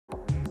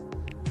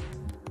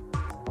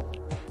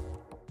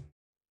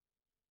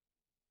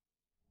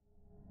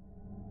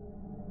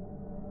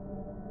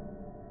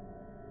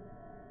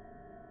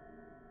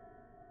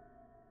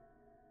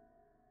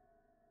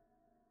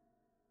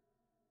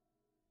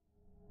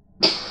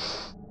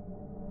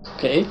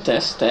Okay,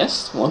 test,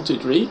 test. 1, 2,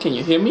 3. Can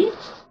you hear me?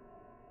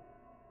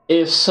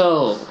 If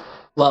so,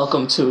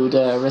 welcome to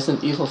the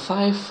Resident Evil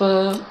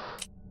 5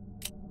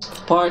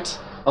 part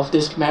of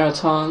this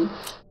marathon.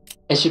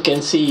 As you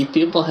can see,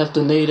 people have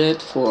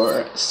donated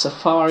for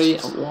Safari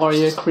and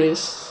Warrior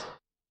Chris.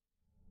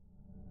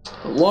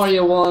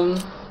 Warrior won.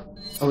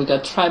 And we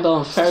got Tribal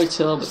and Fairy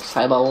Tale, but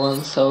Tribal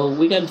won. So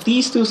we got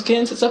these two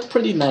skins. It's a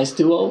pretty nice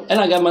duo. And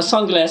I got my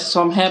sunglasses,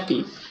 so I'm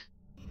happy.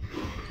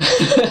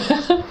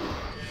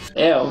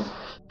 Damn.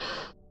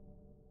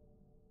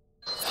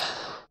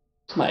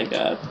 My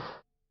god.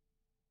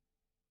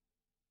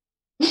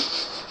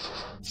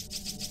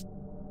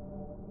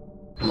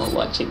 I'm not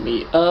watching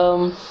me.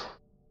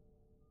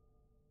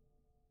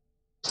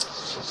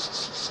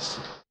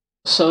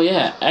 So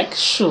yeah,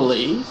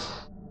 actually,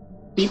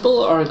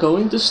 people are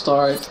going to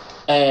start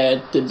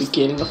at the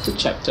beginning of the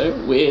chapter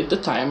with the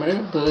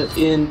timer, but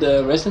in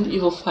the Resident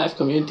Evil 5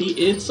 community,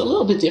 it's a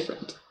little bit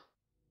different.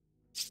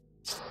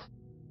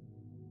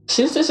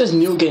 Since this is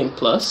New Game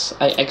Plus,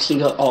 I actually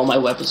got all my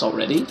weapons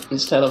already,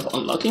 instead of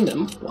unlocking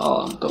them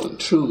while I'm going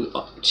through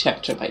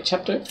chapter by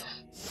chapter.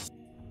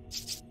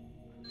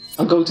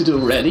 I'm going to do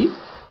ready.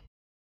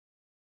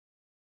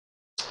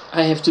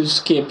 I have to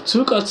skip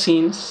 2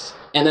 cutscenes,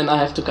 and then I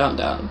have to count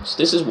down. So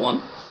this is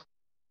 1.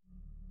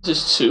 This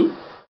is 2.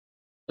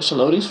 There's a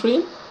loading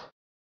screen.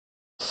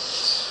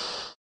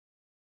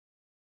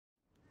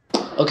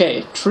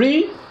 Okay,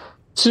 3,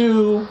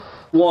 2,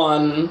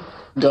 1,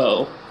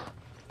 go.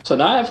 So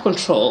now I have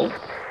control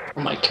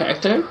of my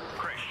character.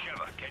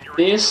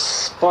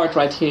 This part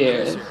right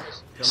here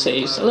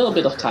saves a little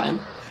bit of time.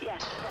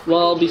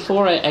 Well,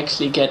 before I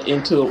actually get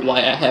into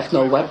why I have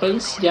no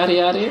weapons, yada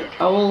yada,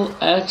 I will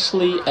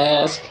actually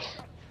ask,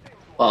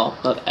 well,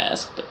 not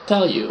ask, but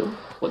tell you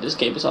what this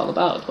game is all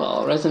about.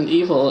 Well, Resident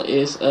Evil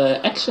is an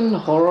action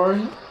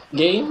horror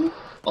game.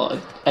 Well,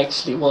 it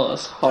actually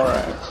was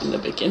horror in the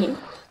beginning,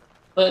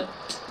 but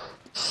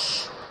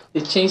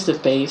they changed the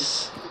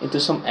pace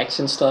into some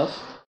action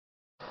stuff.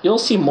 You'll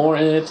see more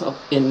in it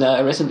in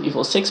Resident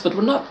Evil 6, but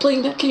we're not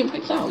playing that game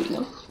right now, you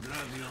know?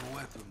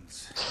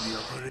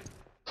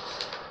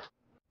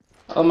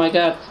 Oh my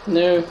god,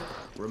 no.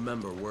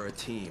 Remember, we're a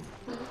team.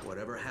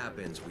 Whatever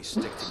happens, we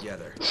stick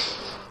together.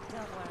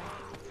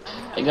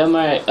 I got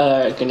my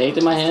grenade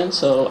in my hand,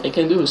 so I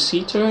can do a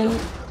C-turn.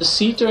 The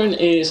C-turn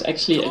is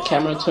actually a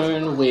camera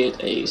turn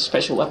with a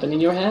special weapon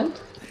in your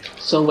hand.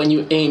 So when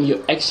you aim,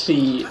 you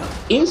actually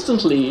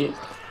instantly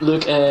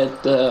look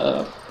at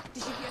the...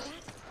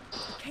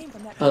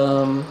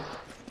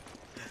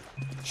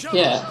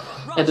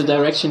 at the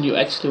direction you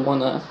actually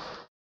wanna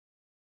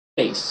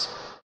face.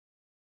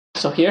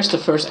 So here's the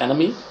first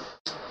enemy,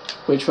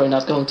 which we're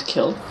not going to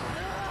kill.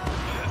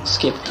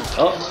 Skip.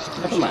 Oh,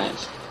 never mind.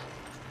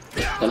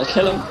 Gonna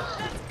kill him.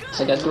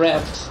 I got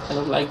grabbed. I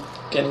don't like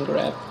getting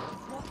grabbed.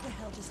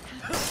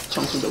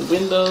 Jump through the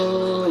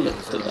window, look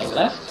to the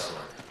left.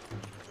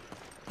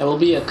 There will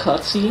be a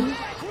cutscene.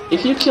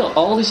 If you kill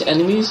all these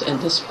enemies in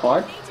this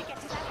part,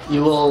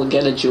 you will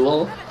get a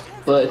jewel.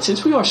 But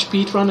since we are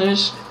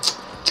speedrunners,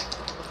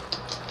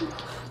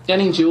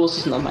 getting jewels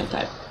is not my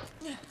type.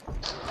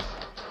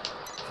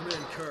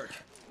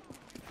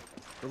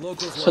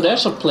 So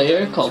there's a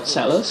player called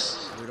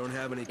Salus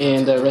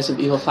in the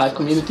Resident Evil 5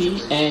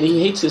 community, and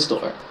he hates this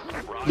door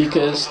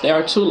because there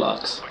are 2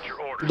 locks.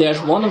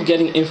 There's one of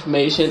getting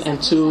information,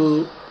 and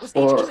 2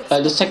 for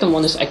the second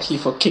one is actually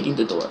for kicking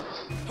the door.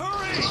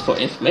 It's for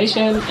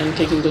information and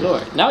kicking the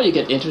door. Now you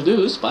get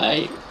introduced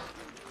by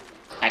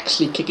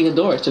actually kicking a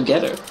door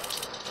together.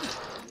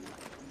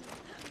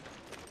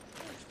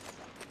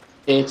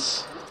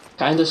 It's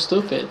kind of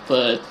stupid,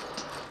 but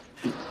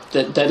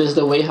that is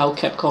the way how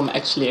Capcom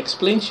actually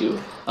explains you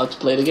how to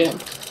play the game.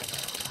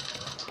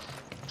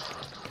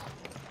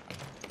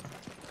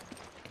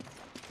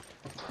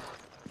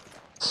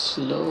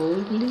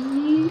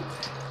 Slowly.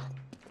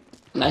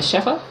 Nice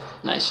Sheva.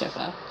 Nice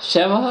Sheva.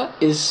 Sheva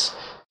is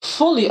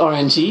fully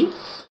RNG,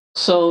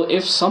 so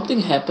if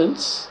something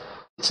happens,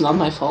 it's not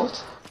my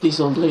fault. Please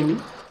don't blame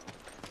me.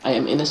 I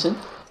am innocent.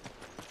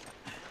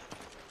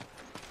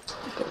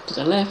 Go to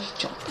the left,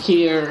 jump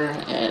here,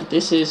 and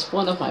this is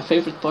one of my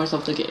favorite parts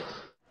of the game.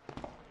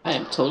 I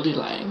am totally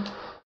lying.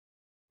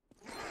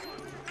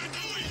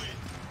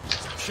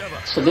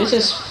 So this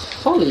is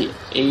fully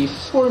a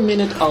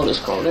 4-minute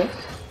autoscroller.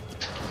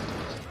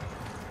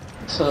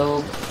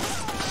 So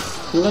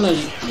I'm gonna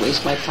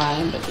waste my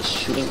time by just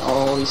shooting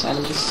all these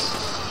enemies.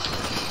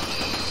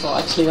 Well,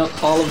 actually not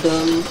all of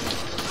them,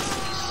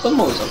 but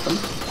most of them.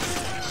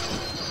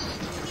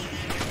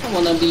 I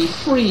wanna be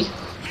free.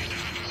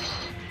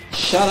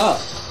 Shut up.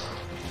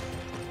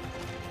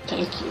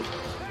 Thank you.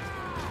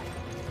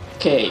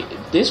 Okay,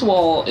 this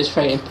wall is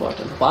very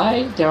important.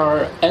 Why? There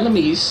are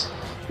enemies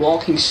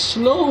walking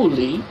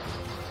slowly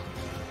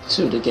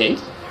to the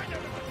gate.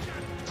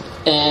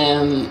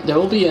 And there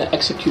will be an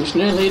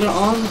executioner later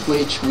on,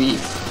 which we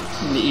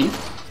need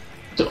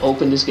to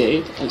open this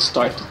gate and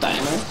start the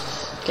timer.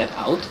 Get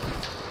out.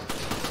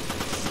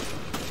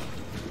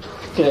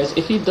 Because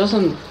if he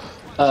doesn't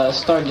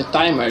start the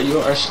timer, you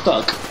are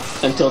stuck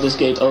until this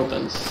gate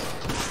opens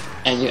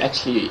and you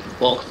actually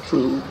walk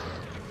through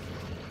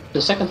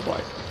the second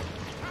part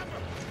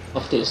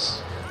of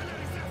this,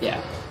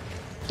 yeah,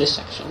 this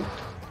section.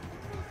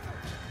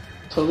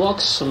 So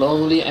walk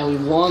slowly, and we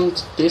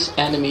want this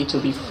enemy to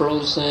be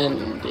frozen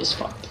in this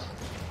part,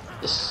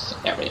 this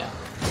area.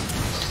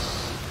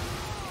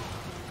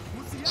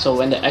 So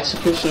when the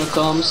executioner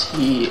comes,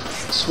 he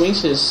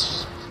swings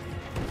his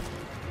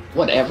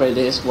whatever it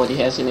is, what he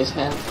has in his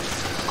hand,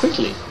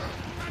 quickly.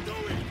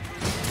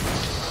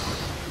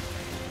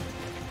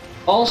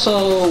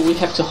 Also, we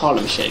have to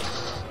Harlem Shake.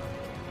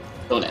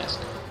 Don't ask.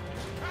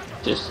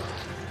 Just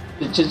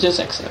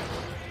accept.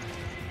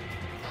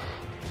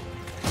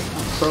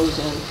 I'm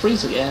frozen.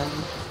 Freeze again.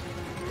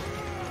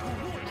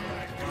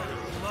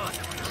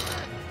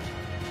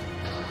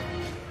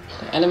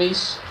 The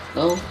enemies?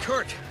 No.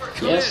 Kurt,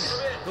 come Yes.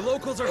 in. The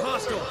locals are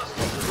hostile. The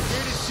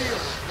gate is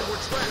sealed, and we're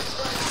trapped.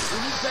 We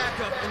need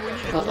backup, and we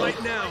need it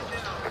right now.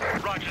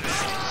 Roger that.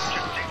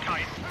 Just sit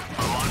tight.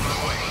 I'm on my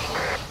way.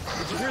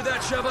 Did you hear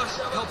that, Sheva?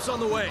 Help's on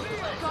the way.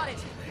 Got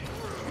it.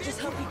 I just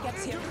hope he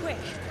gets here quick.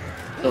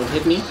 Don't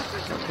hit me.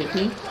 Don't hit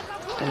me.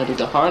 I'm gonna do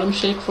the Harlem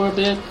Shake for a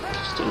bit,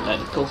 just to let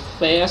it go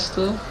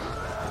faster.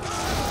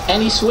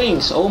 And he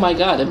swings. Oh my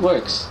god, it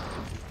works.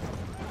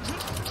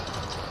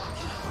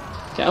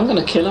 Okay, I'm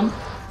gonna kill him,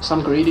 because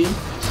I'm greedy.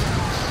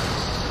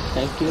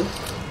 Thank you.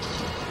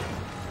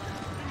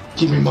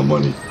 Give me my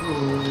money.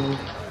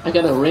 I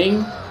got a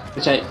ring,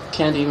 which I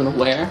can't even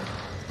wear.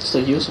 It's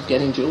the use of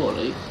getting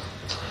jewelry.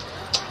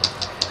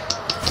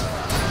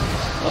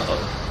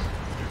 Uh-oh.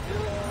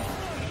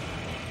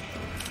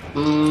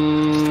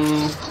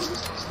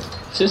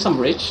 Since I'm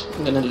rich,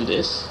 I'm gonna do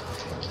this.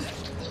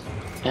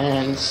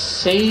 And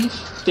save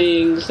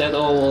things that I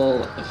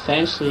will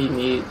eventually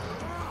need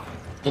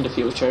in the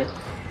future.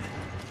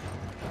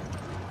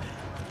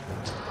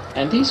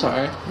 And these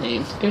are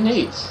named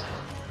grenades.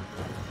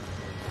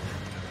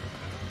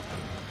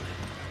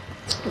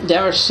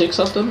 There are 6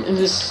 of them in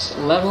this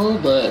level,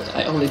 but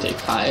I only take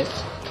 5.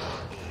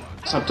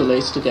 So I'm too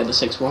lazy to get the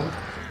 6th one.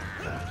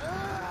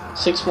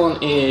 6th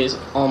one is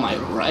on my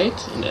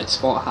right in that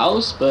small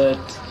house, but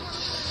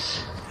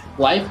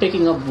why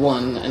picking up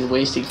one and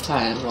wasting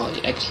time? Well,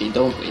 you actually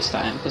don't waste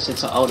time because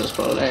it's an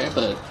auto-scroller,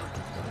 but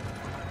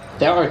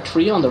there are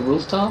 3 on the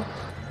rooftop.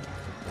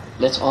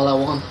 That's all I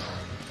want.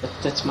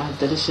 That's my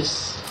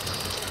delicious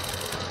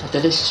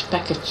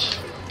package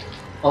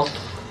of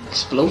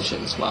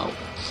explosions. Wow.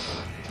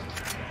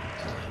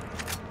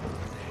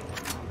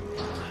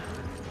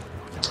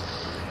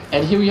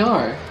 And here we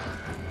are,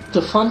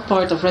 the fun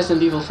part of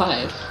Resident Evil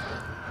 5.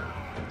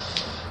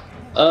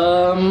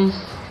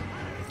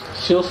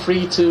 Feel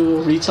free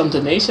to read some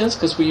donations,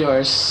 because we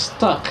are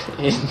stuck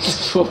in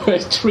for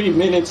 3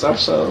 minutes or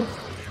so.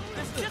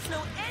 There's just no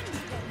end to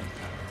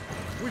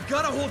them. We've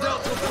got to hold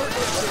out till Kurt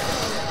gets here.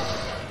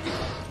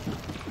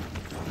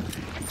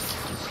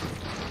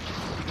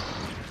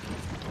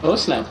 Oh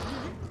snap.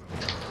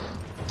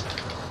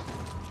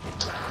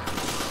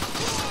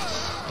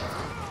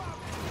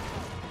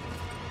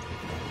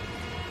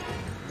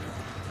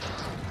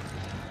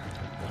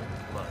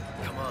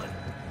 Come on.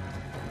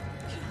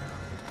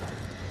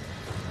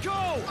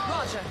 Go!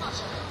 Roger.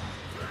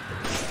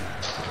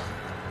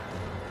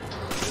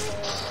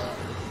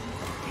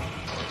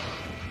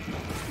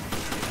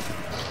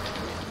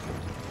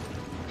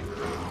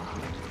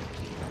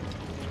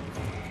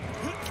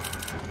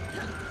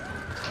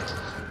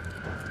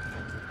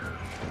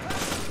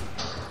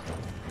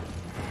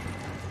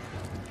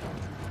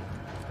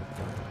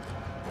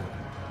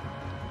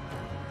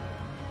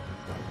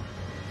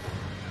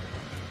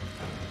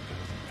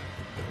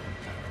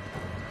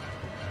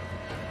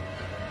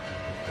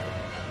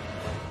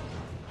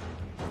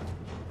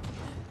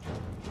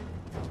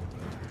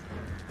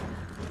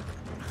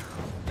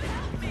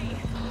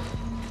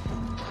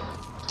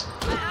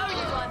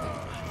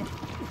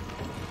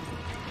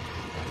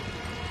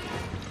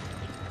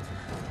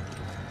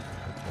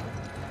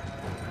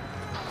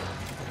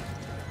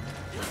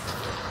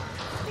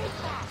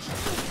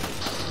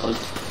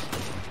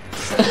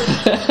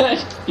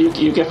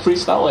 You can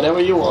freestyle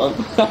whatever you want.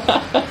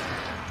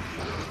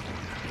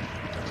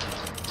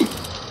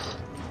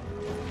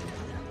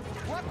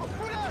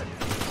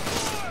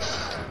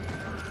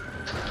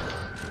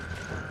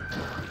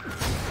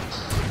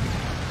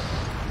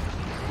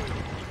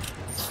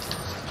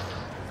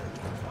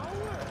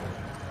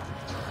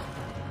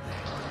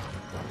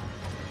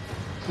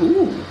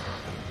 Ooh.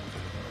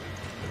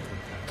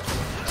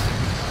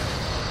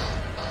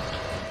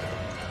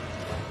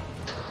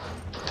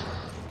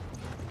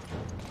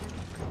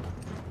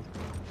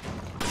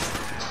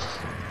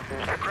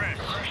 Chris,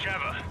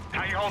 Sheva,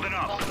 how you holding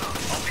up?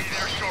 I'll be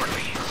there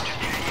shortly. Just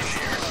hang in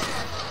there.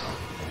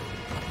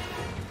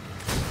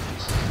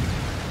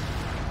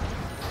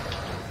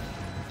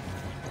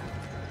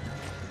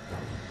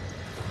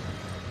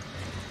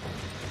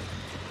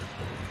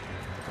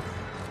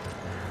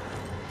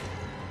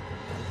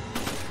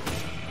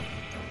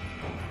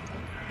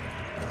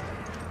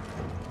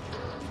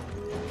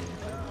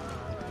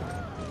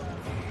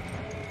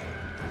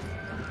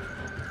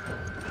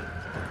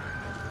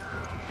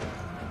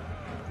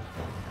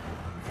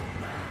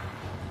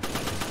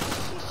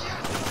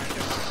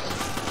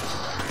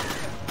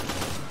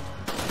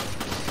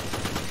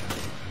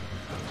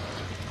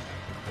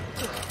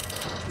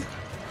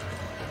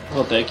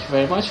 Well, thank you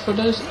very much for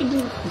those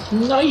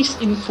nice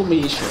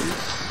information.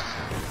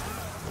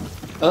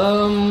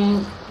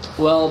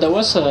 Well, there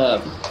was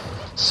a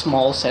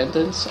small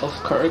sentence of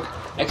Kirk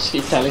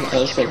actually telling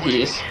us that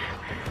he is...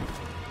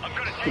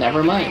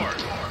 Never mind.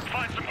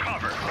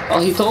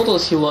 Well, he told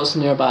us he was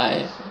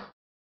nearby.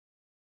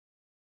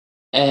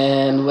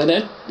 And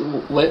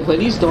when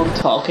he's done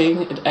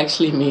talking, it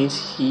actually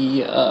means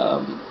he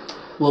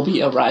will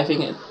be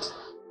arriving in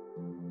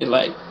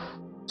like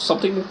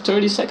something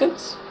 30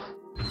 seconds?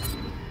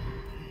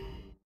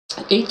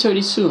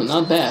 8:30 soon,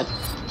 not bad.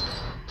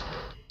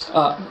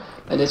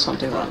 I did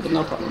something wrong, but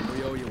no problem.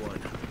 We owe you one.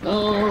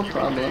 No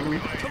problem.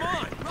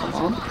 Come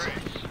on.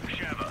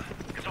 Sheva,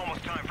 it's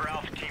almost time for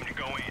Alpha Team to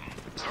go in.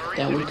 Hurry.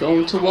 Then we're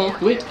going to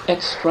walk with Roger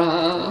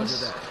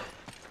extras. that.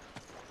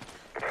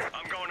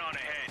 I'm going on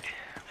ahead.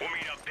 We'll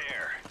meet up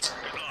there.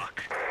 Good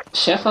luck.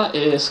 Sheva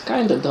is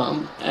kinda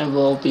dumb and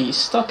will be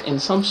stuck in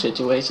some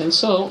situations,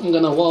 so I'm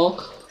gonna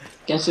walk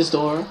against this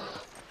door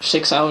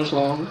 6 hours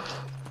long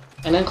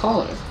and then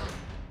call her.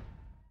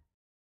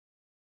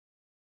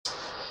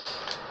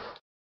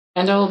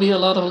 And there will be a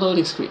lot of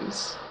loading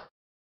screens,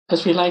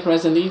 because we like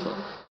Resident Evil.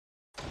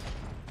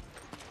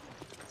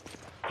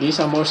 These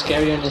are more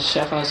scarier than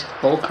Sheva's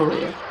whole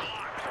career.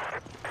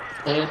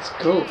 Let's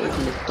go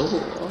open the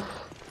door.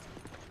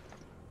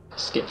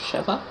 Skip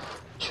Sheva.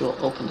 She will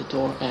open the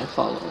door and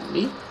follow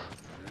me.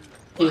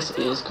 This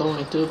is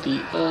going to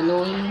be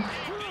annoying.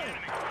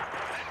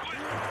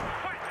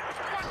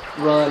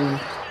 Run,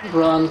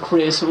 run,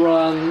 Chris,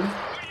 run.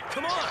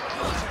 Come on!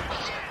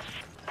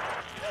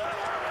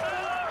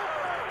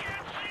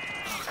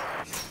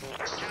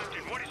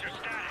 Captain, what is your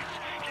status?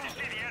 Can you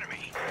see the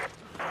enemy?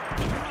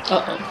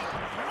 Uh-oh.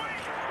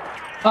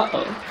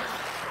 Uh-oh.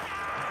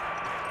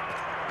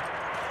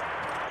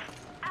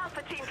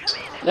 Alpha team,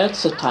 come in.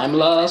 That's a time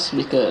loss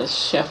because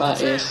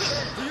Sheva is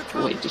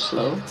way too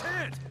slow.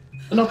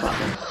 But no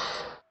problem.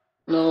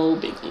 No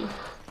biggie.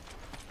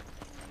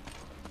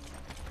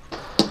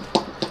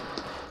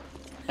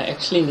 I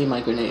actually need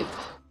my grenade.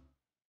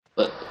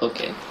 But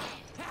okay.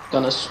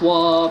 Gonna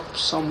swap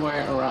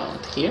somewhere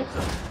around here.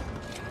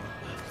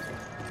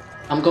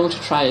 I'm going to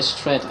try a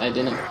strat I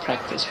didn't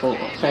practice for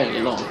a very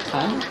long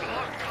time.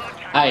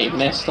 I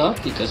messed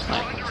up because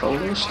my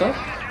controller stuff.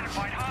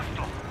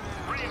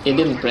 It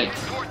didn't break.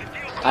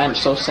 I am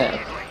so sad.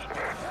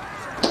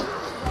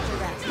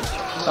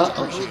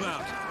 Uh-oh.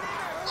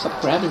 Stop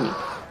grabbing me.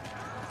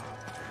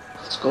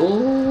 Let's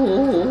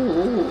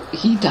go.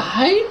 He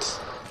died?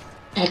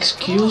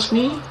 Excuse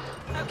me?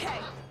 Okay.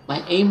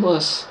 My aim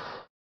was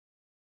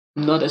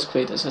not as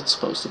great as it's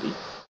supposed to be.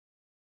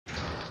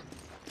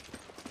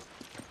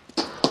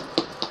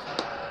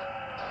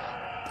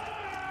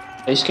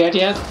 Are you scared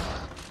yet?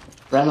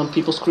 Random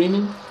people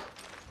screaming?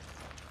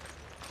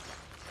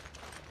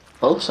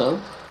 Hope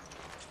so.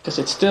 Because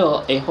it's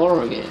still a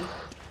horror game.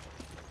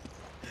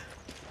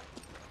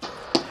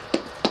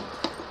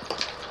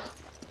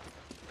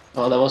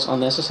 Well, that was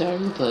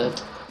unnecessary,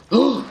 but...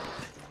 Oh!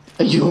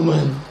 A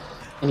human!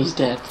 And he's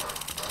dead.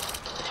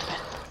 Damn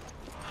it.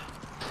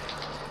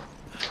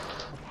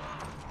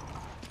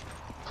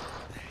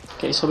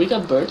 Okay, so we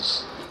got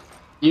birds.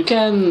 You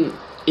can,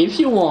 if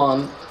you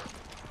want,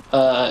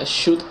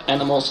 shoot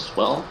animals as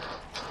well.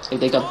 Like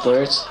they got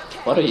birds.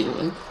 What are you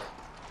doing?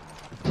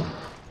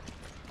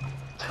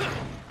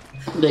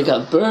 They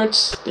got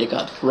birds, they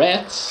got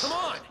rats, Come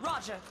on!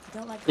 Roger.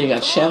 Don't like they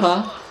got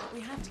Sheva. We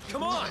have to keep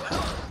Come on!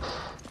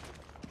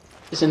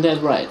 Isn't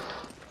that right?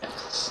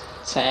 Yes,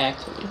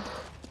 exactly.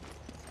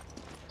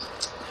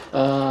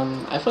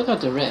 I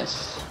forgot the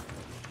rest.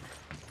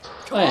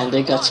 Oh, and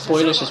they got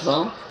spoilers as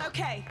well.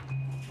 Okay.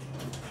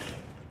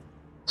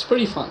 It's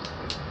pretty fun.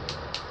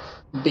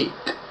 Big.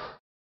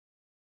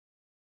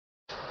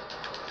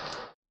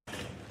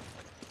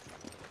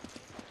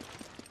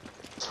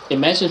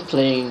 Imagine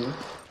playing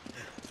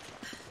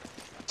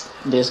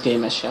this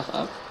game as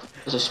Sheva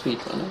as a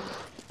speedrunner.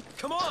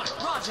 Come on!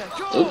 Roger.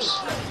 Go. Oops.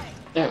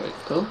 There we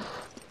go.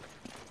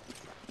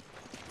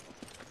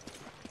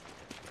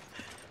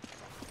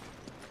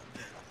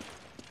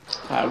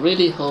 I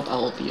really hope I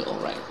will be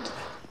alright.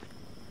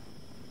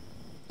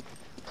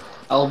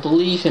 I'll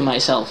believe in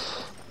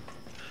myself.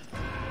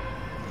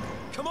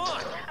 Come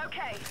on!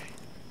 Okay.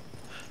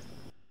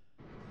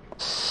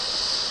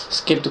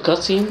 Skip the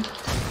cutscene.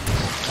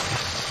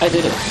 I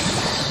did it.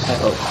 I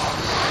hope.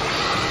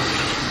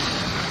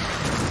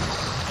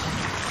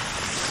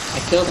 I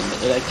killed him, but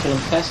did I kill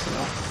him fast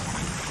enough?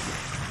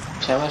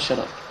 Sheva, shut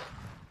up.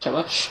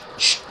 Sheva, shh,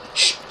 shh,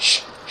 shh,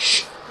 shh,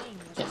 shh.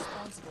 Yeah.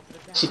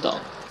 Sit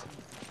down.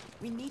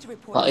 We need to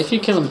report. Well, if you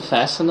kill him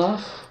fast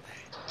enough,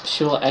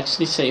 she will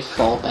actually say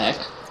fall back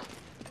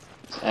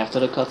after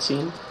the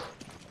cutscene.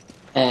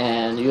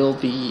 And you'll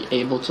be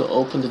able to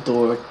open the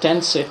door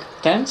 10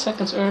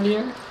 seconds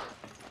earlier.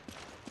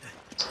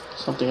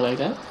 Something like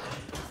that.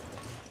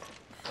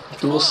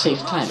 You will save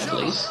time at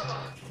least.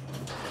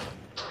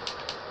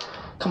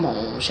 Come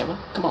on, Sheva,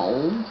 come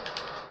on.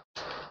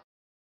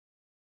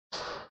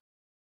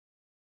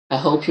 I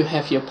hope you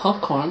have your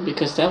popcorn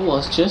because that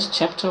was just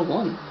chapter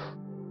 1.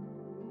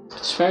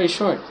 It's very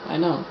short, I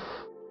know.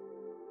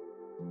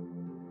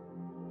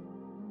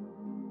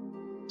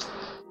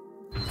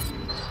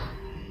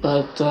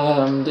 But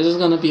this is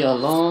gonna be a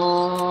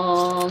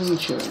long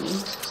journey.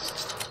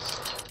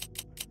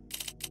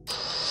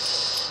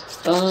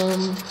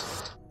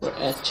 We're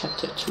at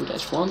chapter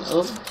 2-1.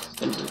 Oh,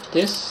 I need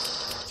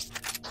this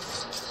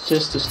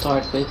just to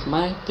start with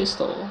my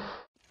pistol,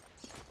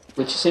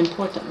 which is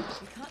important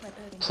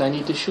because I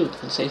need to shoot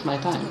and save my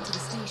time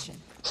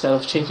instead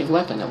of changing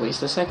weapon and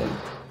waste a second.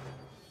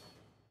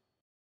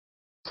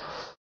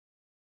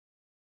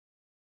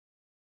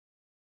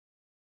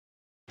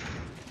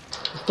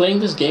 Playing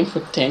this game for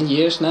 10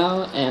 years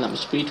now, and I'm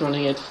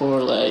speedrunning it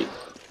for like,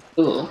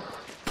 ooh,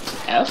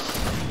 F?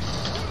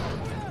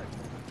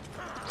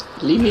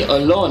 Leave me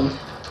alone.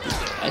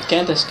 I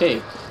can't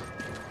escape.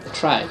 I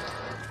tried.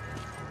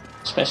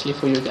 Especially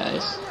for you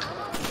guys.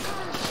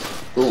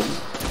 Boom.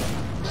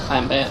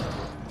 I'm bad.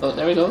 Oh,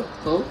 there we go.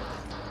 Oh.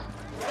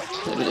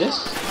 There it is.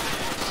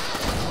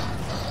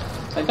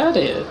 I got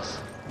it.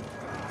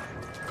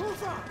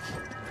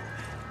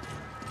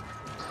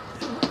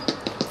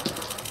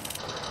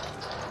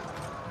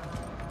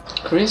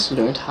 Chris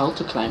learned how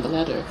to climb a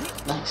ladder.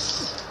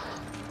 Nice.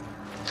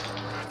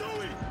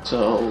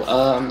 So,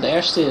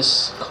 there's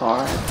this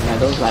car, and I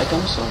don't like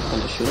him, so I'm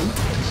gonna shoot him.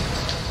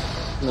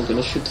 And I'm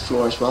gonna shoot the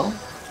floor as well.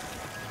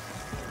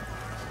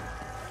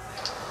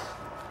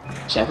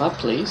 Sheva,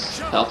 please,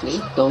 help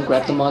me. Don't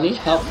grab the money,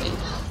 help me.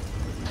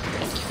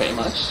 Thank you very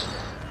much.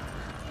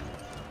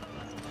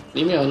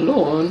 Leave me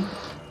alone.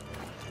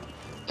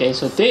 Okay,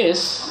 so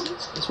this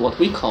is what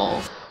we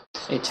call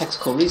a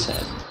tactical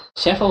reset.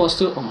 Sheva was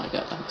too... oh my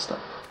god, I messed up.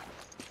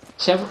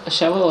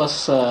 Sheva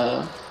was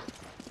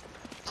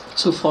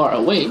too far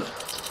away,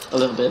 a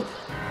little bit.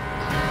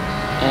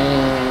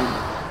 And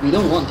we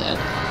don't want that.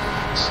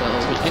 So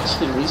we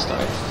actually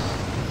restart.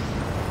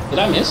 Did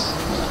I miss?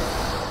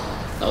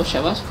 No,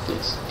 Sheva,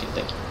 please. Okay,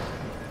 thank you.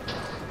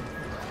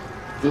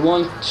 We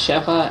want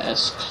Sheva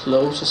as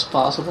close as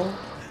possible.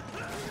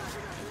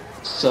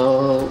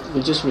 So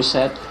we just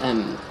reset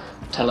and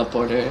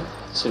teleport her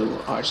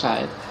to our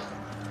side.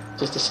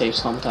 Just to save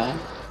some time.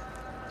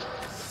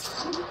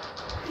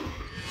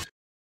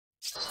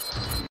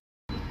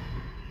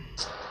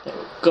 There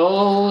we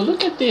go.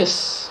 Look at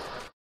this.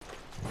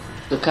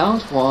 The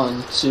count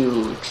 1,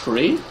 2,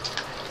 3.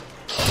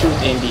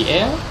 Shoot in the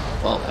air.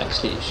 Well,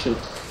 actually, shoot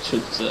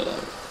the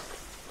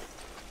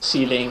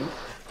ceiling,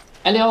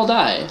 and they all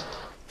die.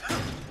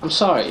 I'm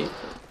sorry.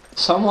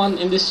 Someone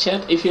in this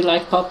chat, if you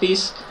like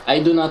puppies, I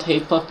do not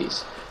hate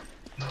puppies.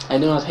 I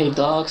do not hate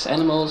dogs,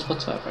 animals,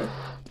 whatsoever.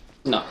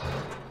 No.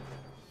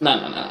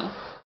 No.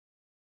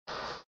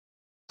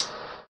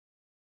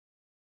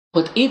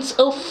 But it's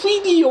a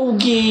video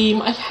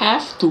game, I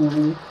have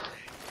to.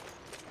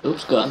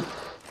 Oops, gun.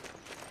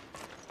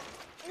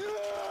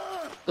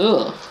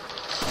 Ugh.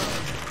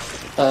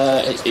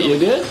 You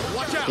good?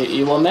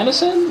 You want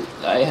medicine?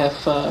 I have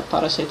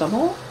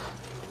paracetamol.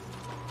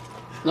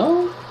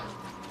 No?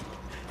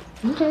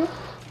 Okay.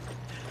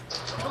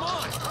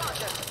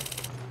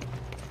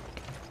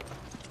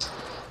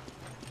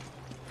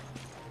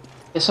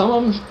 If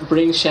someone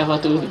brings Sheva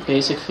to the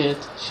basic fit,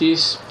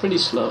 she's pretty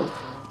slow.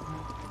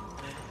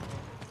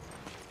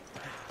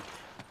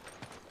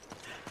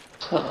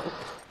 Oh.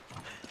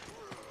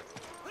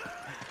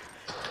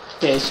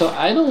 Okay, so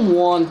I don't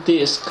want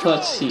this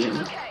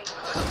cutscene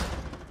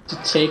to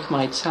take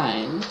my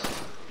time.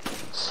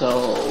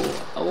 So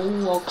I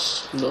will walk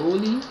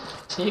slowly,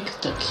 take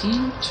the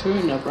key,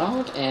 turn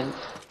around and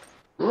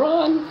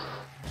run.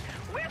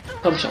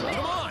 Come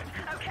Sheva.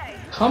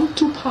 Come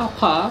to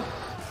Papa.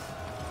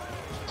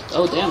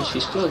 Oh damn,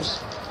 she's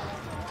close.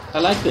 I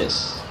like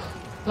this.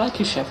 I like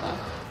you, Sheva.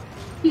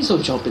 Please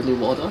don't jump in the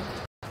water.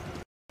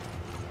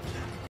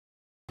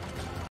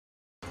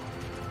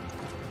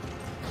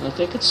 I'll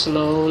take it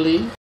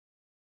slowly.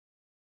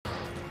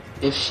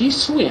 If she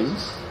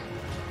swims,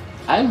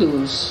 I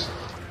lose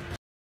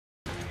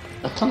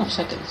a ton of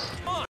seconds.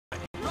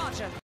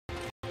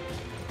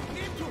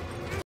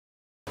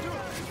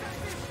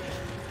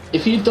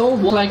 If you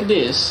don't walk like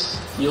this,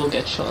 you'll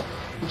get shot.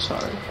 I'm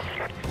sorry.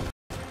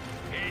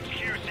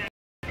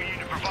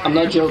 I'm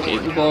not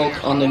joking.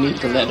 Walk underneath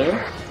the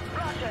ladder,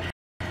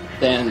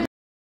 then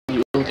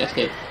you will get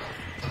hit.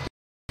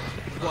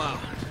 Wow,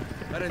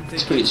 I didn't think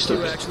It's pretty you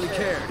stupid, actually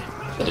cared.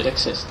 but it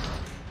exists.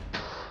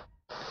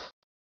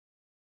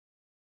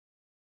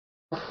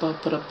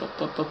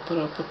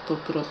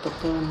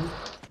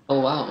 Oh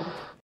wow,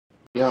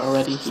 we are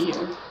already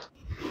here.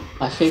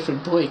 My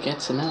favorite boy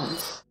gets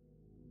announced.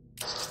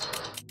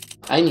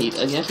 I need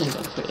a Gatling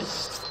gun for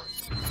this.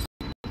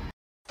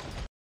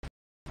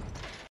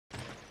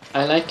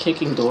 I like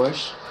kicking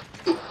doors.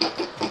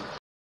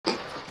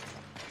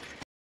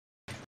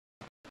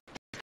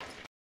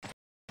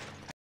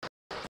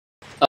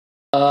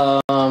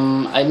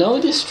 I know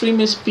this stream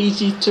is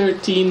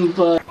PG-13,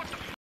 but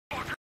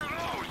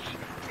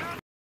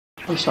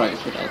I'm sorry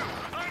for that.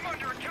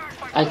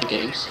 I like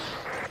games.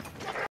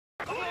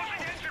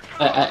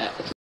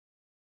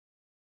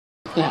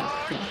 Yeah.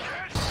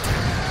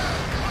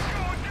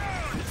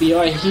 We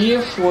are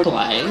here for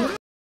flying.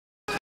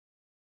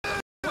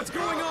 What's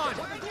going on?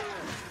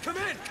 Come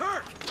in,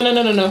 Kirk!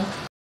 No.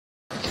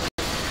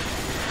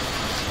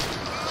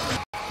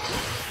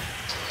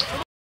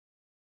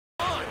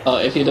 Oh,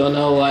 if you don't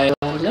know why,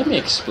 let me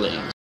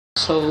explain.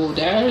 So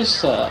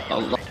there's a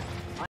lot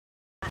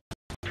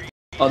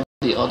on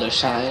the other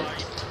side,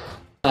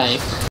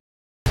 like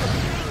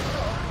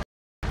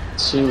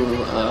to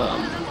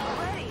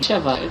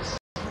Sheva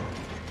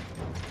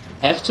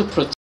have to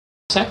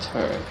protect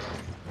her,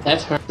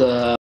 let her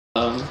the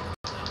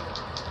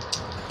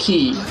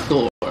key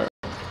door,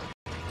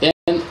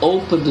 then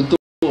open the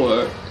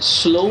door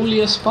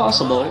slowly as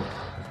possible,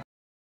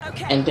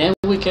 and then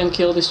we can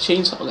kill this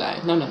chainsaw guy.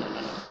 No.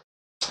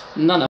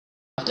 None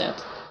of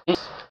that.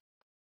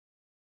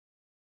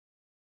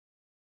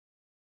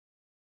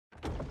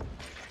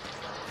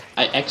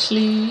 I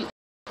actually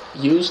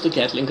used the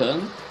Gatling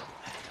gun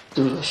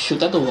to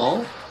shoot at the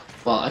wall,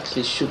 well,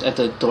 actually shoot at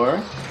the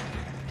door,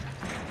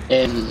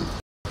 and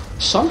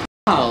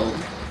somehow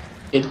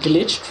it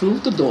glitched through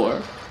the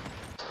door,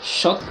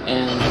 shot,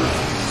 and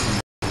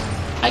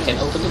I can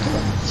open the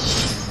door.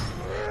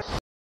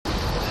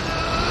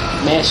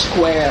 Mash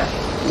square.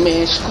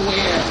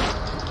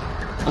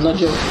 I'm not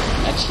joking,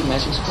 I'm actually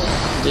mashing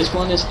square. This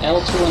one is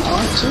L2 and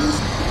R2.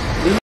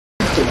 We need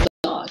to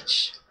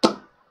dodge.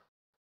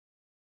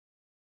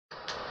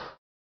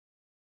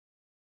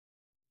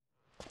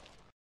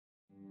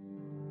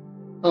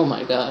 Oh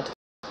my god,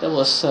 that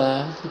was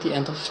the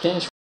end of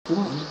stage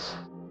 1.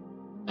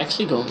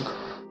 Actually going.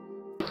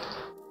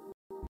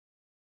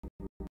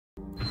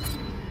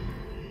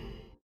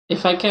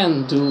 If I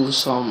can do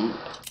some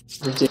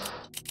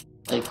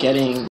like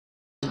getting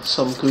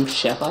some good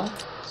Sheva,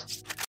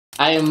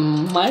 I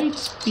might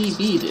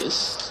PB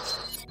this.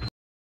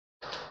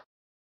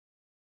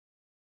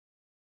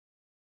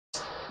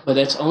 But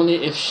that's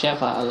only if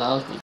Sheva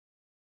allows me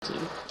to.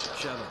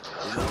 Sheva,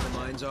 you know where the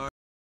mines are?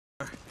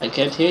 I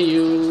can't hear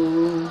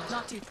you.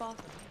 Not too far.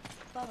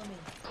 Follow me.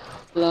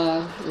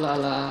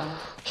 La.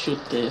 Shoot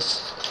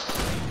this.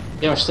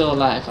 They are still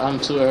alive. I'm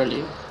too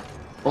early.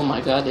 Oh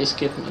my god, they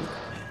skipped me.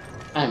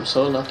 I am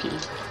so lucky.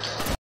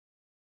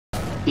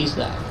 Please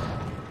die.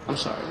 I'm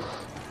sorry.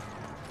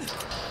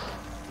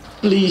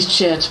 Please,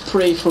 chat,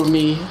 pray for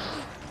me.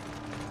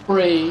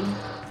 Pray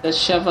that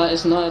Sheva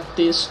is not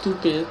this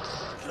stupid.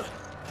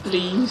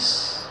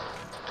 Please.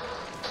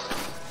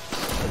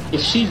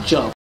 If she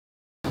jumps,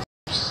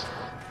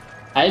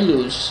 I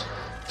lose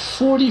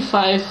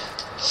 45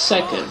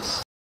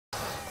 seconds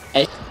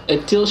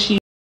until she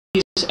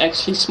is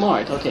actually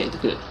smart. Okay,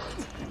 good.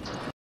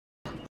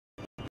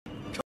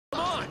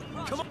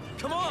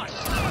 Come on!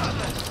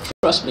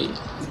 Trust me,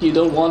 you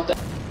don't want that.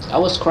 I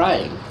was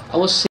crying. I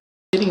was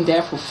sitting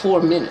there for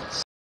 4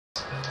 minutes.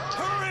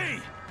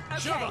 Hurry!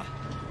 Sheva!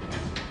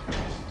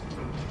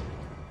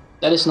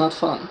 That is not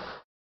fun.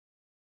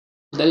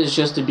 That is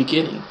just the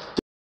beginning.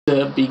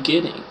 The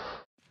beginning.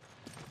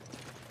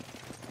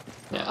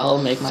 Yeah,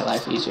 I'll make my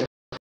life easier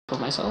for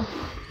myself.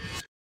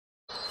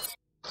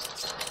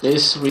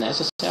 This is really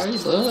necessary,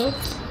 but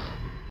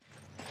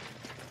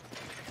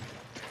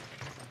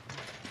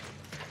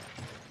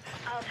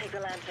I'll take the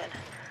lantern.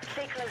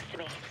 Stay close to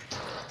me.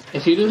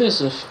 if you do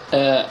this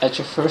at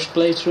your first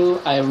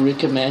playthrough, I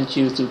recommend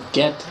you to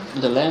get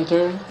the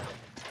lantern.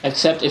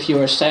 Except if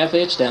you're a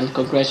savage, then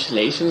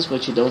congratulations,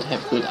 but you don't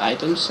have good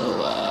items, so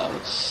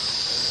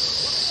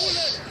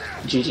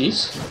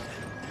GG's.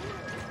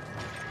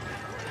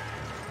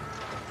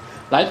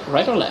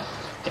 Right or left?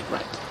 Okay,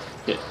 right.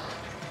 Good.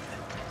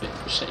 Good,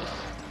 you're safe.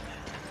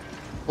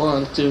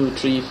 1, 2,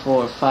 3,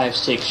 4, 5,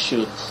 6,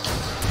 shoot.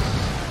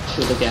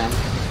 Shoot again.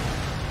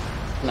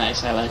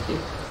 Nice, I like you.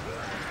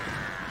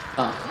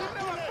 Oh,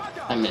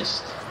 I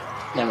missed.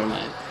 Never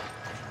mind.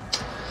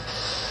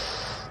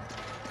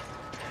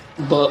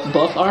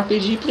 Buff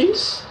RPG,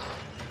 please?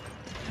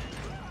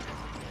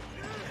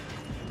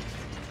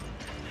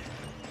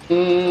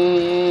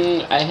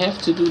 I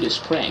have to do this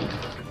prank.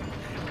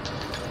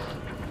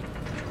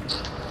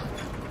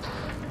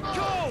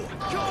 Go!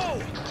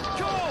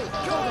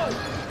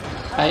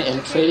 I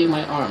am trading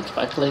my arms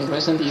by playing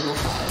Resident Evil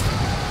 5.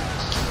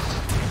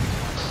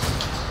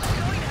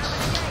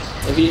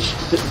 If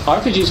the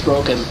RPG is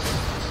broken,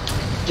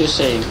 just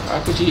saying,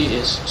 RPG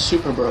is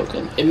super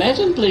broken.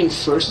 Imagine playing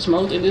versus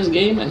mode in this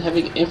game and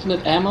having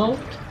infinite ammo.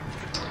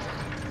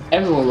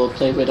 Everyone will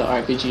play with an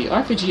RPG.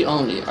 RPG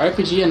only.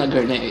 RPG and a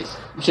grenade.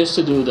 Just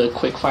to do the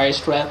quick fire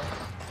strat.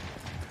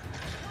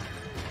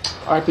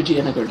 RPG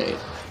and a grenade.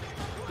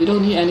 You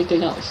don't need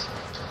anything else.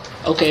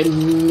 Okay,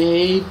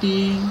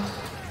 maybe...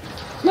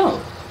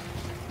 No.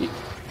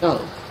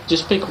 No.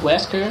 Just pick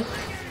Wesker.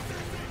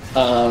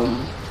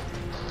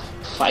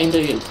 Find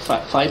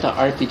a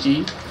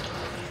RPG.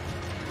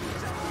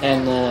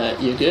 And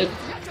you're good.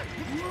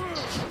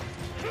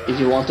 If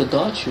you want to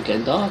dodge, you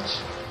can dodge.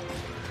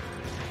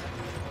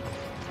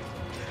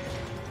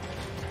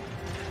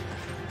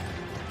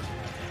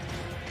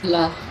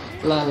 La,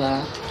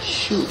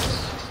 shoot.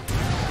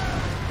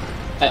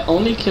 I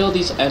only kill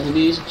these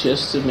enemies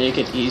just to make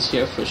it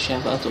easier for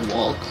Sheva to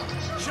walk.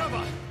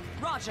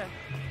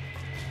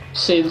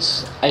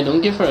 since I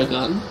don't give her a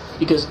gun,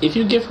 because if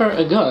you give her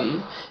a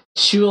gun,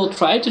 she will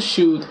try to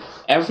shoot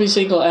every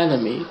single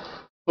enemy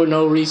for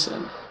no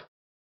reason.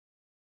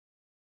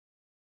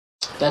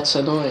 That's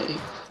annoying.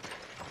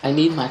 I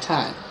need my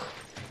time.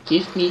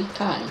 Give me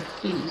time,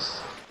 please.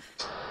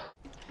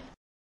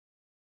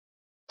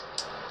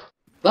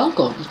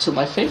 Welcome to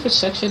my favorite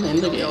section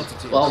in the game.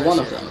 Well, one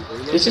of them.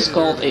 This is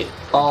called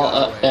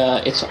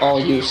it's all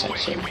you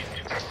section.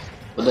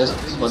 What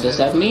does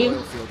that mean?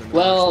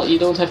 Well, you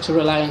don't have to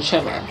rely on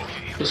Sheva,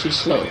 because she's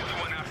slow.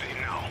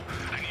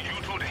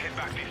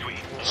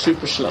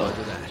 Super slow.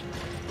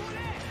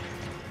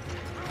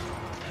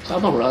 So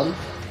I'm gonna run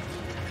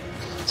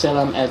till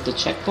I'm at the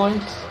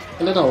checkpoint,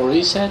 and then I'll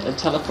reset and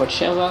teleport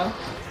Sheva,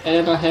 and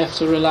then I have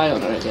to rely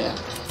on her again.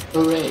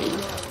 Hooray!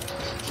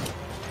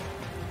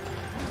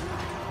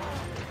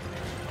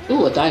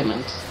 Ooh, a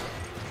diamond.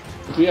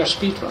 But we are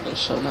speedrunners,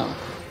 so no.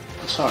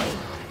 I'm sorry.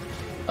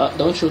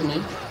 Don't shoot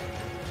me.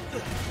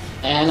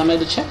 And I'm at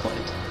the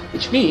checkpoint,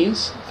 which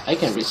means I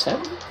can reset.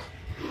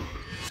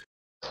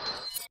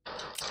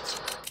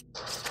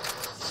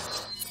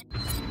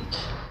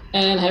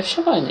 And have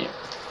Sheva in here.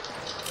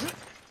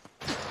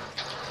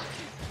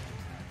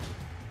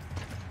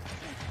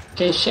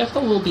 Okay,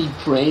 Sheva will be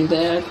brain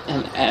dead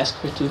and ask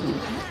her to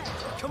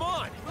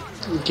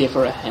give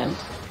her a hand.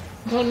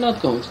 We're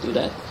not going to do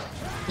that.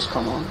 Just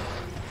come on.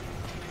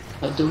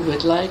 I'll do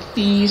it like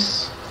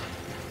this.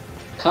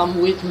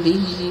 Come with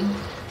me.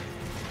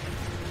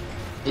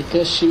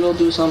 Because she will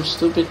do some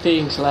stupid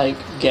things like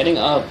getting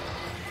up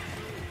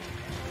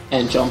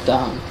and jump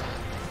down.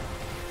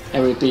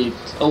 And repeat.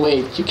 Oh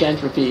wait, you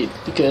can't repeat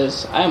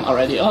because I'm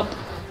already up.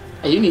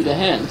 And you need a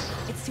hand.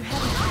 It's too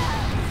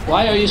heavy.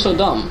 Why are you so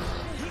dumb?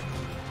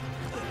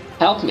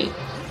 Help me.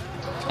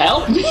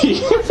 Help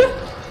me!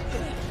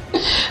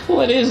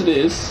 What is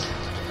this?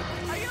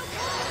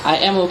 I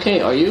am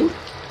okay, are you?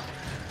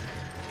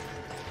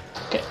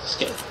 Okay,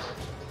 skip.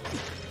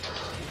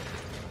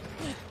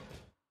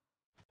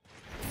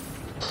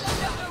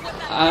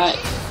 I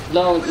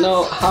don't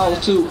know how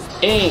to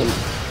aim.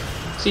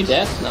 See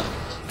that? No.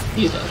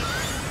 He's dead.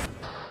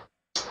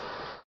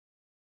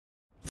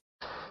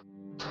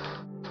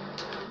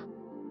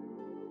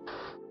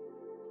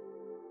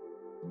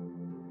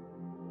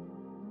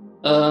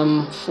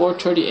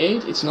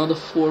 438, it's not a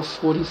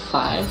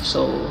 445,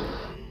 so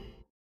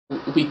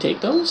we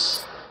take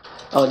those?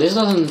 Oh, this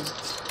doesn't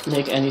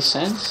make any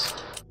sense.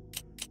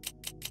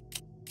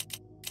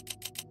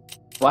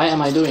 Why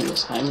am I doing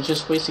this? I'm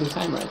just wasting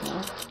time right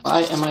now.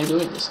 Why am I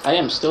doing this? I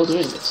am still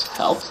doing this.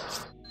 Help.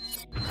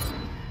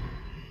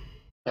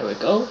 There we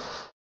go.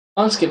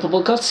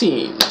 Unskippable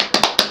cutscene.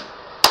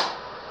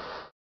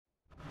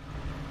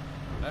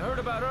 I heard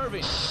about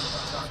Irving.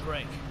 Not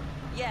great.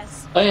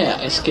 Yes. Oh yeah,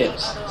 I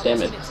skipped.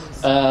 Damn it.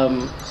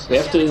 We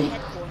have to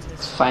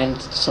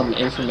find some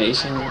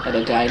information at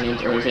a guy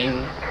named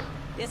Irving.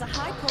 There's a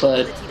high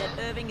But probability that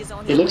Irving is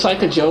on he looks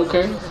like a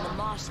Joker.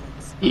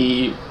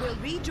 He... We're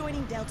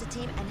rejoining Delta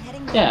Team and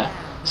heading Yeah,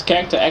 his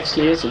character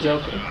actually is a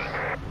Joker.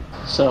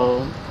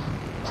 So,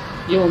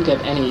 you won't get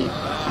any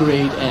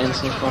great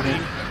answer from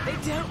him.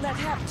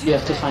 You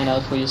have to find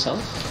out for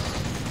yourself.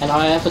 And now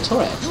I have a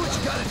thorax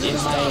in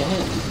my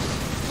hand.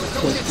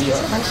 Because we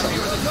are awesome.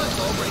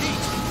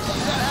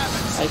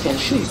 I can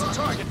shoot.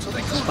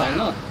 Why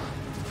not?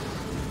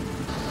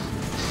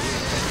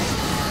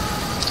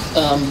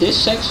 This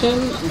section,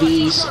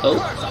 these... Oh.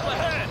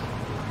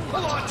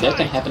 That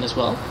can happen as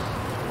well.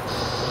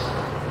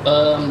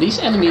 These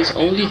enemies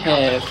only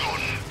have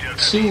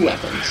 2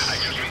 weapons.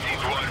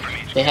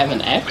 They have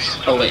an axe.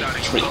 Oh wait,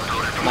 3.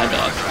 My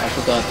bad. I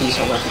forgot these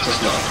are weapons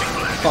as well.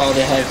 Oh,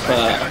 they have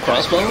a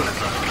crossbow.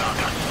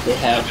 They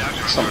have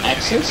some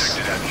axes.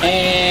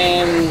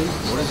 And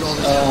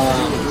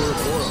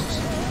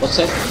what's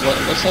that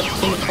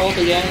thing called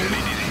again?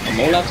 A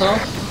Molotov?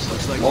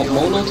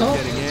 Molotov?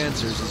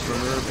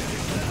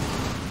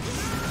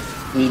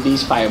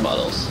 These fire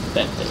bottles.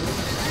 That thing.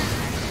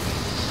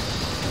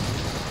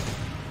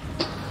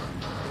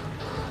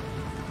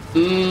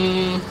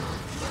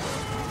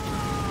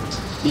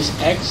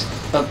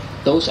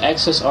 Those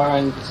axes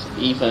aren't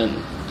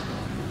even.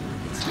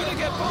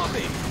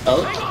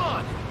 Oh.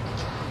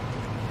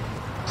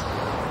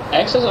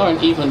 Axes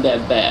aren't even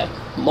that bad.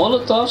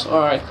 Molotovs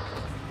are.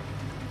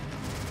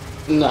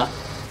 Nah,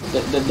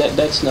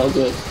 that's no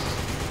good.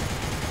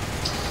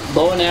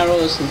 Bow and arrow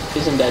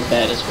isn't that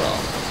bad as well.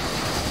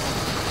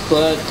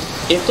 But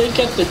if they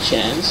get the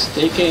chance,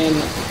 they can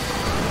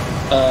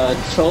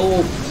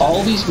throw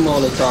all these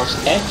Molotovs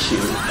at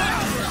you,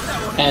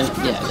 and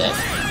yeah, that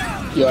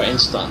you are in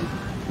stun.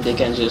 They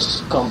can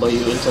just combo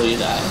you until you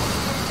die.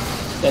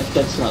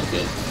 That's not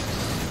good.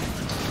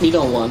 We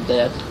don't want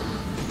that.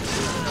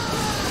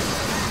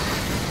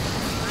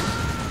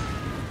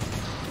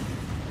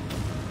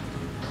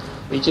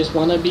 We just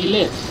wanna be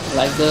lit,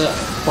 like the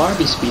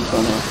Barbie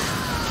speedrunner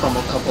from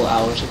a couple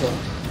hours ago.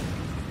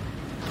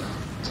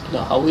 You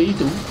know how we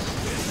do.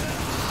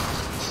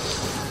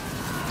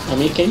 I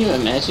mean, can you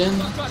imagine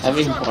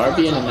having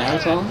Barbie in a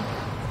marathon?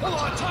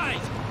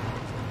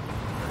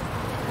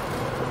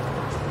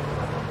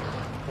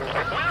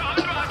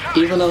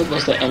 even though it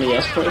was the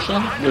NES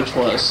version, which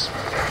was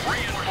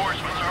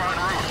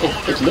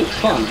it looked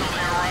fun.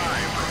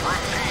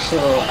 So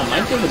I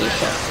might give it a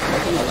shot. I'm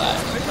not gonna lie.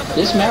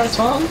 This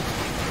marathon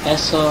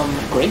has some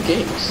great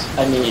games.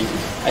 I mean,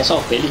 I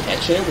saw Billy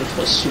Hatcher, which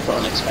was super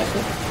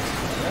unexpected.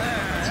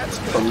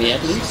 For me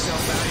at least.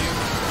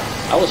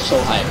 I was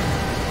so hyped.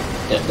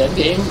 That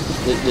game,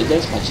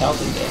 that's my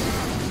childhood game.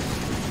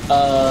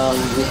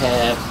 We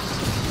have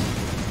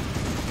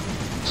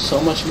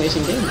so much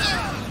amazing games.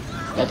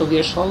 Metal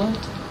Gear Solid.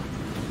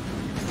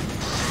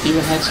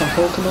 Even had some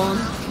Pokemon.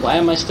 Why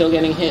am I still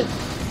getting hit?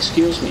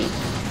 Excuse me.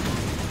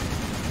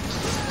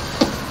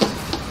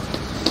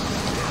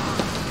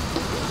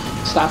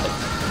 Stop it.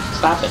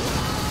 Stop it.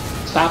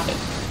 Stop it.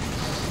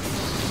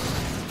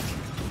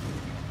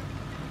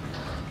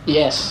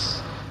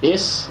 Yes,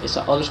 this is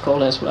an auto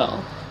scroll as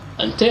well.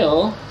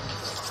 Until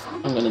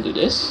I'm gonna do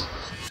this.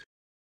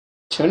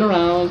 Turn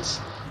around,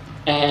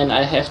 and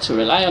I have to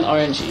rely on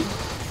RNG.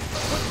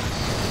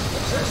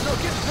 There's no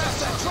getting past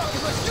that truck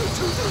unless you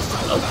two do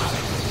something.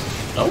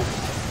 No.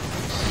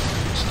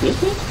 Excuse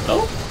me?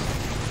 No.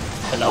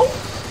 Hello?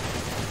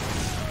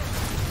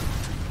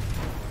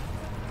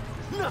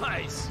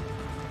 Nice.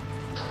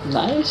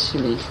 Nice? You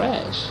mean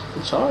trash?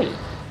 I'm sorry.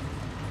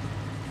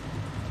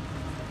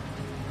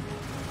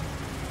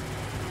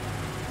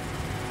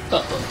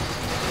 Uh-oh.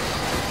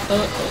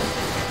 Uh-oh.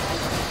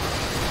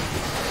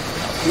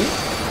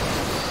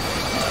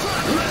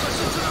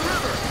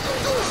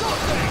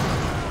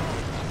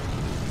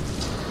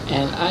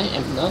 And I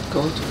am not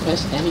going to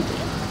press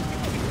anything.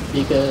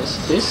 Because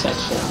this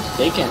section,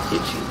 they can't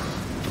hit you.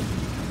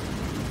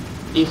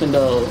 Even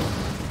though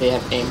they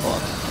have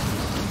aimbot.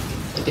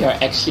 They are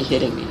actually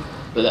hitting me.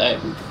 But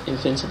I'm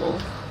invincible.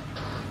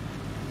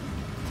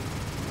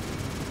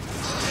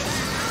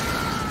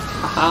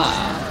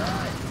 Aha!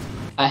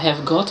 I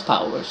have god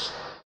powers.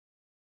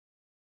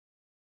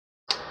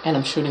 And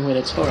I'm shooting with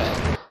its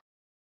forehead.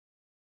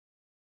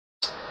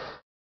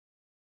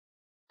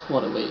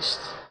 What a waste.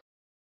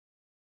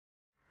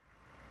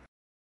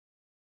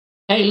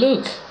 Hey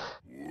look!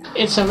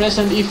 It's a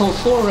Resident Evil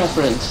 4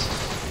 reference.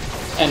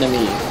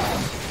 Enemy.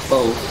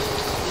 Both.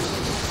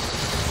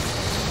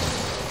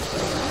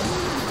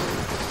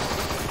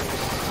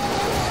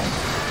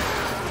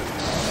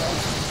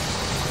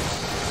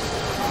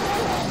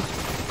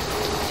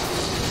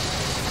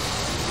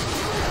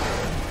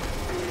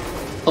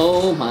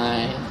 Oh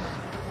my.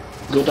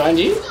 Good on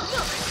you? Look!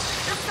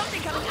 There's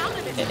something coming out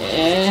of it!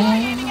 Try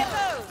aiming at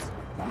those!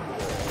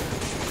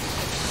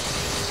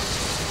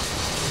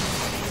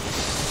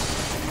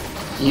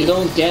 You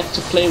don't get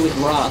to play with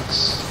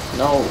rocks.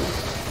 No.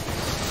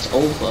 It's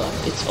over.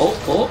 It's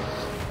over.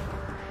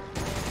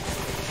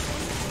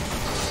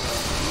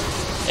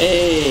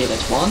 Hey,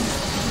 that's one.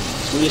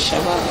 Let's do this,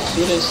 Sheva. Let's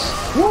do this.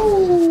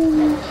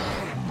 Woo!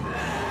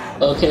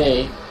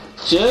 Okay.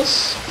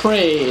 Just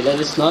pray that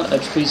it's not a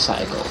 3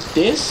 cycle.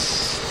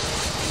 This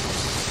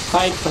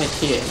fight right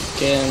here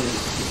can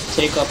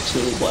take up to,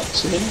 what,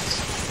 2 minutes?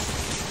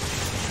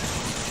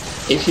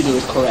 If you do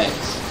it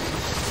correct.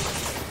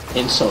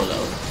 In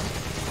solo.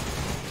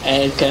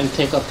 And it can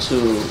take up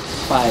to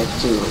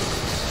 5 to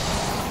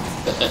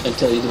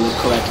until you do it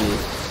correctly.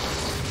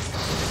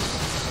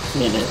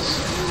 Minutes.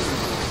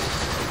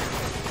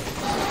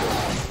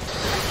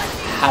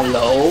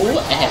 Hello?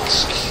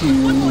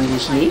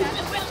 Excuse me?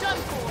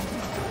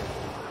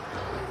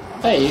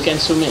 Hey, you can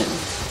zoom in.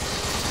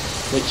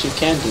 Which you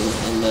can do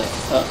in the...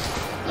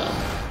 no.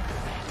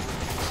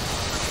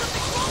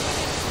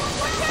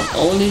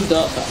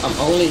 I'm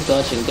only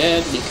dodging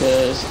that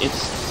because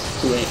it's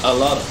doing a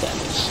lot of damage.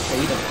 So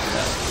you don't know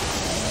that.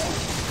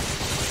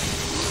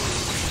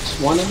 Just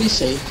wanna be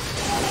safe.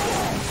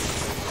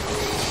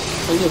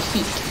 On your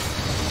feet.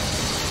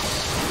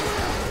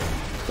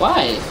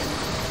 Why?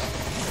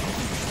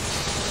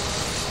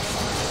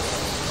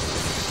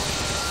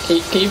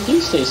 Can you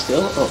please stay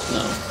still? Oh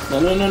no.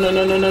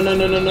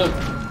 No.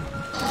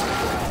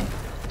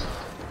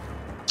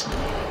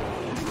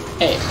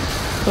 Hey,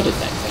 put it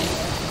back, man.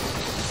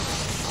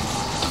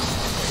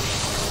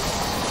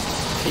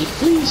 Can you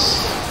please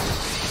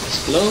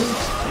explode?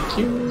 Thank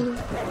you.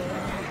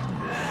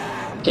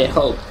 Okay,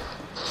 hope.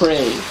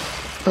 Pray,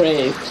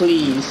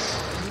 please.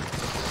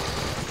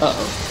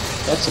 Uh-oh.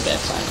 That's a bad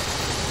sign.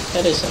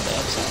 That is a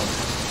bad sign.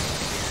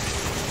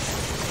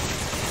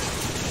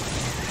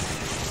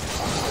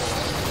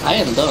 I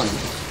am done.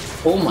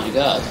 Oh my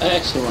god, I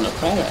actually want to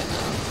cry right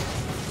now.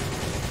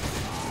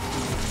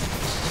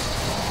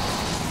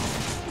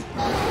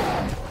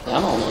 Yeah,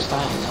 I'm almost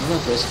dying. I'm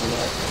not risking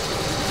that.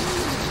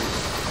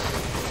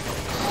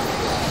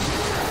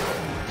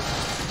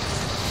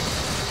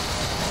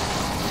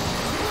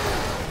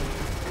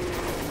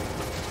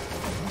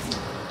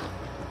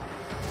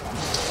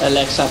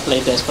 Alexa,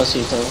 play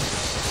Despacito.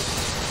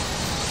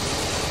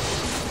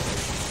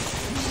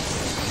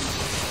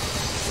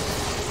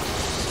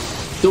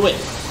 Do it!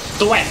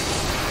 Do it!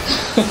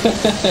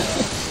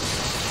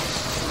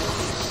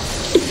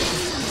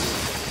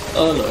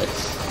 Oh lord.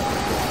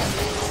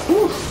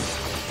 Whew.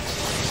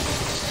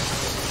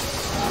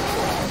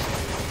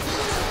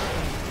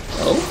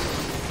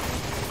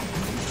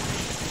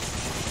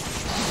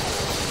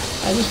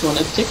 I just want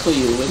to tickle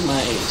you with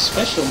my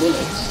special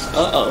bullets.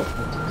 Uh-oh.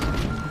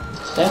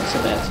 That's a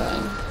bad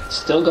sign.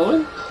 Still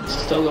going?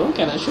 Still going?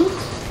 Can I shoot?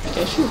 I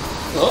can't shoot.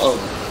 Uh-oh.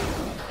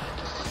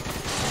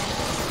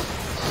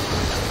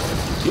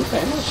 Thank you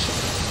very much.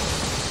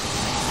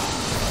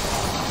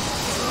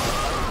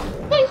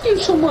 Thank you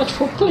so much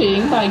for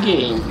playing my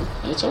game.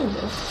 It's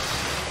over.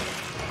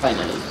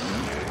 Finally.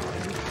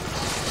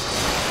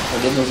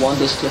 I didn't want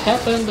this to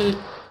happen, but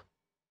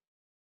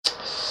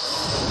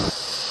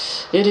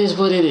it is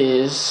what it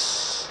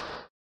is.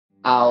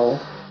 Ow.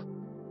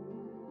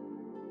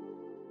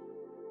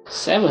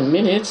 7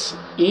 minutes?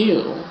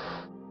 Ew.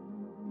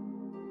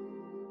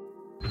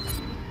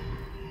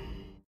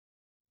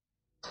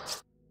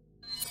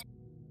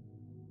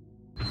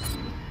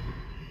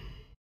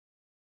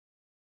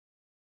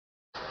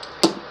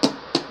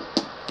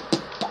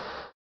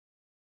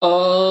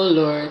 Oh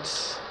Lord.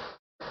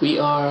 We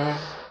are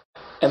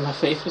at my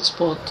favorite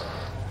spot.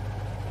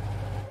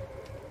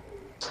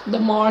 The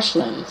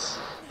marshlands.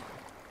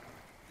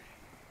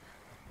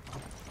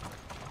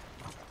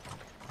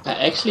 I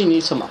actually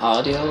need some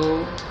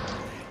audio.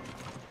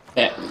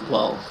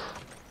 Well,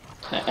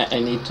 I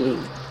need to.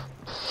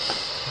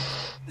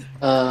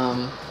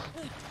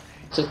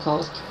 What's it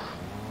called?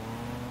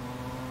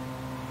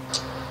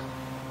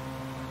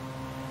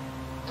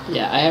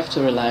 Yeah, I have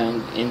to rely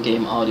on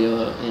in-game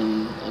audio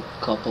in a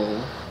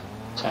couple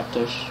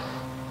chapters.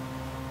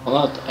 Well,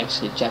 not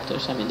actually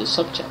chapters, I mean the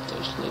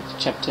sub-chapters. Like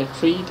chapter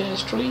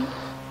 3-3.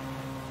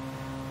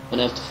 When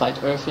I have to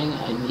fight Irving,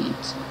 I need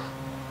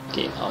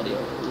game audio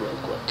real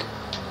quick.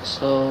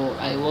 So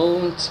I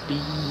won't be...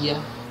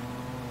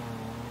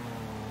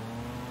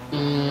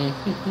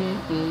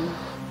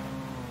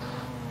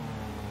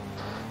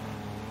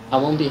 I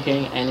won't be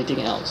hearing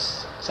anything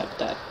else except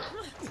that.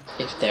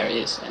 If there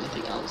is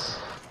anything else.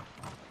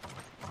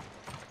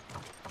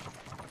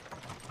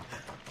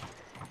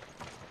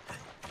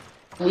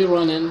 We're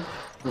running.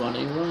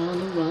 Running.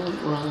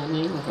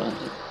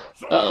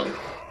 Uh-oh.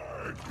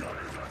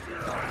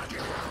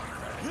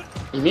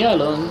 Leave me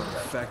alone.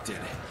 Affected.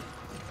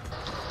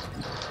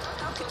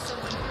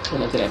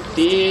 Gonna grab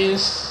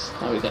this.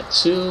 Now we got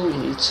 2. We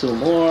need 2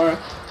 more.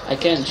 I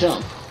can't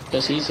jump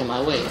because he's in my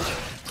way.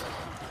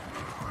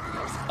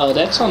 Oh,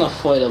 that's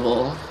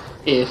unavoidable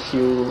if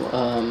you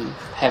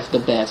have the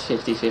bad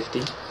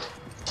 50-50.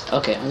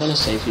 Okay, I'm gonna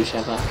save you,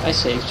 Sheva. I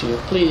saved you.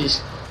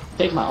 Please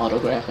take my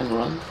autograph and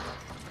run.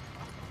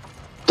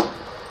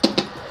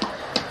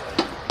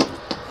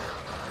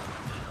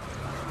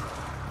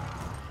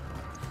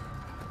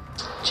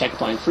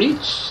 Checkpoint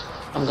reached.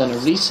 I'm gonna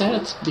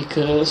reset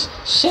because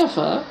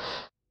Sheva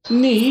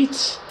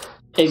needs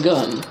a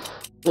gun.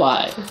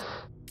 Why?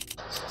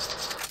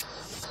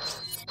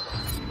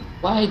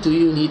 Why do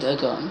you need a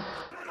gun?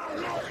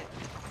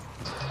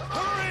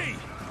 Hurry!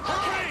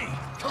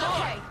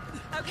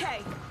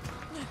 Okay.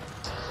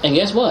 And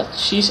guess what?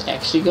 She's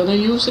actually gonna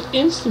use it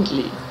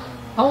instantly.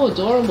 How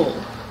adorable.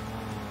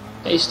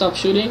 Hey, stop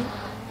shooting.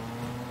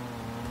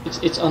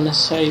 It's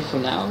unnecessary for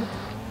now.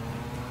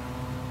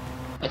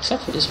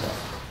 Except for this one.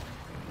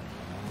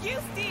 You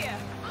steer.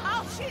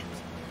 I'll shoot.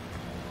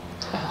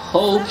 I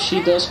hope she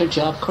does her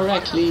job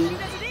correctly. As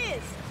it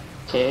is.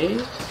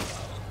 Okay.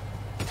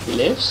 He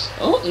lives.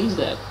 Oh, he's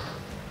dead.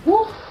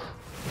 Woo.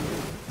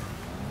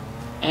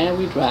 And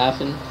we're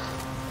driving.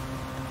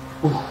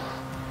 Woo.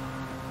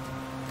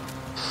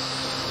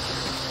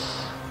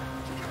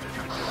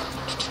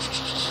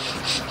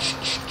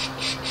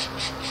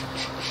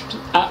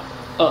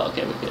 Oh,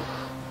 okay, we're good.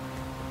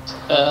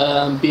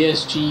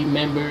 BSG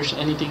members,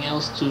 anything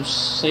else to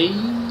say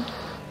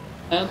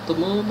at the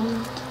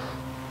moment?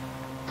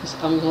 Because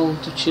I'm going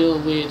to chill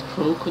with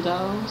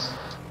crocodiles.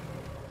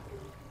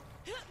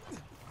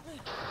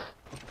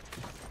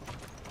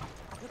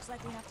 Looks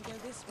like we have to go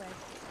this way.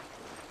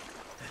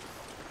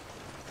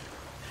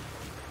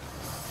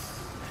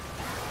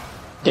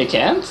 They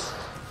can't?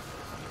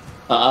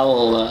 I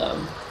will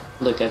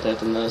look at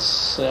that in a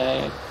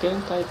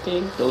second, I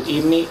think. Don't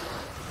eat me.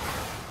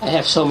 I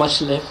have so much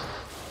to live.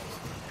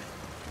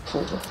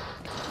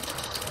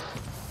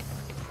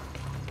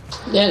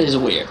 That is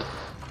weird.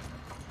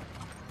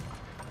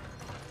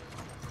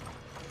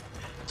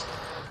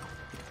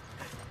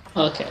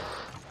 Okay.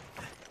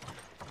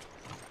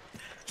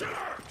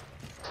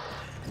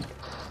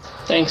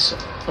 Thanks,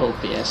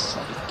 OPS,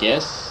 I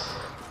guess,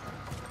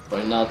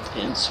 for not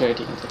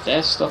inserting the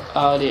desktop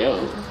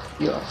audio.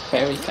 You are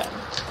very kind.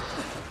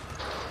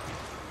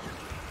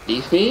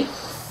 Leave me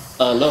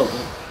alone.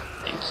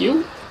 Thank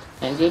you,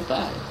 and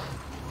goodbye.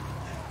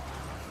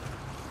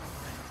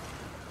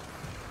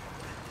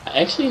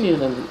 I actually need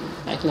a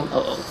magnum.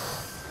 Uh-oh.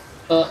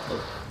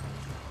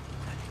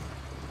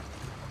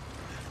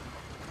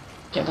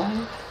 Can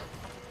I?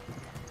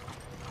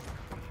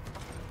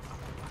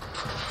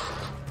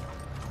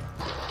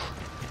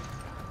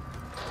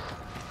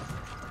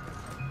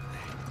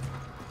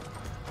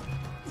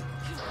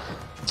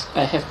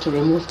 I have to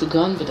remove the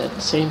gun, but at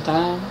the same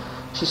time,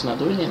 she's not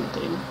doing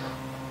anything.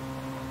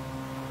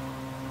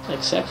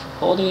 Except for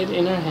holding it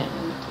in her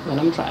hand when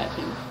I'm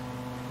driving.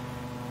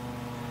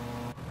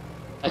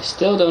 I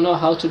still don't know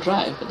how to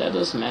drive, but that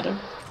doesn't matter.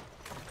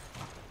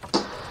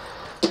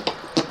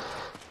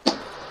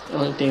 The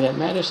only thing that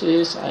matters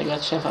is I got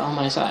Sheva on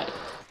my side,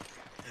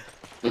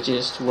 which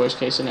is the worst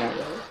case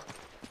scenario.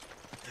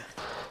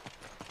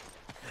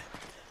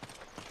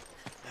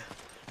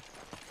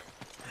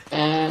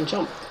 And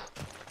jump.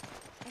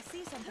 I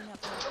see something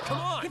up there. Come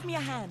on. Give me a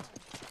hand.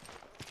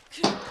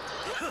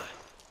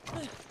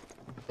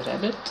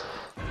 Grab it,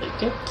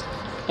 take it,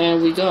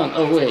 and we gone.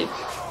 Oh wait,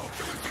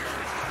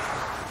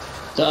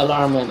 the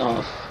alarm went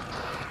off.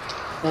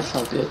 That's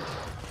not good.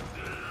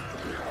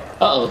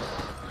 Uh oh.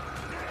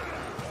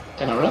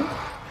 Can I run?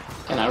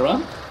 Can I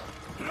run?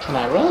 Can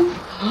I run?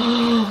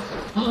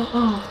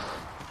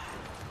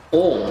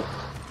 Oh.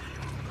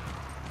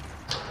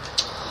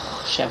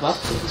 Shove up,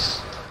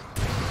 please.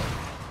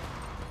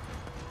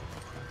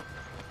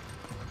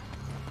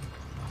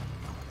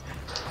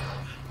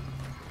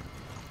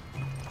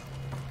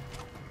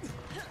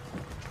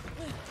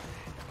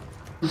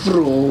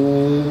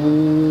 Vroom.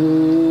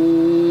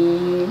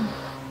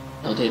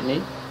 Don't hit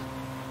me.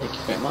 Thank you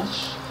very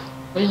much.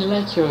 Really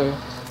like your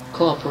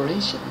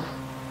cooperation.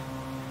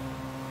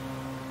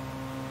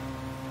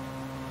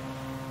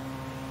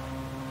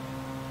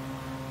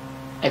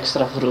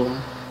 Extra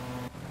vroom.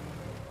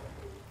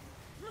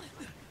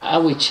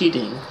 Are we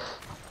cheating?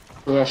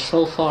 We are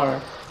so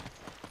far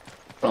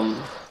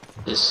from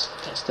this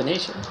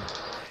destination.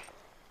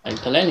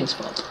 Like the landing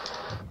spot.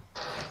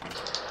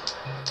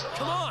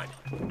 Come on.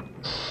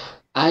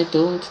 I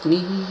don't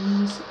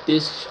need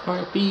this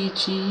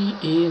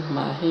RPG in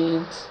my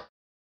hands.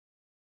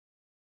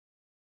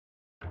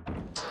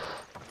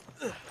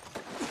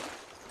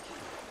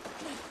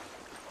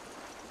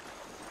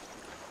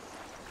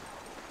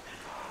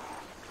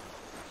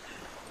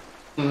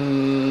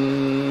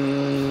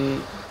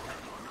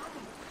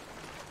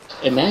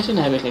 Imagine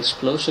having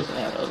explosive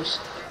arrows.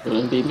 It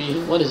wouldn't be me.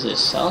 What is this,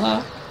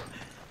 Zelda?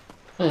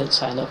 I didn't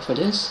sign up for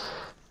this.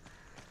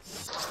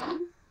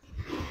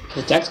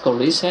 The tactical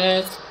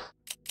reset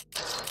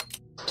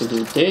to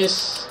do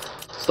this,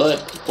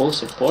 but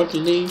most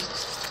importantly,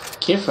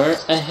 give her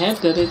a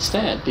handgun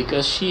instead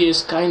because she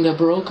is kinda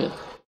broken.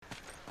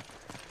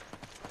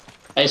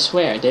 I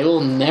swear they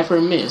will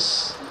never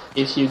miss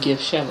if you give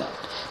Sheva.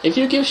 If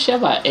you give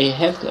Sheva a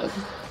handgun,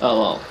 oh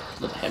well,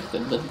 not a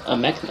handgun, but a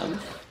magnum,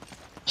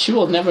 she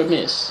will never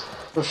miss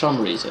for some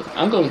reason.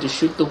 I'm going to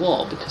shoot the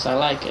wall because I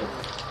like it.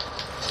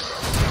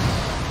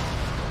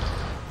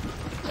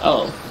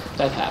 Oh,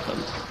 that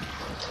happened.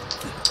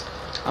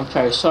 I'm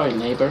very sorry,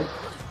 neighbor.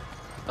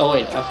 Oh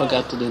wait, I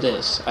forgot to do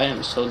this. I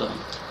am so dumb.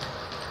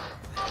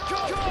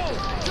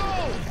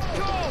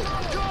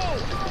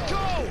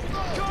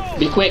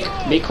 Be quick,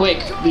 be quick,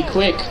 be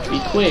quick, be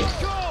quick.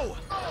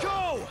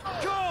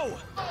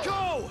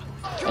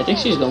 I think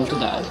she's going to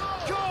die.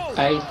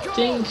 I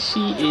think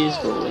she is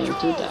going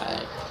to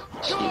die.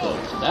 Is she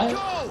going to die?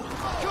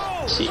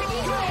 She.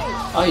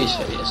 Are you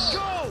serious?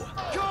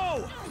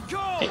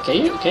 Hey, can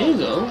you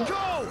go?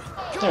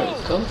 There we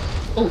go.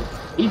 Oh,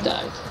 he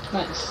died.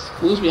 Nice.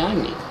 Who's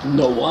behind me?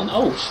 No one.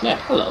 Oh snap!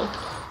 Hello.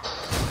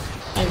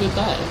 And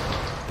goodbye.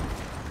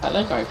 I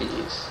like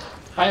RPGs.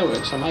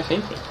 Fireworks are my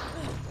favorite.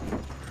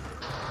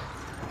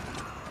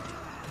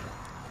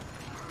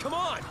 Come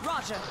on,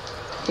 Roger.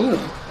 Ooh.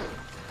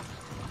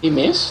 He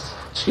missed?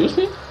 Excuse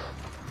me?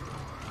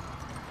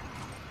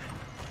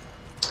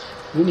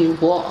 You need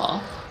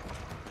water?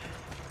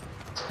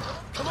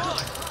 Come on.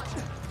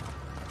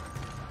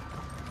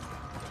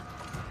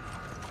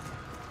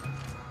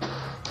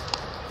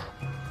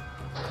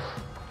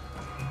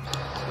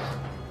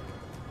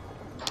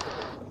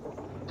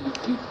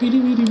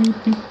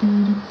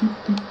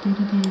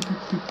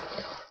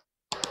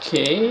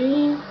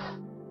 Okay.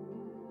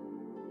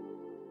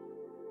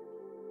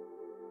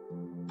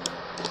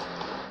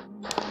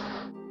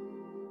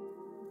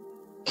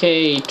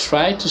 Okay,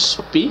 try to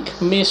speak,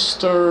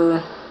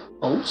 Mr.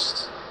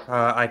 Host.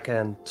 I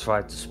can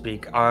try to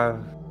speak.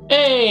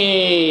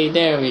 Hey,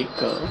 there we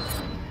go.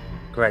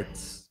 Great.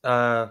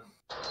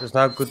 Is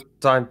now a good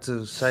time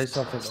to say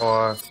something,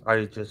 or are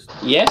you just...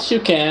 Yes,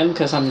 you can,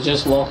 because I'm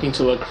just walking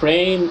to a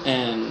crane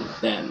and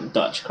then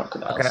dodge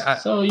crocodiles. Okay,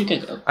 so you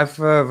can go. I've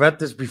read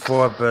this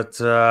before, but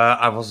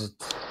I wasn't...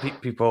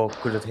 people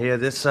couldn't hear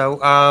this,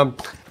 so I'm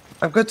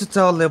going to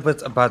tell a little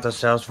bit about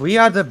ourselves. We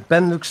are the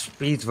Benelux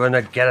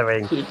Speedrunner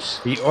Gathering.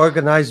 Oops. We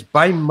organize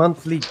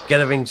bi-monthly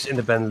gatherings in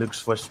the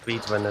Benelux for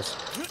speedrunners.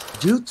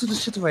 Due to the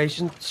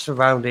situation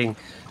surrounding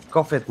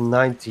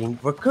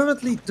COVID-19, we're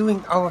currently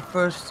doing our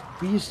first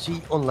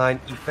BSG online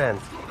event,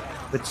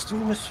 with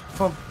streamers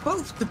from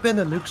both the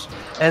Benelux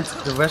and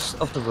the rest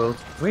of the world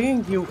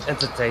bringing you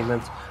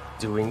entertainment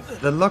during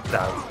the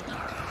lockdown.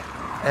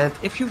 And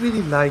if you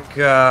really like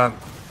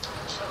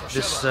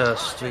this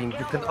stream,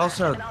 you can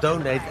also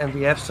donate, and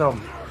we have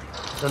some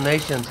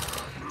donation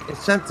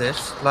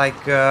incentives, like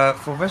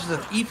for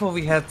Resident Evil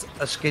we had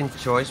a skin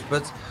choice,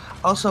 but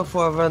also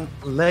for a run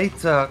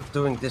later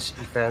during this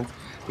event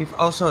we've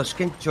also a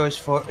skin choice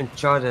for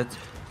Uncharted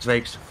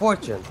Drake's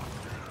Fortune.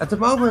 At the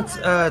moment,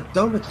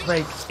 Donut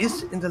Drake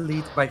is in the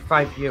lead by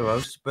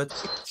 €5, but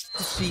if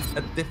you see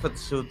a different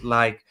suit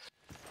like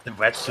the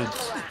wetsuit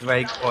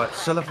Drake or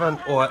Sullivan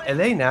or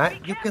Elena,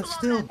 you can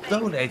still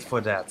donate for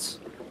that.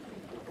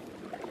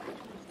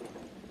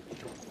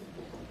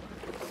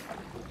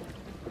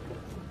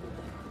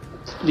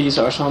 These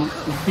are some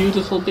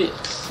beautiful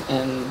bits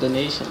and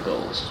donation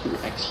goals you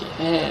actually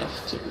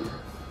have to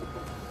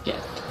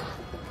get.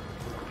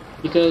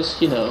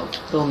 Because, you know,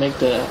 they'll make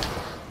the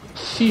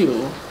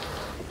view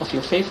of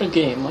your favorite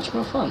game much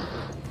more fun.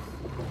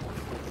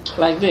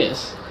 Like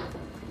this.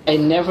 I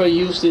never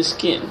use this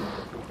skin.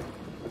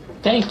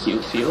 Thank you,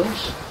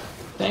 viewers.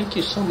 Thank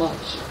you so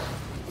much.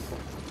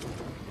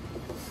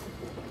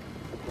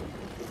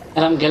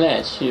 And I'm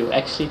glad you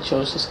actually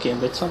chose the skin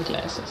with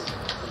sunglasses.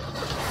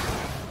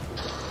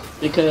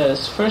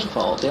 Because, first of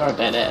all, they are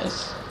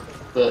badass.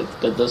 But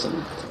that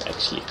doesn't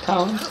actually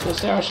count, because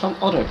there are some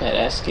other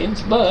badass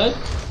skins. But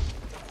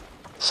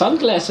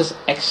sunglasses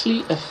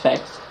actually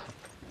affect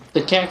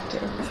the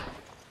character.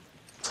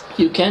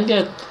 You can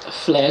get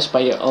flashed by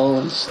your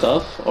own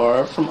stuff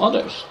or from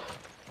others.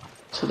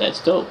 So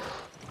that's dope.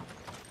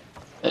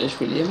 That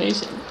is really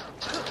amazing.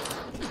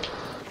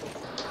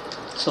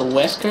 So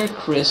Wesker,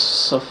 Chris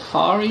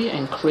Safari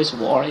and Chris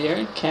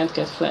Warrior can't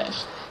get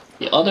flashed.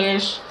 The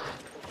others,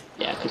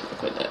 yeah, good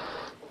luck with that.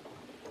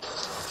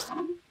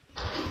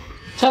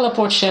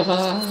 Teleport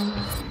Sheva.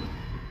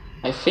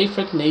 My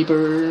favorite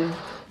neighbor.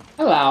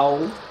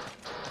 Hello.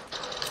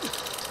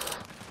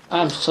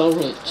 I'm so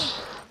rich.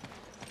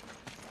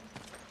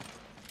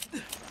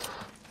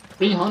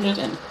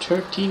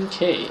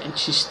 313k and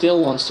she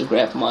still wants to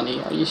grab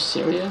money. Are you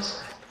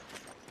serious?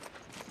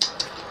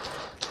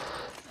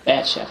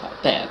 Bad, Sheva,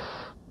 bad.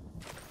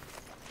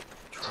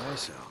 Try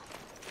so.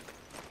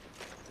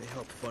 They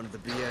help fund the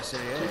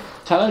BSAA.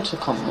 Tell her to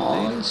come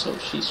on, so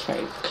she's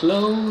very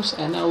close,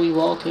 and now we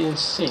walk in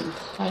sync,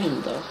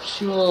 kind of.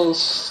 She will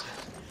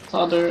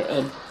stutter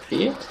a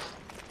bit.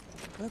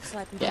 Looks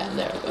like we Yeah, found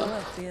there we go.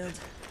 oil field.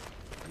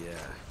 Yeah.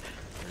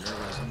 And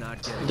everyone's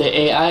not getting The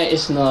AI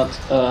is not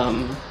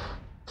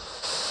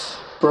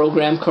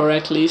programmed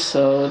correctly,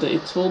 so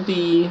it will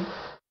be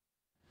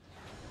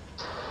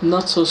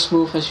not so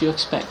smooth as you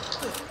expect.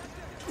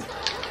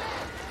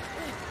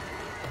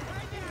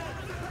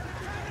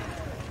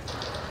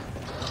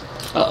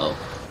 Uh-oh.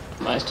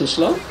 Am I too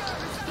slow?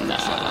 Nah,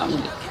 I'm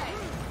good.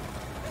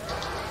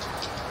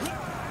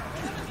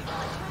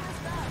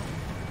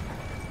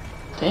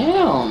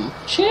 Damn,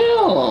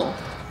 chill.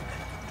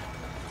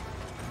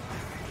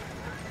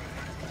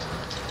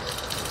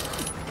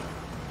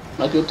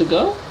 Am I good to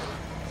go?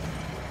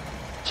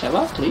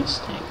 Sheva, please,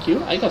 thank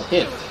you. I got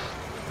hit.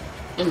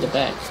 In the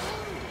back.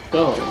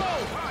 Go.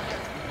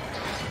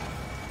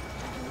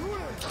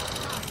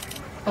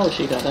 Oh,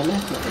 she got a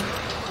magnet.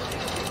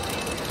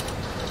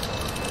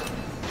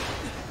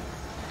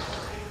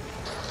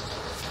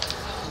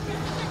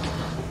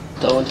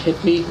 Don't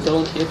hit me,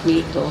 don't hit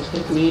me, don't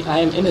hit me. I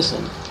am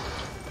innocent.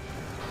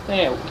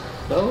 There we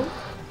go.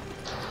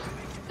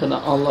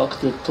 Gonna unlock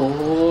the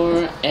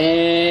door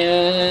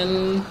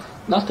and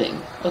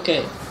nothing.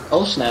 Okay.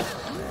 Oh snap.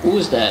 Who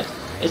is that?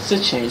 It's the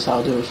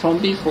chainsaw dude from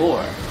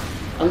before.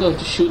 I'm going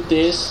to shoot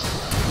this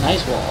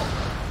nice wall.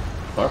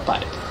 Or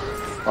pipe.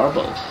 Or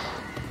both.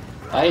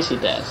 Why is he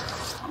dead?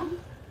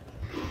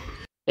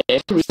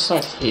 If you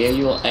restart here,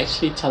 you will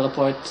actually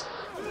teleport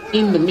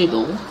in the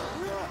middle.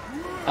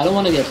 I don't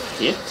want to get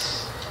hit.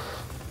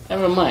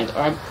 Never mind.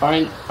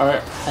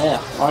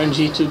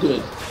 RNG too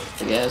good,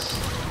 I guess.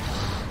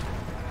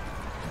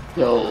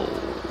 Yo.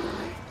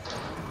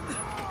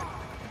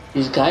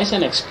 These guys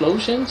and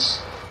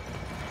explosions?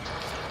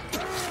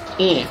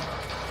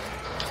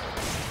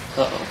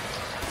 Uh-oh.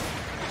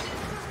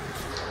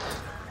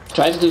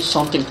 Tried to do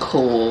something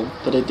cool,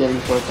 but it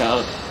didn't work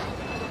out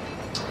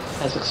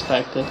as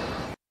expected.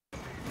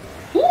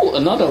 Ooh,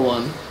 another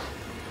one.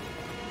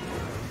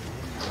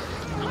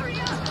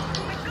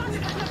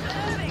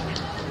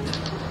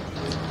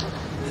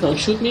 Don't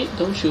shoot me,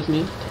 don't shoot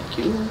me. Thank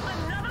you.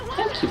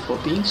 Thank you for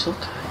being so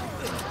kind.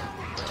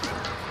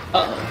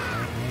 Uh-oh.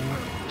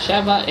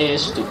 Sheva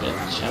is stupid.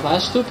 Sheva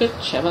is stupid.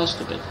 Sheva is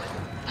stupid.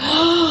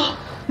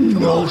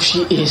 No,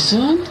 she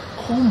isn't?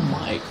 Oh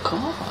my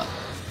god.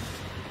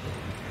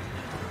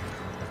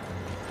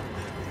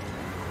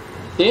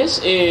 This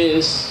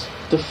is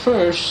the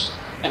first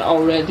and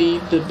already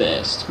the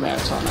best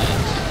marathon I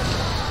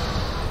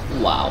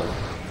have. Wow.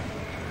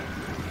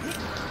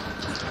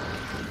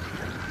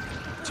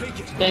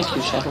 Thank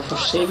you, Sheva, for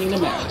saving the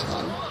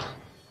marathon.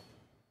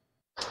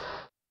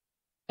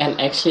 And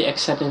actually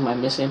accepting my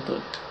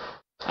misinput.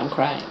 I'm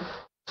crying.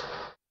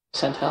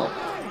 Send help.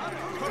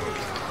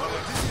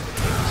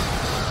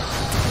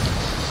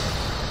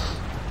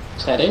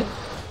 Is that it?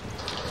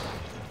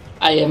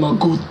 I am a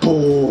good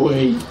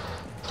boy.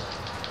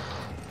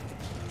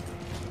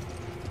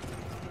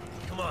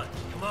 Come on.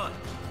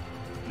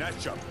 Nice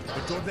job.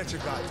 But don't let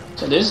your guard down.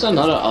 So this is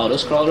another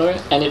auto-scroller,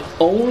 and it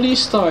only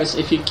starts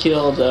if you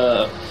kill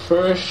the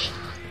first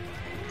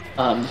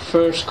the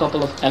first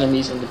couple of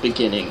enemies in the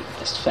beginning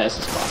as fast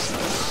as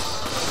possible.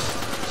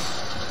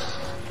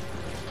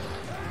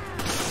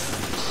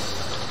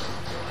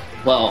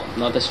 Well,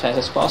 not as fast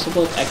as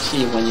possible,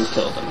 actually when you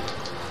kill them.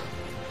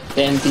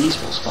 Then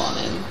these will spawn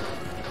in.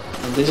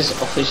 And this is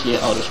officially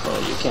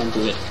auto-scroll, you can't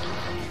do it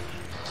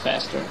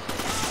faster.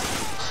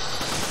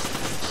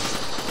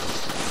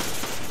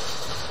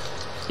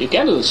 You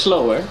can do it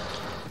slower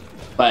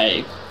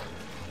by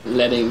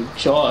letting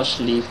Josh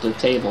leave the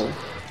table.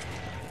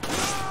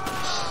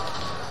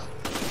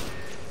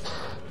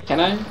 Can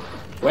I?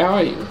 Where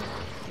are you?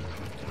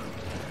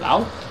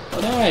 Now?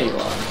 Oh, there you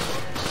are.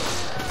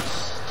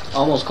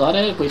 Almost got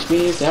it, which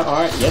means there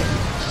are... Yep,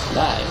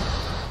 die.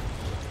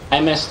 I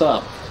messed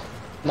up.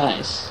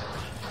 Nice.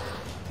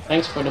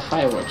 Thanks for the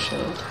fireworks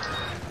show.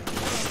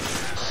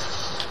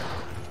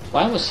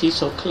 Why was he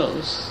so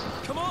close?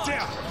 Come on.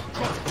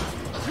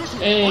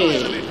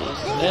 Hey,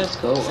 let's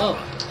go up.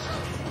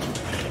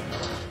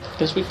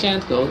 Because we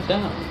can't go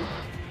down.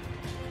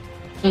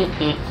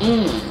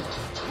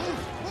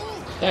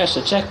 There's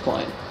a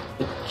checkpoint.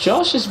 But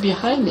Josh is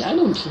behind me. I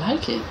don't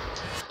like it.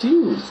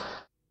 Dude,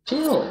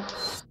 chill.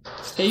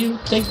 Can you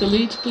take the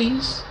lead,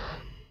 please?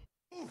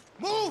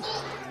 Move.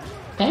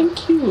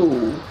 Thank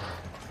you.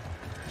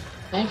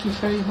 Thank you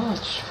very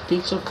much for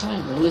being so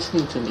kind and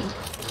listening to me.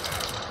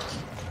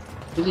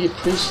 Really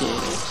appreciate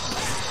it.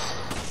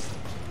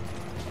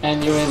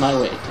 And you're in my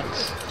way,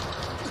 thanks.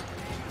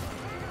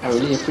 I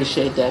really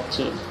appreciate that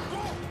too.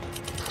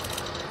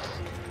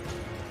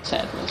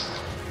 Sadness.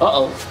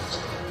 Uh-oh.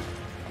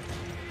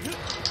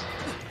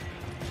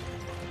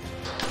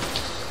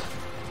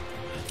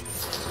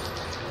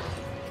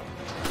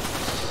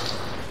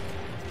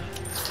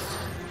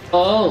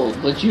 Oh,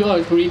 but you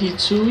are greedy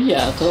too,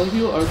 Yato.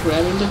 You are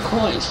grabbing the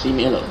coins. Leave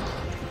me alone.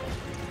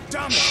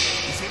 Damn it.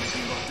 Is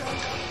everything locked out?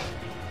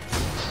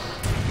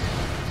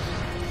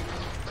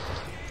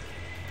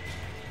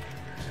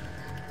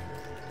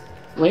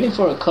 Waiting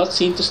for a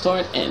cutscene to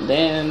start, and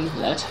then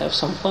let's have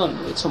some fun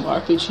with some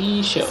RPG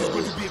It's going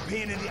shows. to be a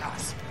pain in the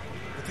ass.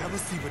 But I will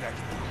see what I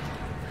can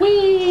do.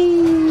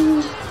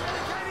 Whee!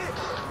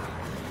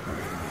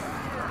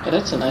 Yeah,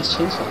 that's a nice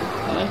chainsaw.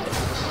 I like it.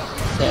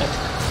 There.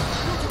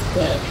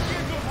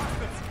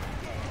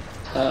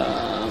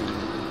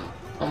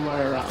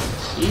 Somewhere around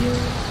here.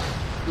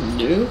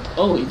 Nope.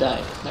 Oh, he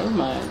died. Never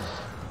mind.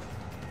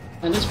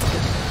 And this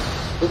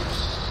one. Oops.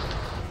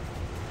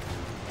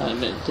 I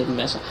didn't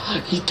mess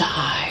up. He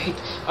died.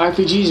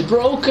 RPG is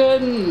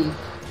broken.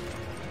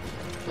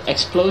 The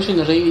explosion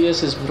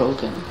radius is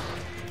broken.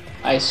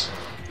 I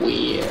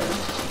swear.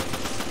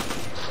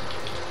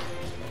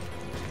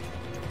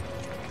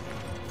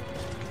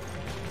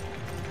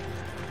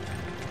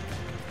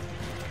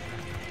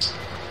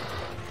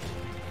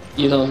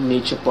 You don't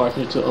need your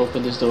partner to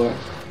open this door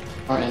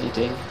or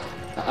anything.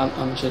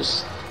 I'm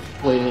just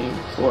waiting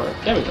for...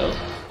 There we go.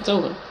 It's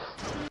open.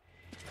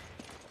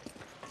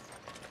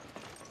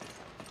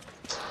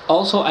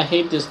 Also, I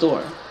hate this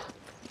door.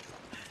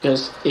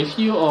 Because if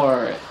you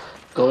are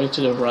going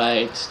to the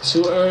right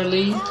too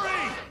early,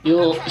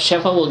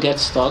 Sheva will get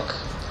stuck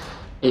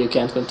and you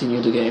can't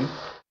continue the game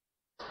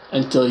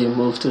until you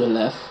move to the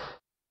left.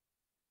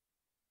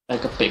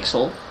 Like a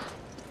pixel.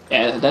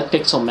 Yeah, that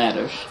pixel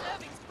matters.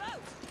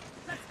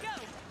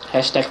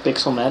 Hashtag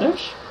pixel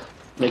matters.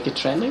 Make it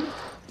trending.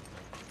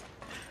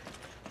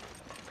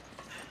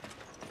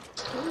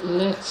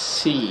 Let's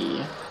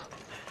see.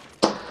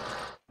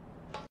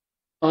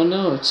 Oh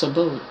no, it's a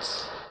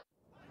boat.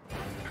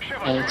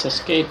 And it's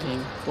escaping.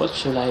 What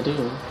should I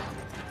do?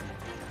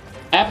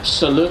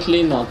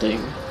 Absolutely nothing.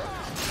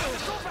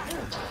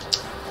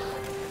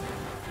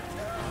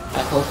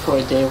 I hope for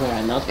a day where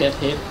I not get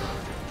hit.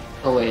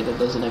 Oh wait, that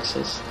doesn't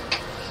exist.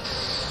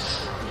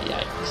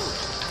 Yikes.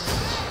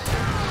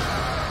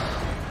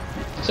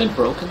 Is it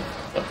broken?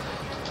 Yep.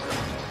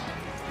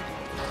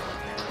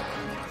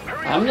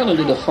 I'm gonna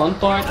do the fun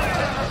part.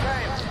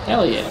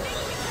 Hell yeah.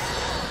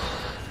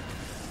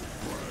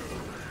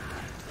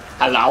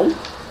 Hello?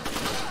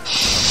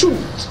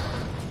 Shoot!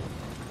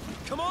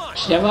 Come on.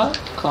 Sheva,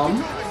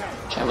 come.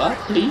 Sheva,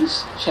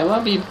 please.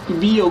 Sheva,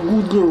 be a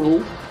good girl.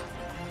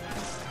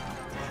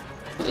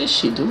 What is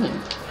she doing?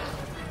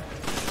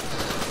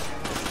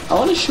 I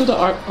wanna shoot the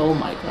oh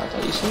my god,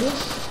 are you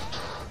serious?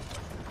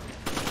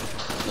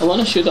 I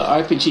wanna shoot the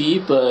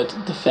RPG, but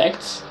the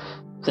fact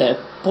that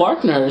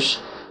partners,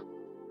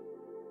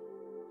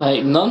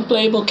 like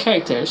non-playable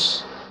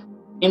characters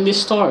in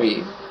this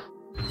story,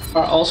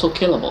 are also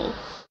killable.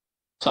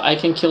 So I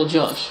can kill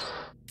Josh,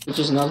 which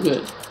is not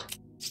good.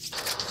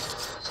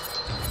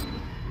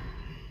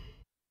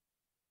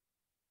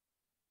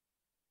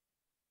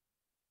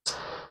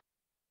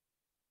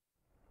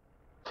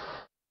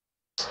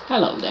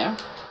 Hello there.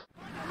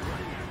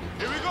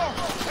 Here we go.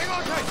 Hang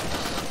on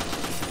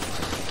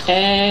tight.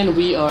 And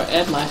we are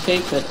at my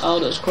favorite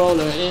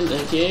auto-scroller in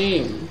the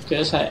game,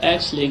 because I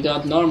actually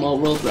got normal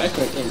world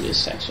record in this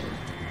section.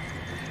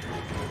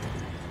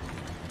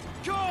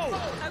 Go.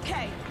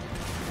 Okay.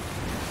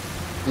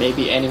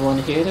 Maybe anyone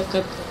here that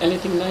got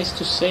anything nice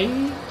to say?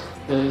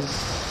 Because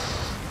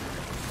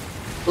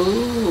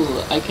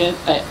Ooh, I can't.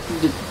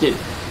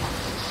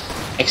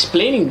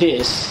 Explaining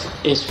this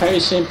is very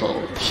simple.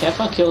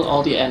 Sheva killed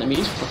all the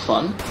enemies for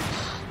fun,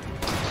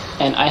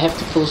 and I have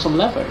to pull some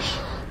levers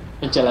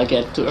until I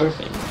get to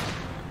Irving.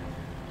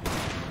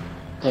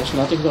 There's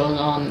nothing going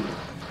on,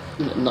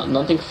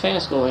 nothing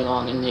fast going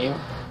on in here.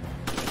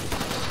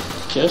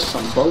 Just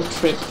some boat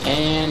trip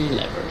and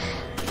levers.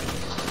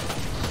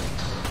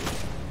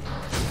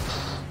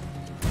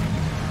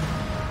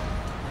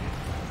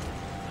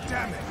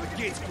 Damn it, the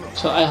gate's closed.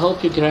 So I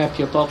hope you grab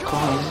your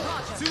popcorn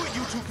See what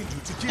you two can do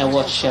to and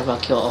watch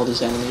Sheva kill all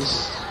these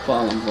enemies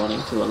while I'm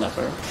running to a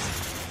lever.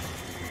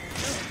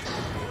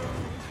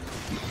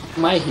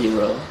 My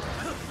hero.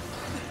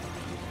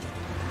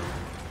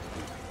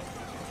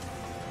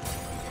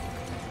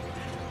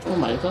 Oh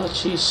my god,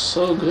 she's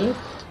so good.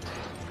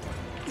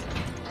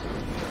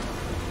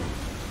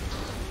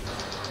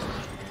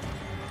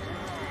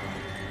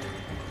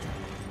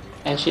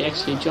 And she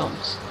actually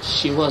jumps.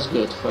 She was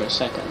good for a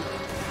second.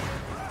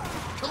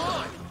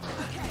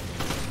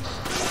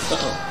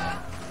 Uh-oh.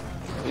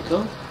 There we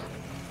go.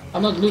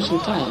 I'm not losing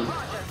time.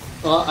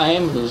 Well, I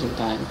am losing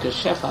time because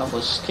Sheva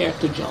was scared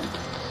to jump.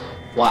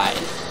 Why?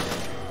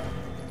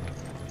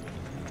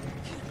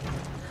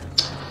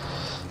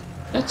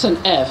 That's an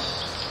F.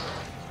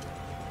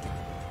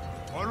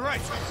 All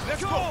right,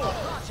 let's go.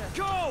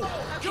 Go.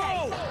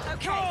 Go.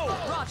 Go.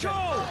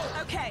 Go.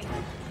 Okay.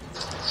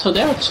 So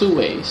there are two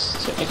ways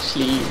to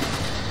actually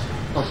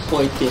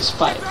avoid this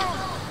pipe.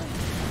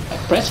 By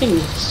pressing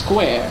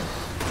square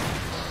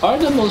are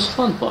the most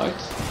fun part.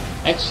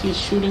 Actually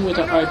shooting with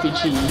an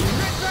RPG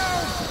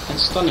and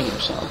stunning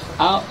yourself.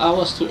 I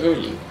was too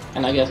early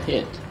and I got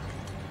hit.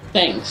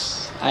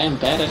 Thanks. I am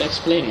bad at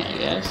explaining, I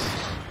guess.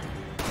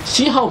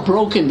 See how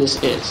broken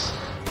this is.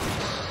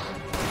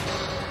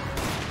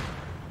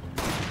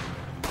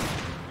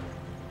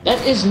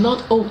 That is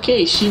not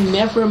okay. She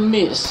never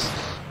miss.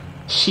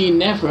 She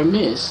never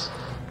miss.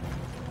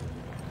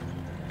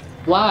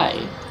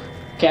 Why?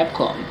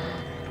 Capcom.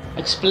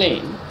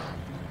 Explain.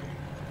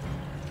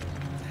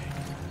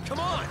 Come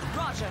on.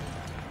 Roger.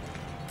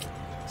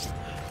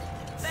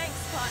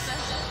 Thanks, partner.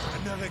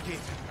 Another gate.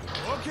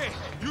 Okay,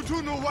 you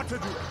two know what to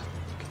do.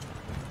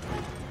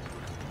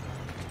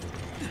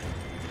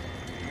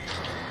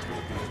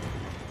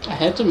 I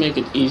had to make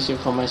it easier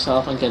for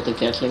myself and get the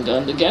Gatling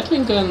gun. The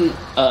Gatling gun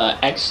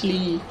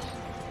actually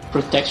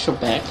protects your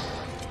back.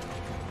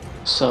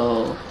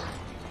 So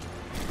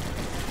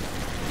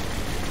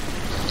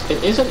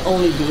it isn't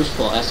only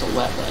useful as a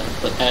weapon,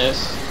 but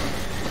as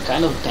a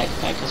kind of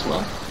backpack as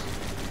well.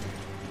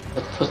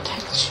 It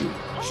protects you.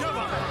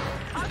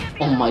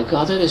 Oh my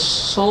god, that is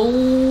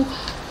so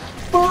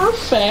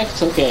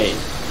perfect! Okay.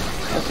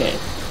 Okay.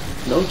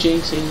 No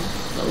jinxing.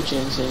 No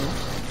jinxing.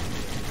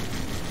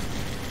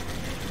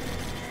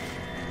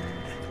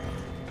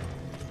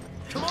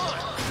 Come on.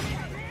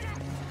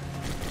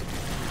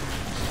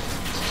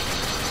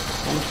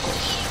 And of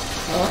course.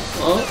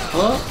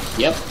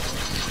 Yep.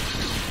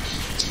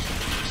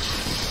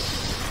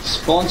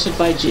 Sponsored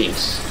by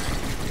Jinx.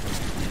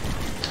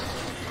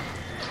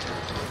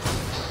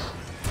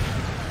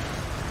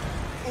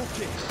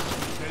 Okay,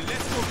 then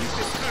let's go get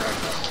this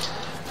curve.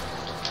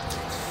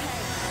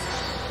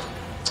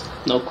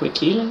 No quick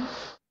healing.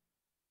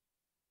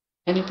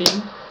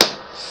 Anything.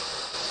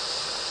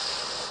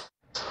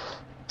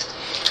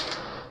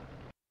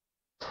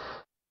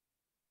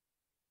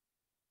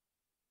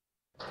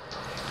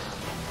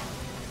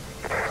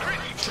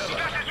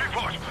 Status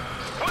report.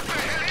 What the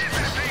hell is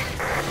that thing?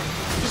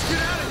 Just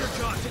get out of here,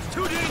 Josh. It's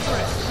too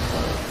dangerous.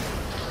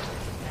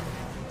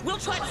 We'll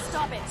try to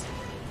stop it.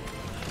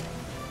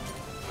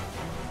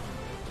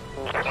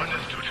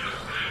 Understood.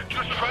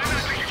 Just try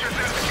not to get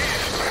yourself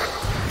killed.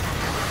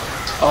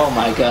 Oh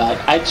my god,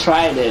 I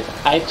tried it.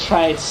 I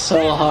tried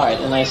so hard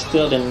and I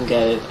still didn't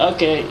get it.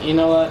 Okay, you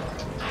know what?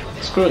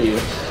 Screw you.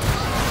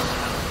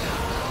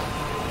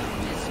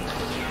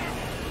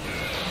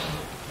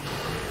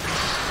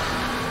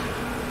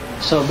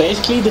 So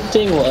basically the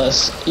thing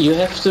was, you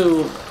have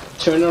to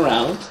turn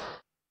around,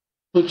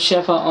 put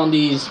Sheva on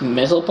these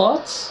missile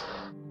pods,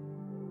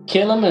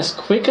 kill him as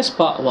quick as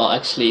possible, well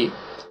actually,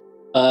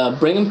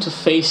 bring him to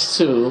phase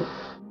 2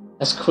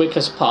 as quick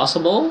as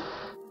possible,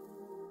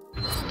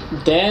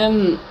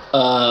 then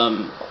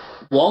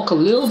walk a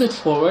little bit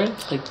forward,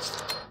 like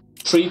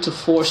 3 to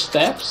 4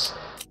 steps,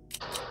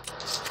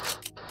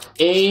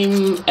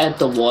 aim at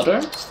the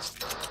water,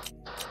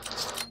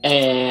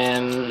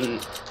 and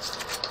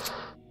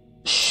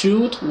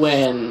shoot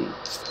when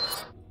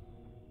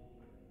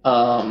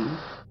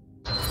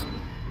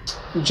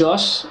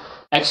Josh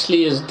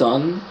actually is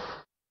done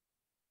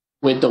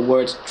with the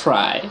word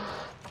try.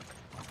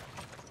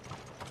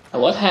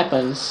 And what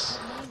happens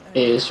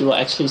is you will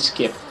actually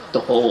skip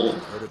the whole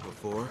Heard it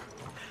before?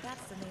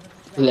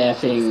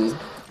 laughing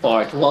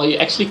part. Well, you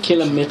actually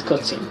kill him mid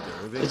cutscene.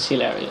 It's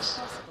hilarious.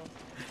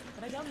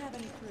 But I don't have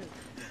any proof.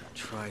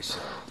 Try so.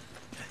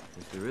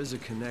 If there is a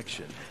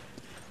connection,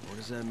 what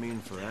does that mean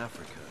for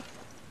Africa?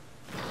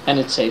 And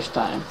it saves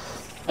time.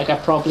 Like I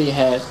probably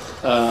had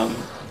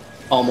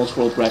almost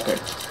world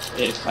record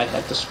if I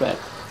had the strap.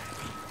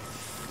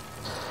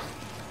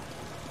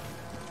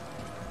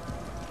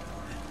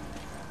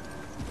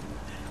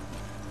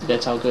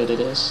 That's how good it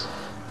is.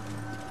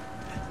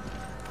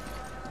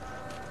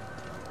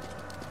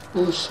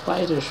 Ooh,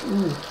 spiders,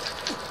 ooh.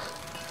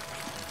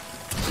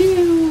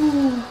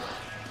 Pew!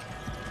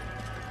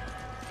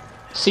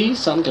 See,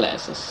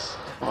 sunglasses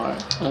are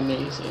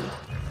amazing.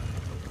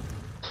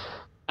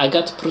 I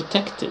got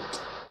protected.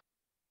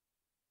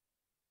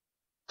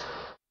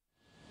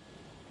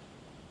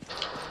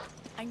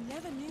 I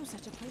never knew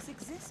such a place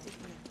existed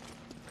here.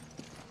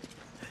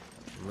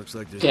 Looks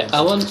like there's Yeah, been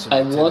some recent I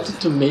activity.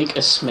 wanted to make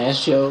a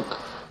Smash joke,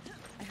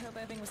 I hope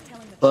Irving was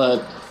telling the but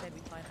truth when he said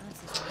we'd find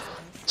answers to this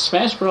place.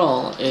 Smash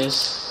Brawl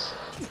is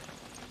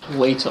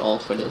way too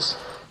old for this.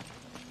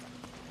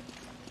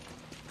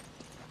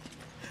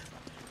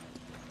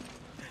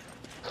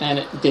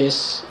 And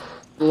this,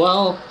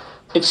 well,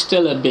 it's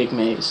still a big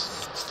maze.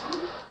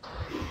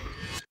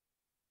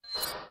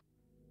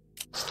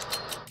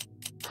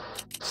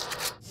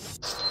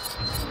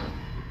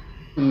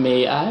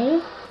 May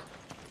I?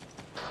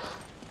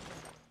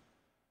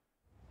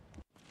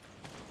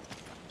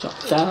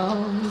 Jump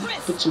down,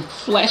 put some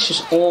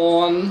flashes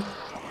on.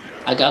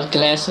 I got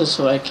glasses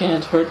so I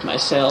can't hurt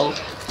myself.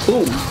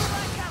 Boom.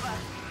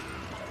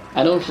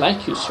 I don't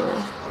like you,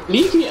 sir.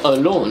 Leave me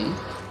alone.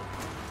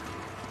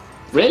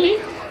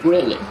 Really?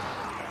 Really?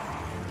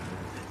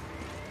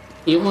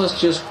 He was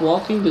just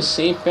walking the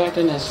same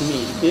pattern as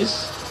me.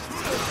 This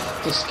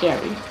is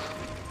scary.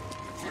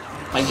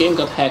 My game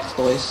got hacked,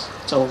 boys.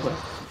 It's over.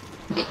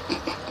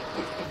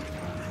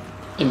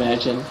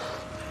 Imagine.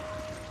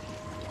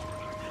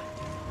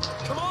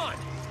 Come on!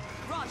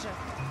 Roger.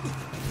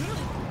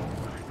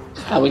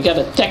 We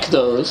gotta tech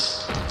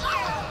those.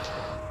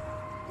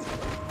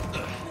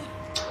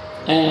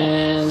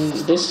 And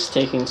this is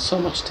taking so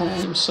much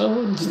time,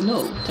 so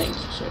no, thank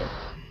you, sir.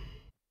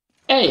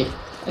 Hey,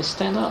 I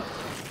stand up.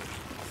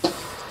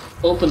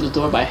 Open the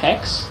door by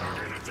hex.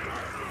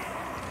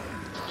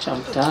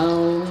 Jump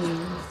down.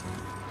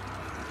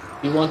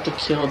 You want to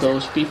kill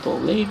those people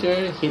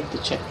later, hit the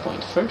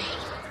checkpoint first.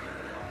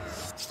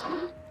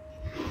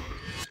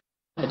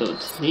 I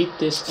don't need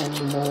this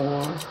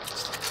anymore.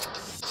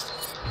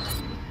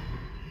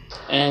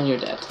 And you're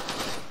dead.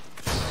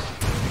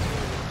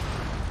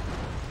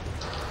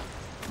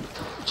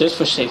 Just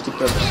for safety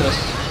purposes.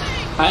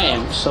 I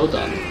am so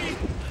done.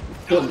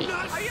 Kill me.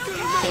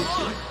 Thank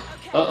you.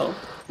 Uh-oh.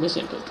 Miss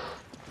input.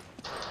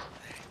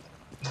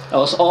 That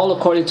was all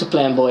according to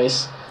plan,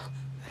 boys.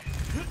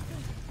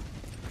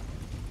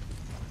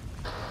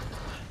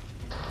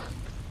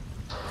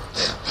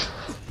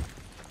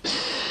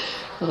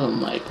 Oh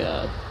my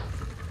god.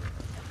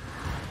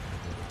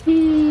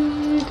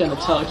 We're gonna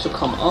tell her to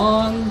come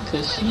on,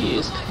 cause she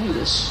is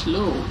kinda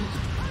slow.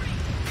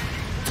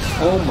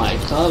 Oh my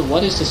god,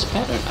 what is this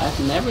pattern? I've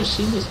never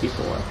seen this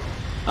before.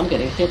 I'm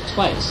getting hit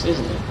twice,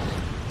 isn't it?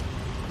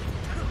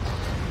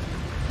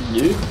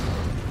 Nope.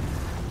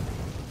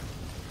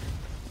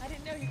 I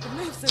didn't know you could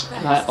move so fast.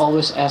 And I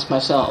always ask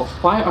myself,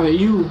 why are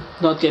you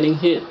not getting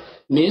hit,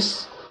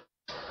 miss?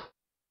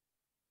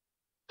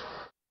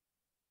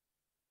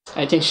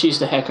 I think she's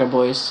the hacker,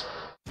 boys.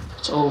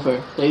 It's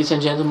over. Ladies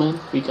and gentlemen,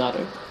 we got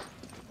her.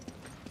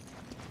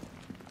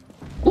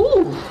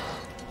 Ooh!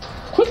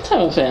 Quick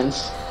time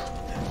events!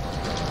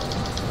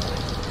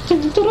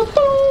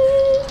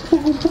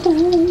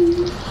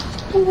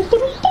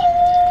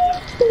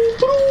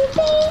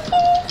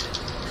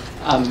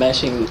 I'm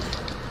mashing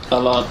a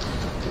lot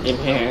in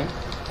here.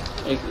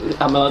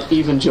 I'm not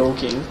even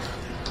joking.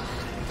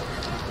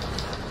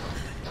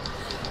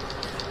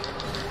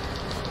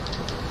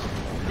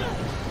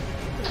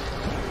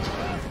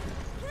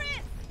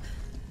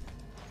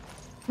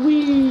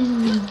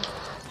 Whee!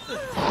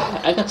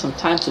 I got some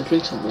time to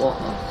drink some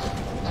water.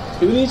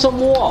 You need some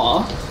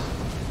water?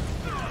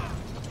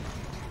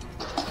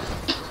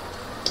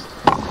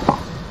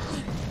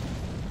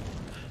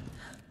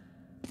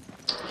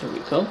 Here we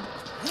go.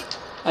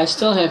 I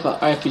still have an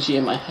RPG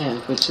in my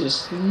hand, which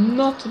is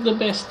not the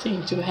best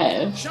thing to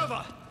have.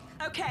 Sheva!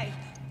 Okay.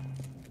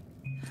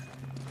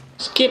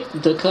 Skip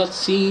the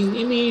cutscene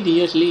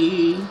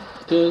immediately,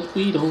 cause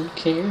we don't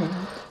care.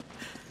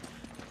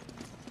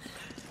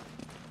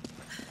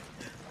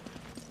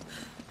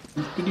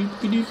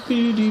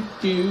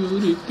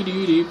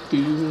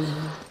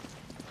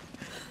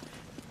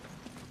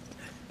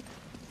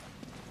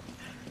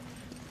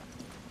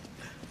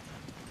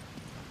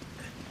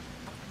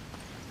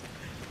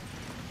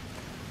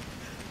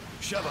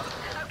 Sheva!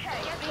 Okay,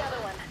 get the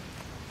other one.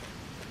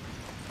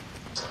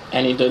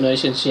 Any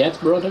donations yet,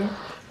 brother?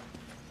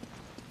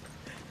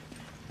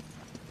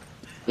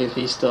 If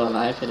he's still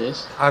alive, it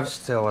is. I'm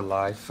still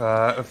alive.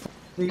 Unfortunately,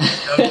 we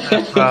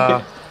don't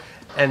have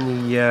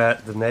any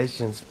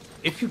donations.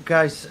 If you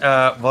guys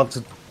want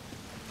to,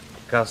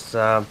 because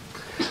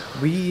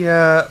we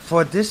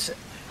for this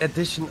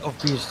edition of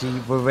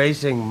BSG, we're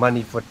raising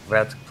money for the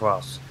Red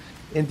Cross.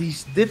 In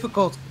these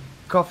difficult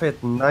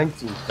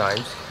COVID-19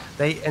 times,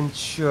 they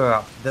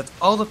ensure that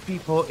other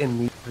people in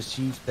need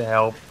receive the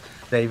help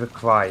they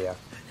require.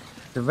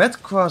 The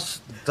Red Cross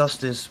does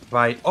this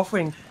by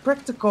offering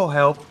practical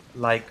help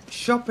like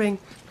shopping,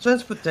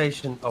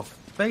 transportation of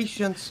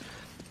patients,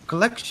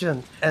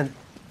 collection and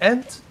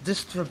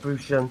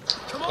distribution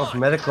of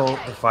medical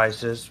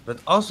devices, but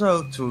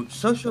also through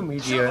social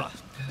media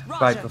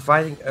by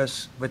providing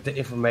us with the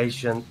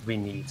information we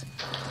need.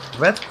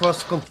 Red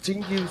Cross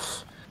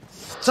continues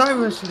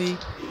tirelessly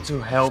to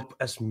help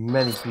as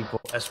many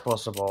people as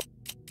possible.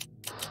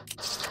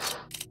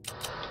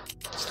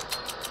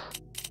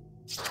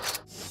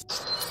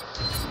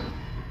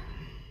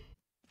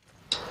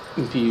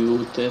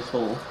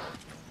 Beautiful.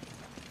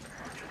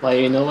 Well,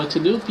 you know what to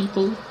do,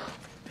 people.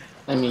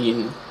 I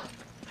mean,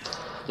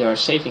 they are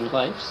saving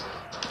lives.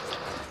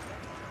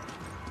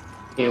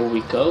 Here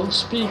we go.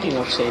 Speaking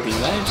of saving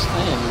lives,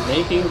 I am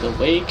making the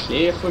way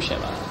clear for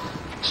Sheva,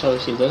 so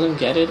she doesn't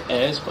get it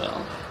as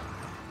well.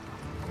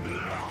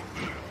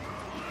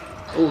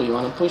 Oh, you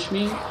wanna push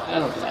me? I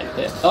don't like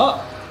that.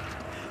 Oh!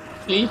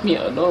 Leave me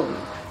alone.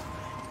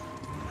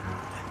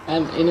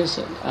 I'm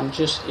innocent. I'm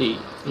just a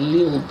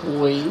little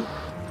boy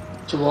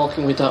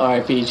walking with the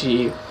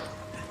RPG.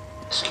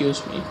 Excuse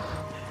me.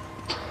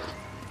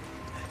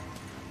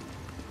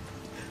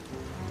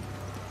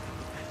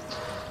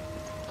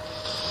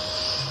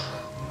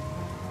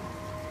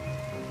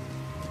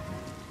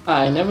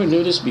 I never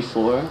knew this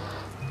before,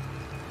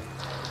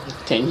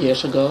 like 10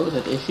 years ago,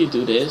 that if you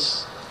do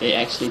this, they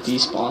actually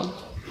despawn,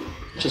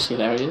 which is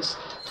hilarious.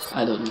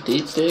 I don't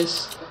need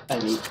this, I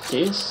need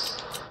this.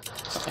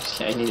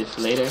 Actually, I need it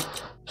for later.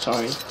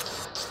 Sorry.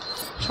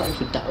 Sorry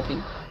for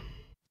doubting.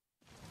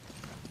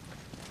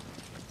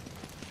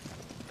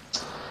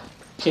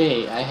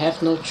 Okay, I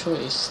have no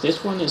choice.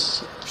 This one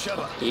is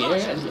up here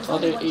and the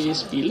other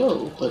is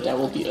below, but there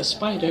will be a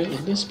spider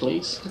in this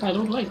place, and I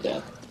don't like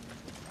that.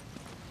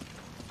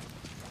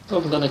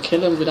 So I'm gonna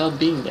kill him without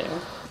being there.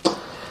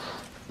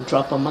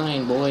 Drop a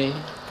mine, boy.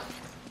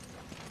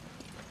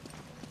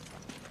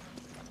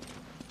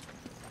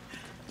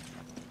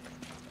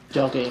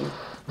 Jogging.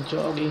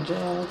 Jogging,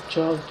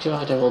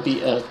 jog. There will be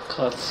a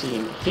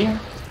cutscene here,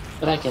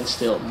 but I can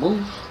still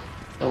move.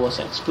 There was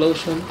an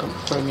explosion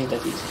confirming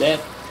that he's dead.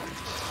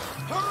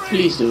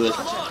 Please do it.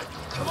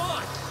 Come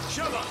on!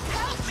 Sheva!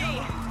 Help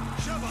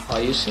me!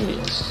 Are you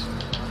serious?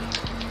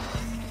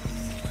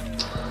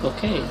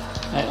 Okay,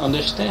 I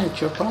understand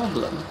your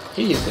problem.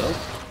 Here you go.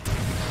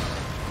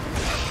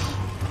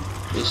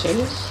 Are you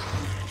serious?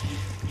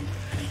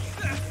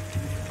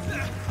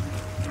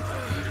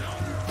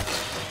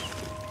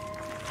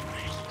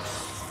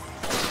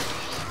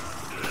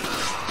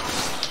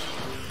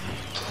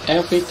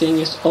 Everything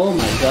is... Oh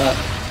my god.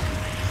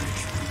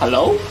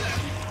 Hello?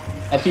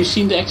 Have you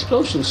seen the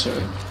explosion, sir?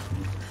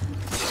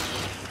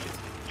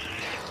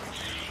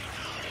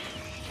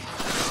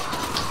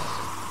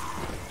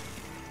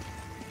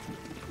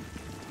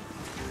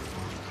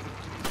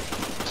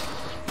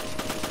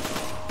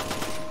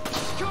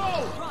 Go!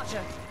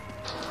 Roger.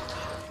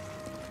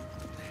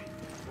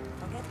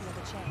 I'll get the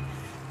other chain.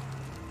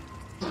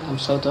 I'm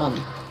so done.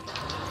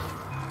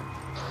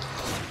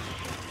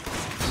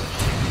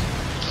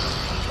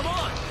 Come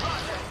on!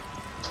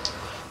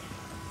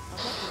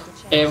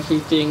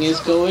 Everything is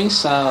going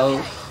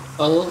south.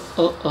 Oh.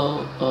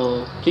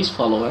 Please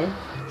follow her.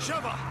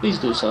 Sheva! Please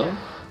do so.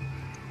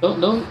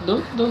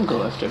 Don't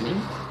go after me.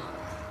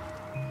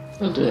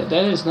 Don't do that.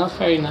 That is not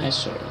very nice,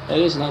 sir. That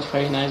is not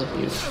very nice of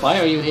you. Why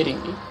are you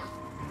hitting me?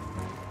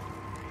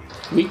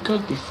 We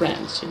could be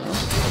friends, you know.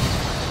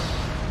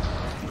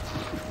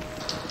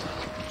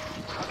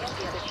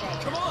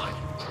 Come on!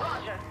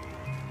 Roger!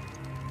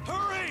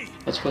 Hurry!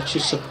 That's what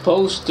you're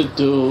supposed to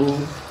do.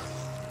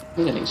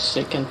 I'm getting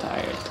sick and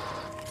tired.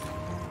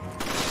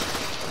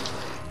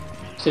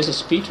 Is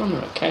this a speedrun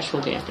or a casual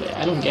gameplay?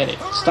 I don't get it.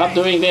 Stop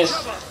doing this!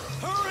 Sheva!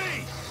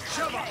 Hurry!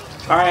 Sheva!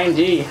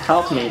 RNG,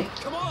 help me.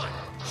 Come on!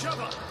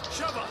 Sheva!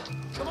 Sheva!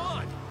 Come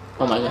on!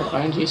 Oh my god,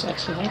 RNG is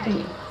actually helping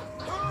me.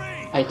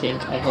 Hurry! I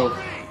think, I hope.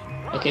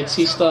 I can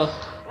see stuff.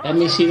 Let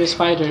me see the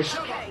spiders.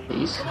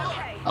 Please,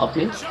 help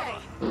me.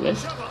 Do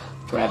it.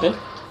 Grab it.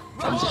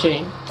 Grab the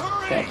chain.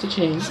 Grab the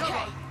chain.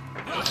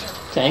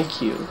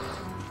 Thank you.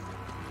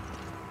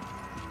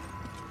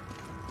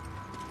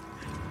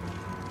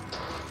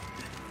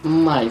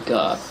 My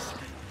god.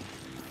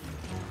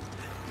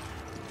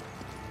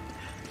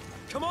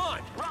 Come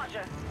on!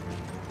 Roger.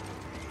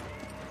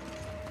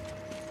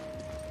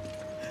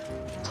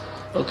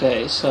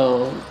 Okay,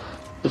 so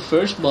the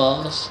first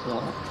boss,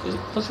 well,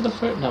 was it the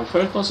first? No,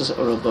 first boss is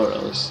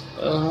Ouroboros.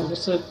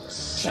 What's the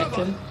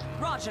second?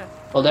 Roger.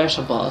 Well, there's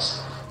a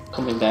boss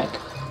coming back.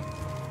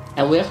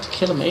 And we have to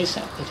kill him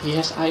ASAP, but he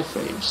has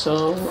iframes,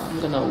 so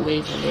I'm gonna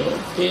wait a little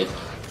bit.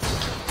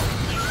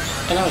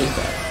 And now he's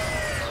dead.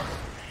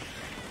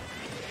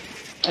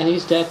 And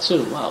he's dead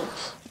too, wow.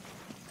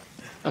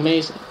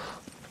 Amazing.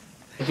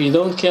 If you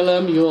don't kill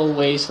him, you'll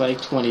waste like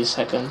 20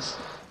 seconds.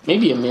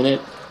 Maybe a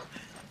minute.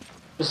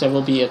 Because there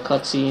will be a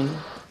cutscene.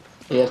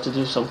 You have to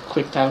do some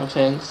quick time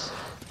events.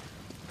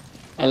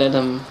 And let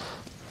him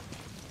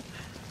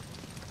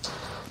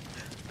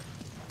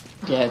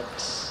get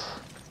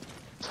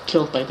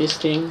killed by this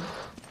thing.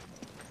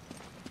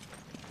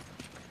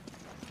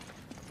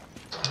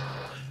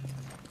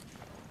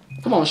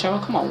 Come on,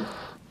 Shava, come on.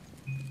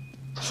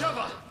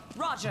 Sheva!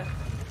 Roger.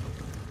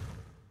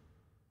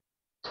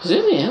 Is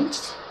it the end?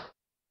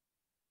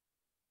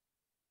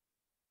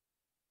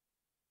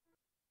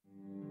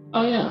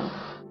 Oh yeah.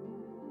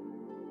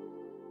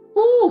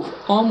 Ooh,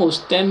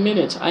 almost 10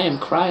 minutes. I am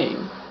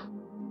crying.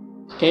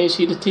 Can you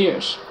see the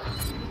tears?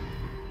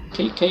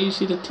 Can you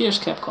see the tears,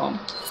 Capcom?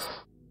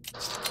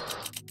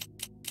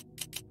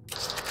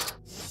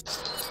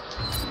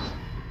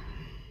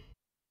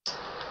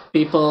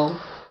 People,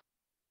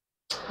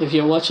 if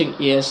you're watching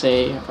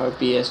ESA or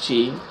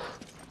BSG,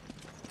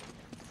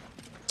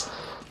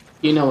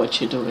 you know what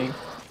you're doing.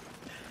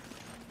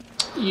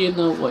 You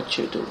know what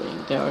you're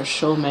doing. There are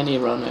so many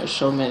runners,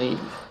 so many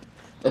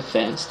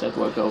events that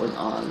were going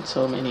on,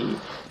 so many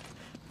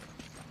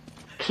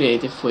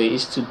creative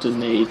ways to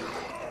donate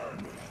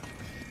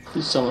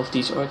to some of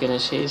these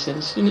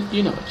organizations.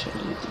 You know what you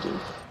need to do.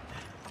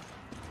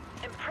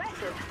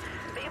 Impressive.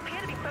 They appear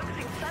to be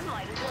focusing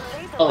sunlight into a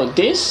laser. Oh,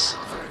 this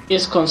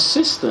is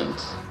consistent.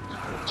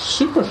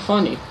 Super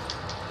funny.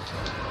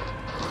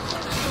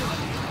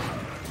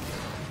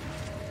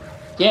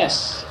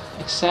 Yes,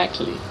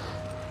 exactly.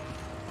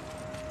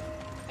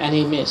 And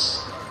he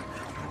missed.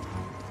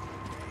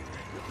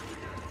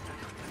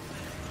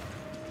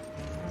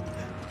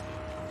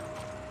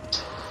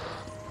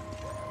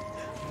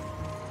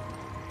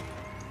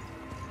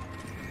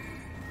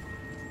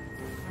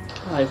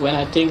 Like when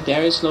I think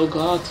there is no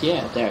God,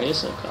 yeah, there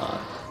is a God.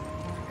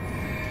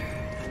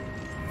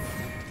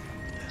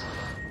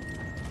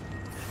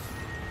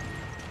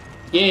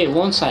 Yay,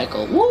 one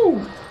cycle. Woo!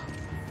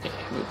 Okay,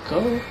 here we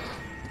go.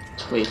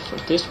 Let's wait for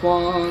this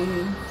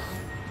one.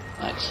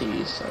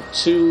 Actually, start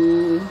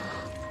 2.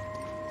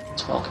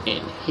 Let's walk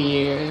in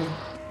here.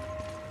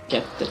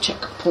 Get the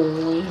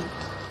checkpoint.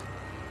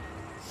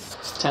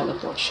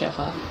 Teleport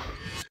Sheva.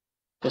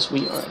 Because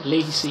we are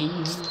lazy.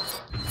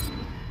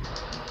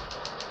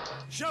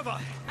 Sheva!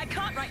 I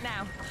can't right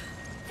now.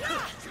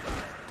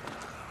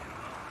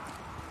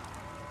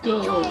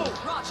 Go!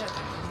 Roger.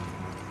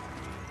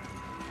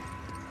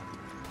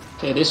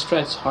 Okay, this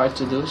stret's hard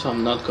to do, so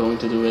I'm not going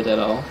to do it at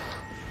all.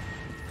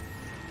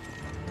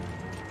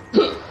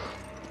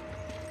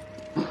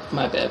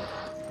 My bad.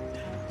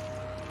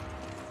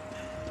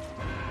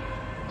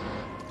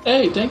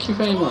 Hey, thank you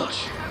very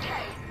much.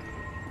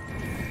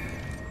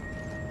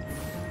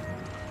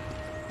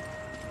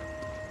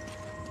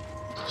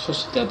 So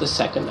she got the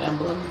second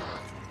emblem.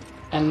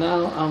 And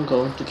now I'm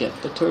going to get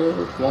the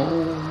third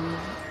one.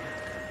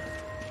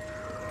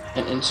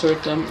 And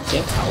insert them,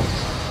 get out.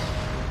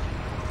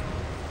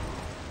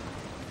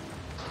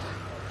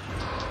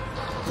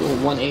 Oh,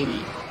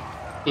 180.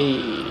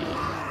 Hey,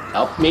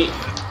 help me.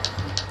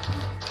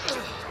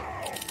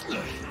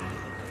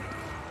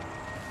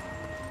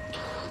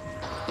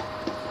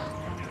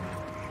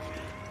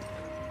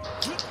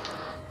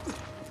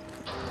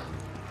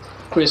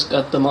 Chris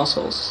got the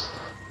muscles.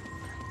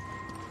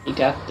 He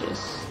got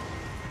this.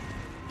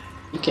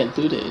 He can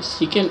do this.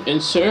 He can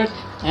insert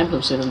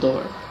emblems in a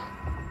door.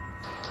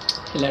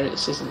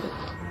 Hilarious, isn't it?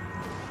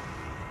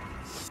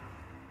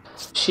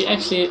 She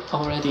actually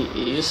already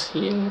is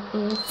here,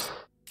 but...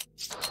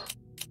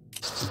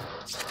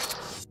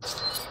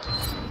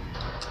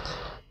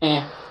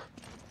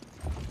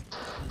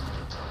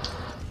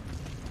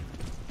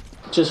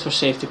 Just for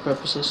safety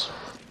purposes.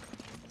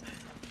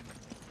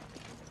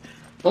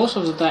 Most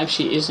of the time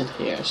she isn't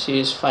here. She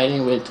is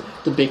fighting with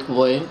the big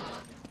boy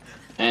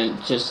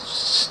and just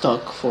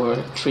stuck for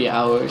 3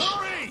 hours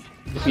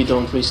if you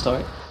don't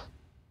restart.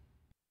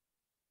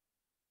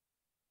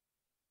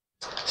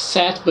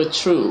 Sad but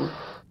true.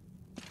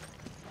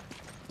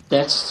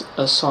 That's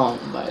a song,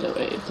 by the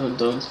way.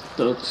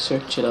 Don't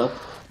search it up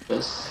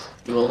because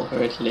you will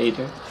hear it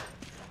later.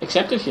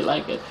 Except if you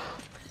like it.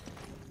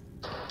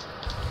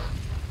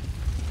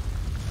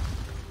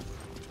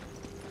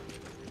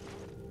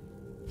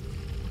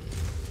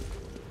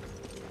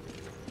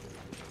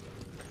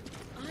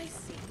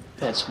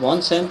 That's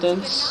one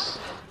sentence.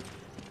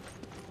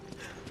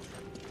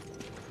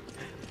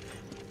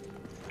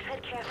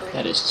 Tread carefully.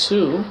 That is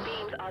 2.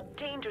 Beams are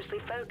dangerously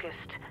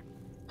focused.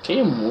 Can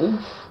you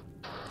move?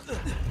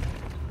 Looks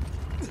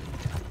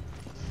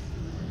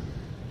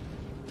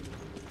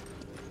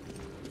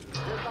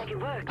like it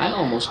worked. I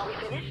almost Are we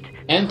finished?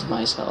 end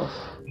myself.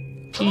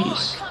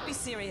 Jeez. Can't be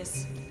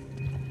serious.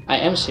 I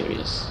am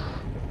serious.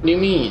 What do you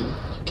mean?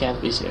 You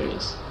can't be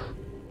serious.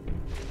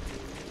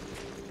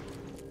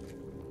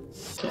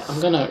 Okay,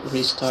 I'm gonna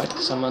restart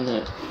because I'm on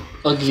an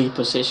ugly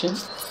position.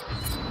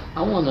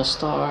 I wanna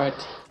start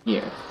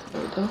here.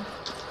 There we go.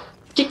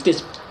 Kick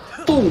this!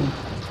 Boom!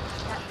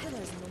 That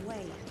pillar's in the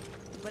way.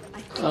 But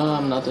I think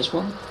Not this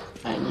one.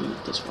 I need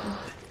this one.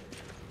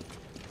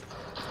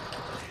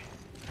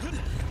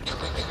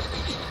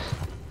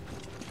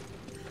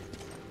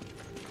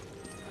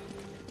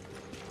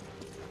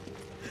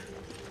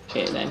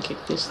 Okay, then kick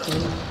this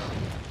thing.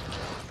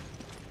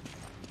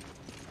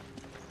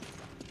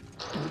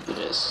 And do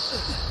this.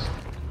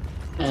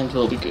 it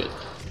will be good.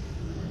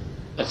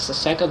 That's the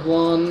second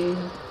one.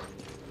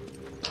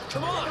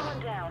 Come on! One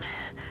down.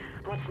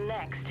 What's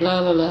next? La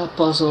la la,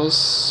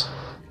 puzzles.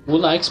 Who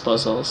likes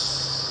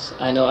puzzles?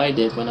 I know I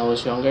did when I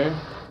was younger.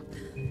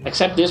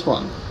 Except this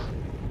one.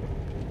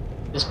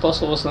 This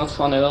puzzle was not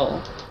fun at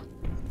all.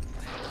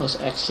 I was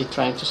actually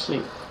trying to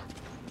sleep.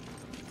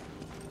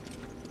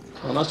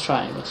 Well, not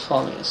trying, but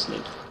falling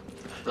asleep.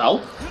 No?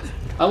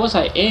 Why was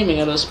I aiming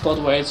at a spot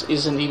where it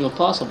isn't even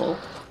possible?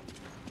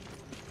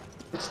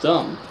 It's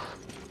dumb.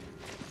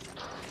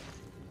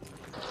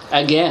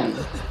 Again.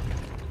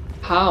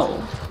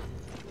 How?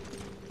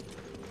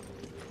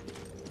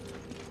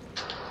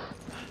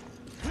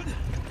 I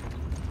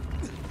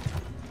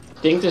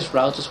think this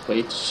route is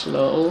way too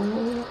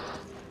slow.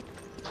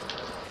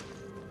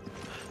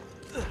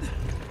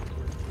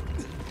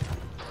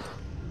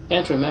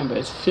 Can't remember,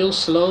 it feels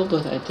slow,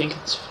 but I think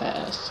it's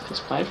fast.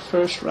 Because my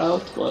first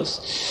route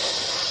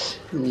was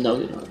no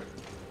good one.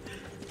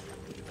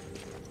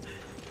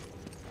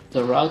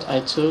 The route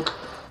I took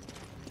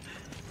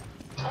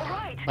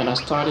when I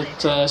started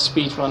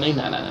speedrunning,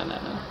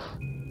 no.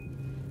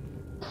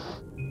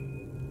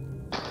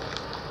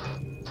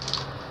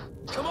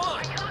 Come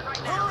on!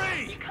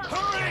 Hurry!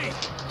 Hurry!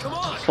 Come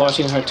on!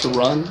 Forcing her to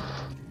run.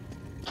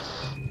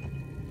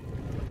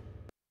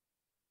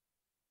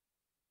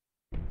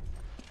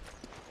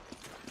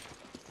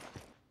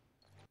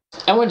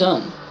 And we're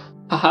done.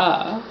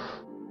 Haha.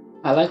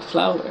 I like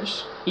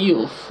flowers.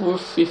 Ew,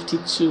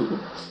 452.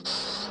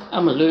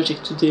 I'm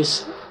allergic to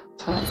this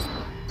type.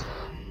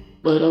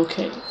 But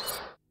okay.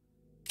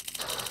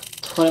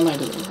 What am I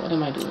doing? What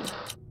am I doing?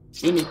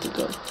 You need to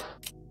go.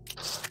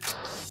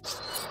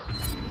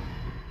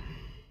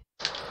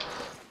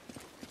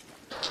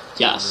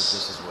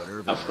 Yes.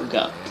 I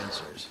forgot.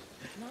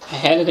 I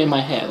had it in my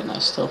head and I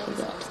still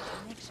forgot.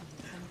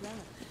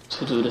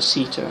 To do the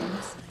C turn.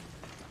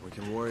 We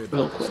can worry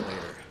Real about this quick.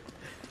 later.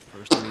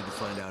 First, we need to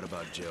find out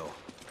about Jill.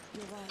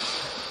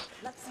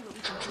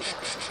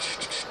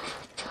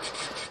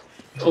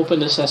 Open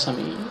the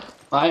sesame.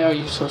 Why are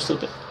you so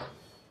stupid?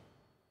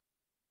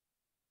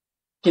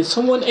 Can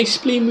someone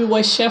explain me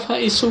why Sheva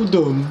is so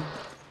dumb?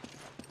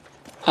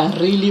 I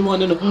really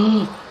want to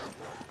know.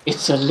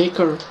 It's a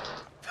liquor.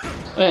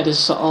 Oh yeah, this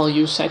is an all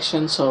you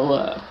section, so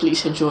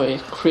please enjoy.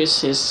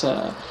 Chris is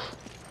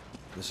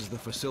This is the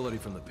facility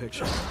from the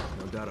picture.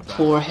 No doubt about it.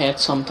 forehead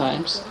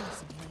sometimes.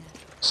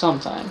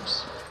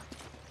 Sometimes.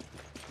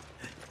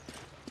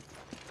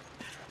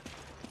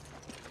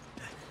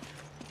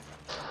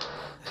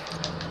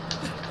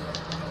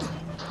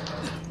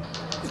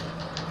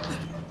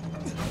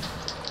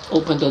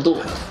 Open the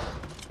door.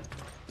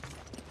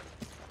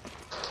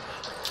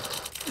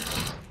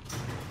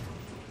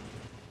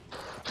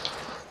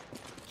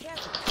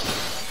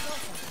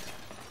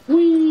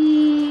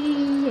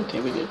 Whee!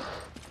 Okay, we're good.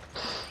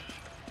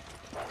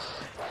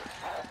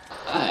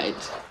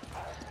 Alright.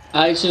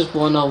 I just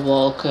wanna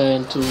walk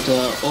into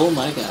the... Oh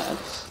my god.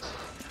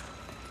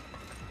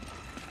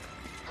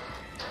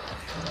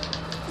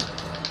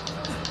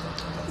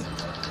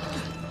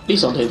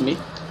 Please don't hit me.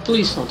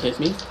 Please don't hit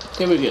me.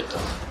 Okay, we're good.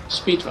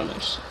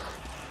 Speedrunners.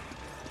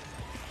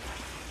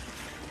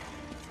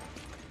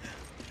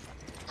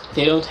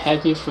 They don't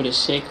hit me for the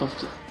sake of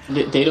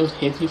they don't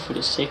hit me for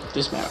the sake of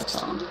this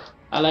marathon.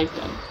 I like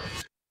them.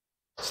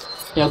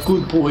 Yeah,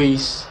 good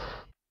boys.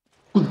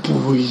 Good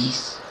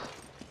boys.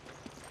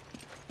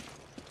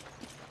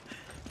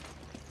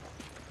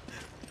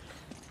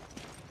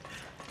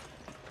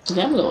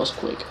 Damn, that was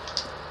quick.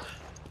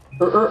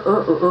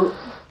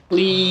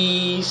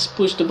 Please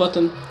push the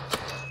button.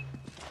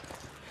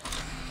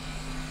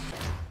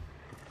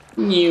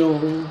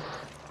 New.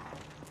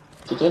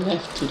 To the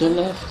left, to the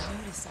left.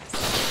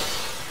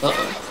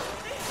 Uh-oh.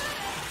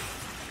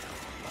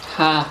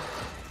 Ha!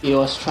 He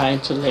was trying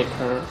to lick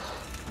her.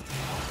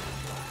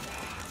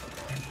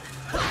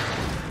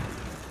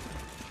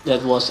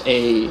 That was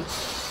a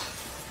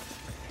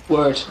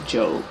word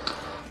joke.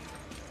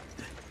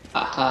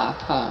 Ha ha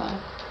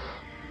ha.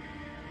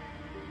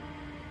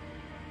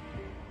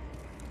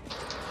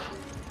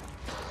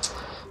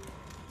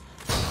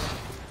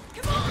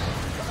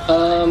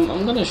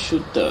 I'm gonna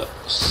shoot the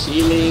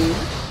ceiling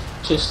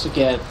just to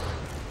get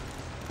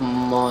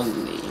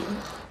money.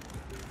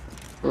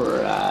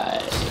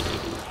 Right.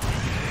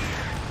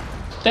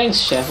 Thanks,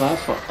 Sheva,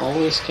 for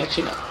always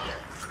catching up.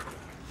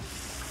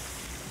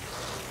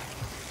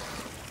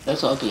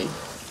 That's ugly.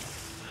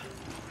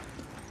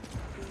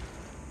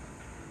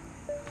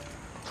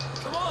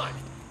 Come on!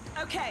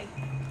 Okay.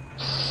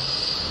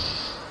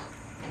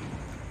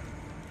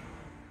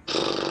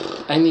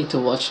 I need to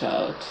watch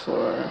out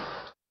for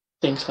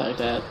things like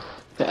that.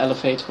 The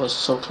elevator was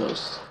so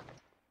close.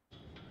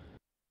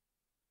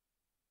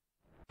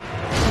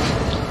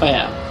 Oh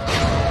yeah.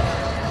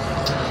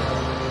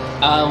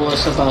 I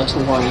was about to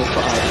warn you for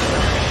audio.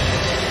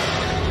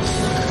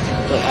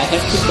 But I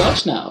have to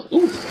dodge now.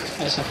 Ooh,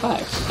 I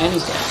survived. And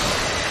he's dead.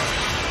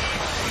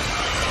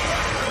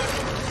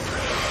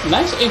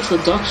 Nice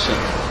introduction.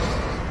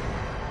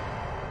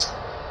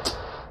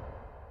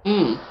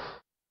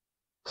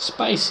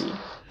 Spicy. spicy.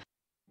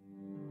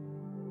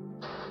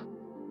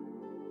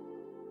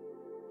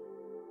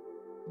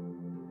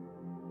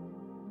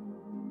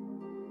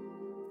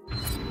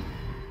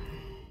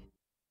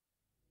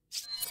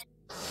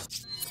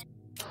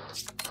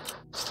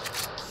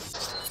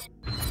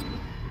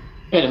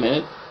 Wait a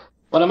minute.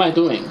 What am I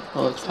doing?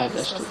 Oh, it's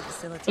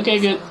 5-2. Okay,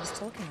 good.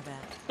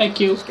 Thank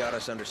you. She's got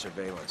us under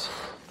surveillance.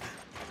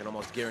 I can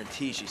almost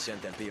guarantee she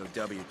sent that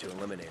BOW to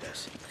eliminate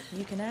us.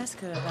 You can ask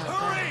her about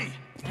Hurry!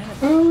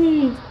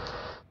 Hurry!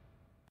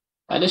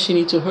 Why does she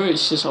need to hurry?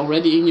 She's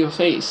already in your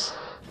face.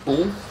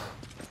 Fool.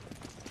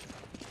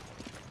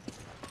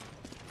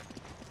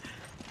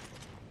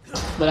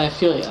 But I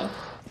feel ya.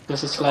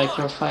 Because it's like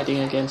we're fighting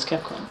against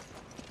Capcom.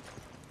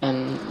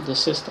 And the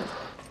system.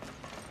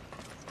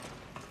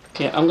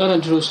 Okay, I'm gonna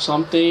do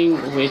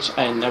something which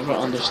I never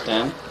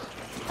understand.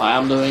 Why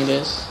I'm doing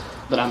this.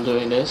 But I'm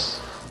doing this.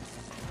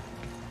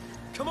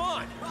 Come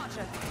on!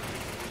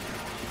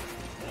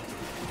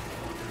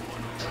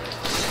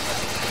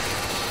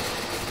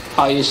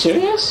 Are you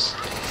serious?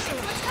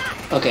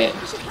 Okay,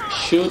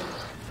 shoot.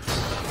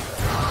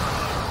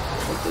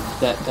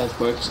 That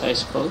works, I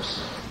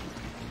suppose.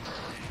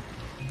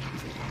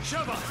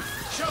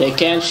 They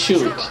can't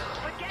shoot.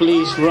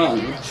 Please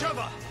run.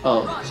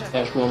 Oh,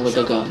 there's one with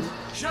a gun.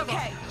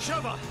 Okay.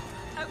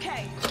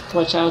 Okay.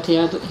 Watch out,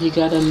 he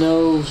got a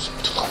nose.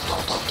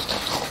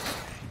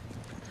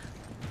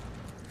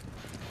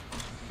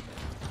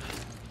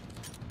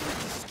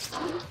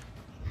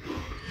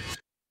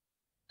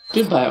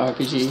 Goodbye,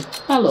 RPG.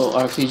 Hello,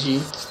 RPG.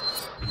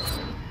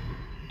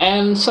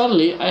 And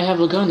suddenly, I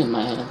have a gun in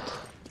my hand.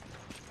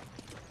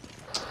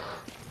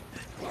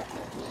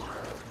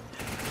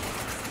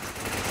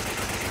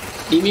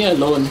 Leave me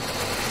alone.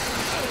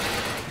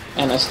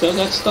 And I still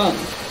got stunned.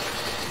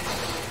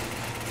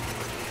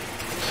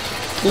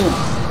 Boom.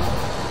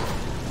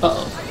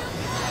 Uh-oh.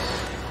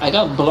 I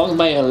got blocked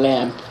by a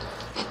lamp.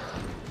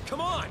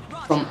 Come on!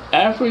 From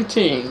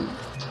everything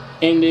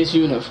in this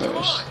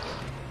universe,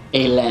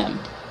 a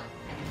lamp.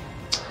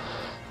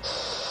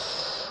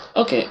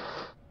 Okay,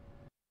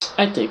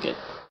 I take it.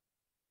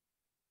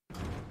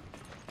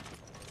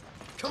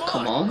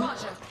 Come on.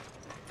 Roger.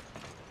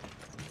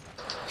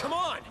 Come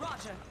on!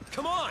 Roger.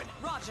 Come on!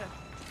 Roger.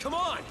 Come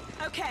on!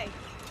 Okay.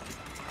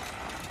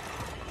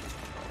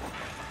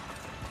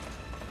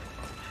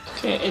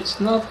 Okay,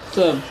 it's not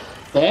the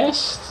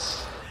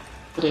best,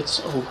 but it's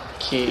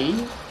okay.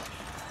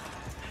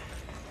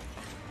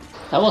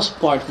 That was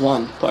part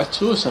 1. Part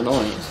 2 is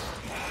annoying.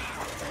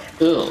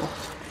 Ew.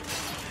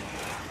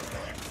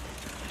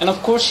 And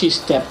of course she's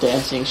tap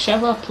dancing.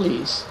 Sheva,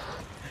 please.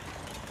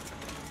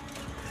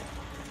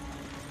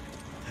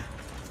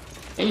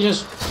 Can you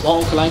just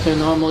walk like a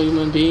normal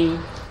human being?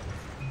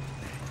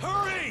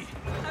 Hurry!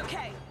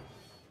 Okay.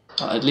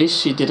 At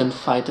least she didn't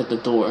fight at the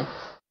door.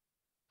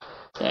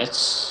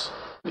 That's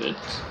good.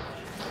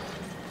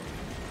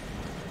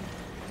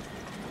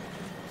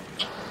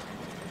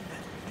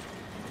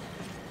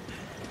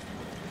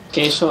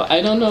 Okay, so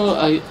I don't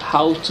know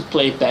how to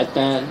play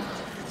Batman.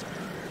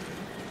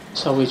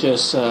 So we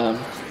just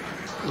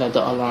let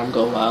the alarm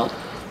go out.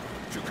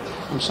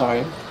 I'm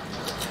sorry.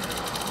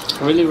 I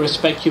really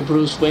respect you,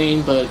 Bruce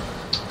Wayne, but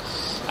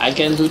I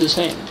can't do the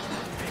same.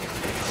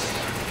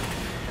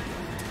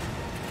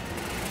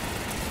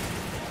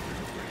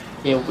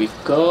 Here we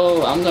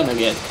go. I'm gonna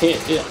get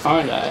hit,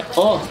 aren't I?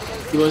 Oh,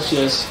 he was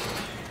just...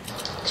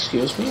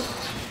 Excuse me?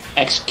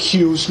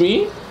 Excuse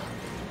me?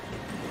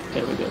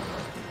 Okay, we're good.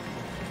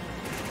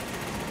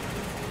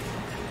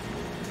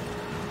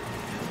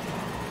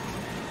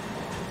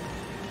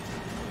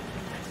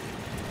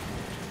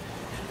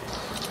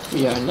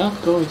 We are not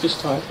going to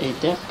start a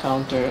death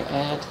counter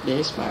at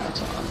this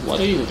marathon. What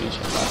are you doing,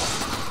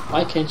 Sheva?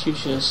 Why can't you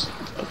just...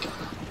 Okay.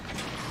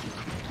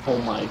 Oh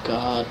my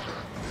god.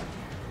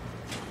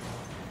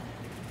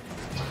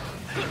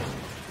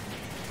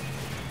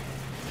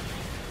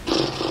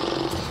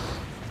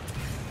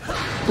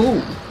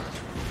 Boom!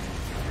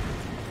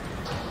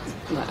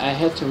 I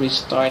had to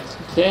restart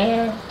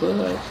there,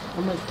 but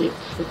I'm a dip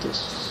for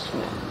this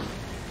one.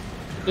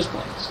 This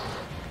one.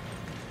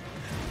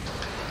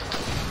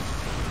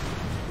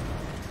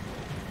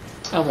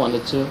 I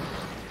wanted to.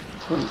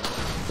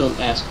 Don't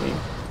ask me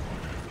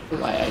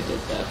why I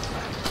did that.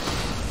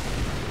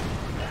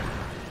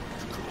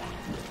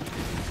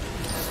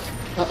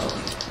 Uh-oh.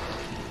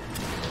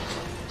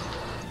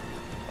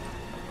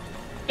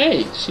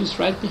 Hey, she's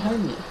right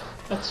behind me.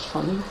 That's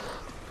funny.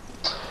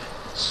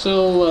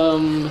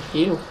 So,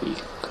 here we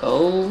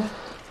go.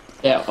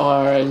 There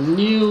are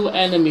new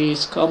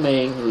enemies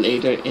coming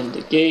later in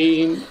the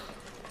game.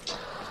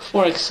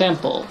 For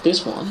example,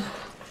 this one.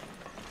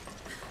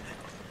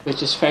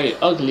 Which is very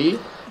ugly,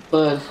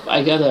 but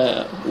I got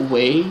a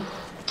way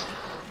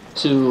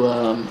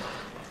to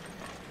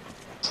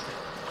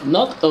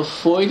not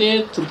avoid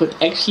it, but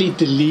actually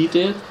delete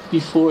it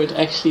before it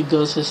actually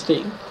does its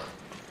thing.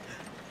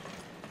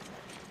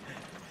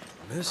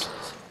 Misses.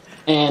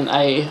 And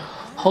I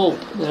hope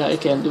that I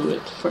can do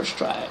it first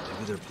try.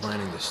 Maybe they're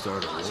planning to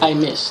start a war. I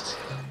missed.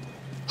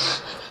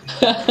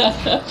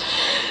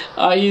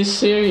 Are you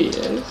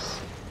serious?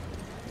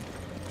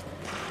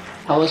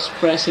 I was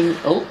pressing.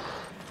 Oh,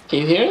 can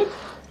you hear it?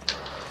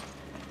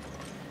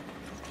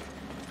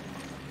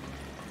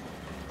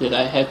 Did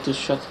I have to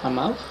shut her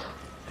mouth?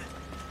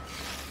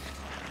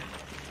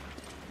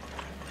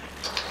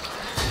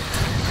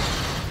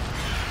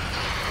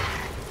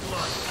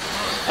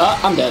 Oh,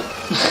 I'm dead.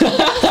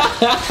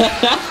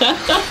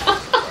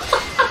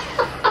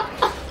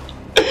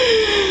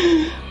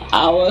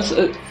 I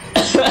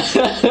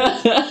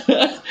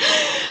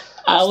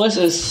was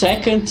a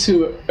second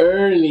too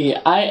early.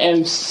 I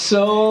am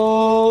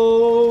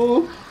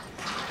so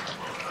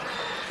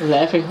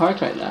laughing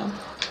hard right now.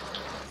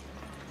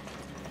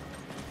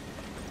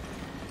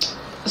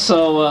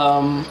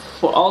 So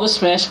for all the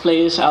Smash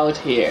players out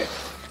here,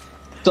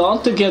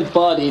 don't to get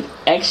bodied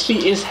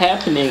actually is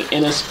happening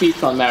in a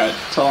speedrun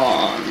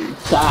marathon.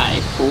 Die,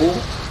 fool.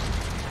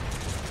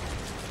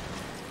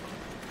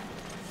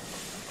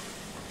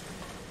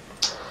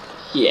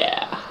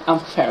 Yeah, I'm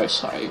very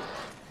sorry.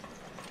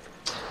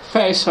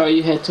 Very sorry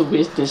you had to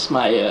witness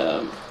my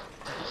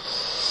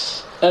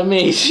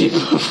amazing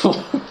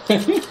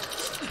performance.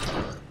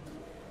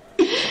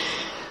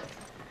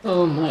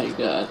 Oh my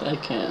god, I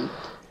can't.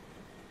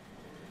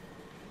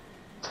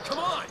 Come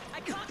on! I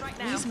can't right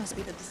now. These must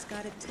be the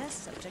discarded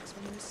test subjects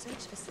from the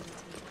research facility.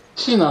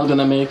 She's not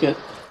gonna make it.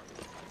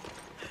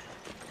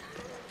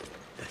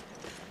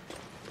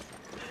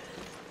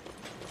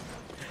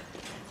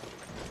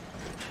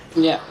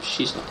 Yeah,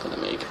 she's not gonna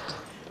make it.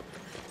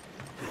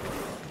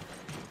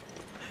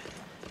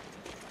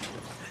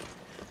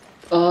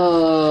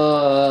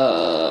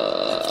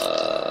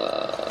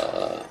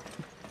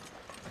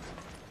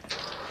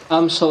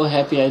 I'm so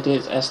happy I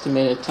did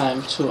estimated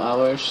time 2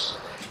 hours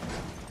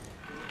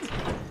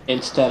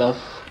instead of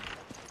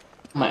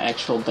my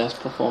actual best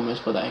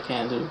performance, what I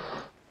can do.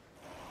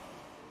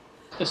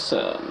 It's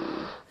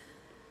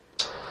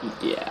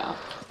yeah,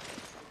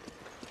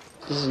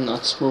 this is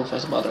not smooth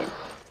as butter.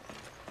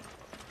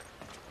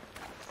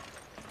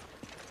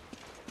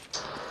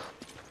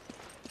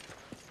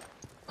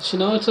 But you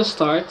know, it's a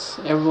start.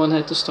 Everyone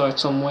had to start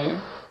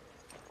somewhere.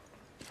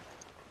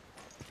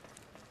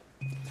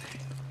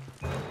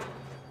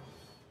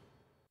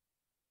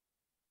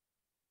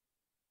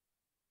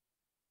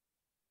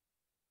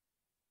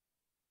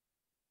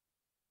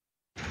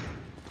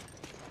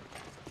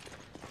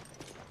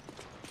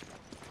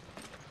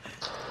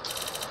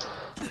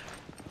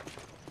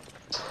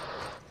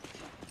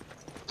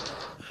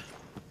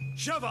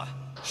 Sheva!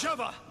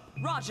 Sheva!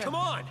 Roger. Come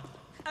on!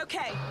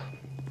 Okay.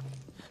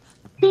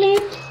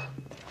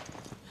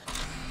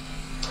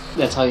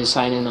 That's how you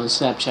sign in on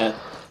Snapchat.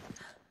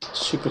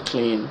 Super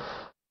clean.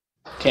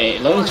 Okay,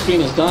 loading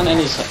screen is done and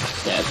he's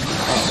dead. Oh.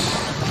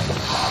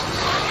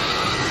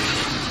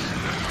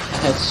 I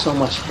had so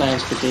much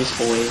plans for this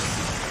boy.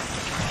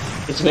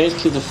 It's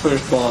basically the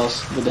first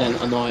boss, but then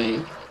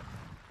annoying.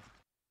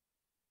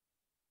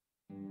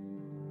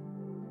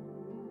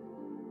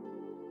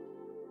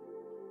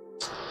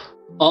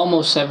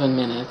 Almost 7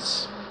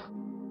 minutes.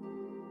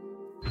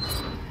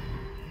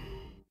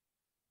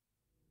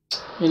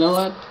 You know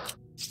what?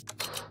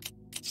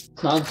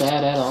 Not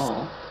bad at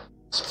all.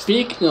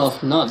 Speaking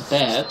of not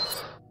bad,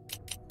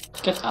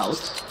 get out.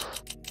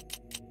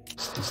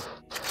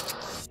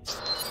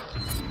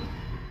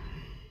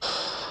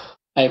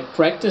 I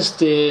practiced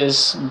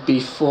this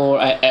before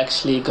I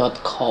actually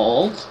got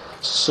called,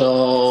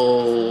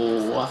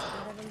 so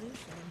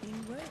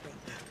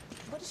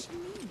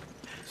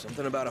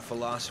Something about a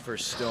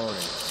philosopher's stone and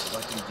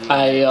selecting DNA.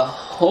 I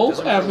hope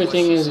Doesn't matter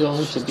everything what is she going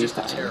says, to she's be just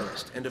a fine.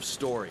 terrorist. End of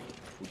story.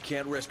 We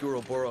can't risk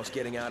Ouroboros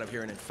getting out of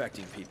here and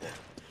infecting people.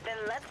 Then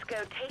let's go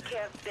take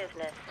care of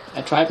business.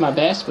 I tried my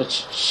best, but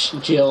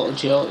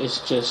Jill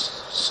is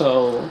just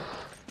so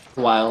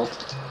wild.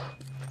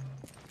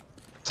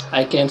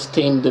 I can't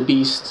tame the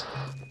beast.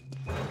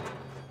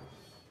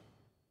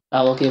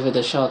 I will give it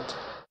a shot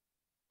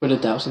for the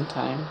 1000th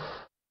time.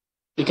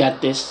 We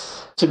got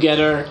this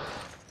together.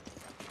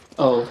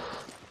 Oh,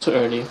 too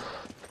early.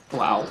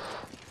 Wow.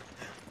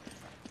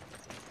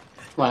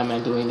 Why am I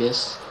doing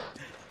this?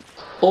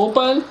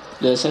 Open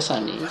the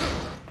sesame.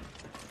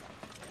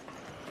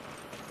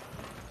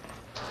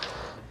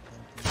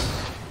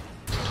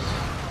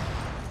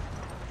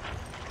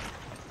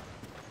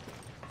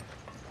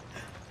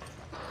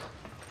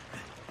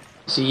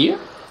 Is he here?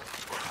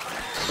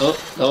 Oh,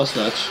 that was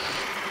Dutch.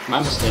 My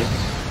mistake.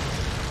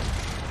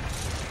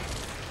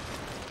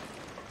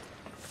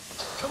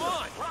 Come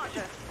on!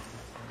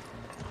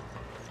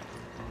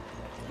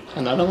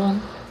 Another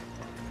one?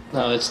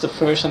 No, it's the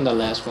first and the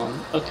last one.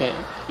 Okay,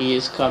 he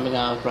is coming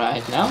out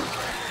right now.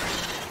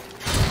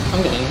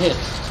 I'm getting hit.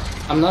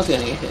 I'm not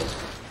getting hit.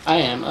 I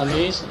am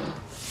amazing.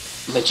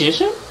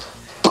 Magician?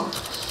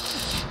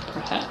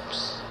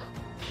 Perhaps.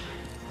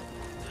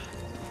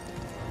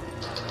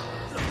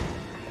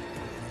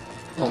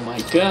 Oh my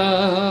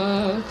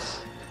god.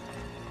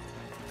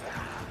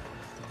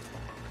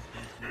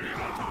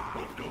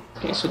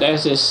 Okay, so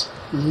there's this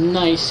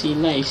nicey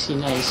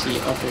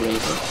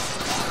operator.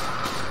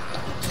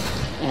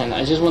 and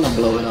I just want to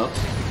blow it up.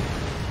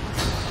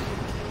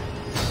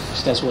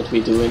 So that's what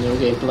we do in New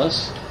Game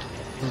Plus.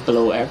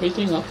 Blow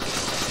everything up.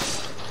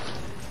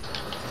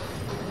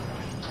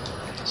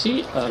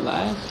 See,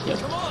 alive? Yep.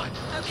 Come on!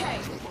 Okay.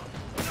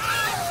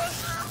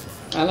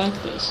 I like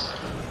this.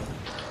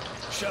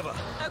 Sheva.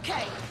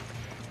 Okay.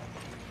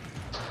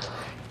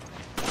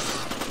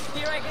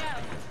 Here I go.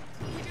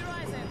 Keep your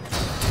eyes open.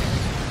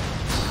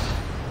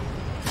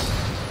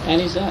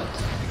 And he's that.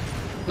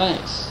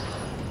 Nice.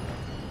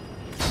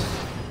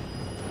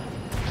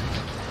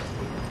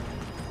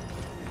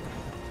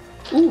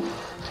 Ooh.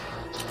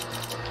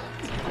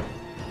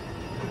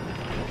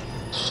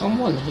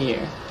 Someone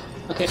here.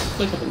 Okay,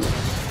 look at me.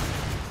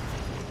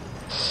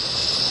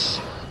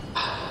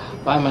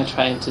 Why am I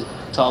trying to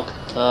talk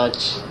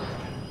Dutch?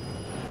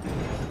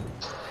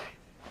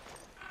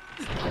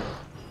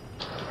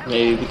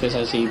 Maybe because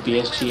I see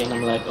BSG and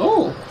I'm like,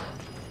 oh!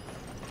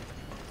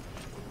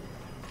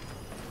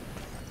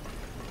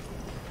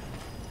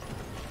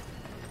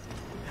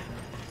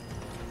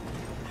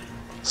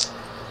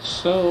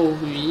 So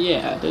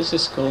yeah, this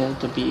is going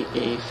to be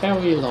a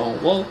very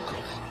long walk.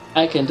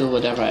 I can do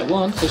whatever I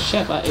want because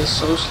Sheva is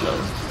so slow.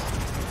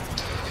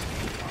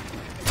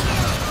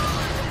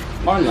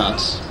 Or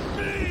not.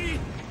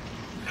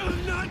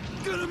 I'm not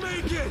gonna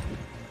make it.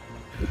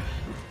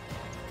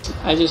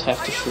 I just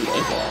have to shoot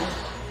a ball.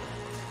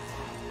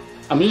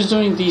 I'm just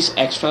doing these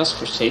extras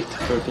for safety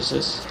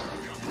purposes.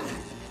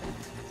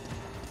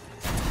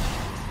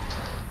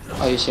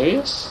 Are you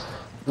serious?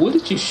 What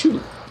did you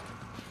shoot?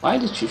 Why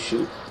did you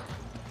shoot?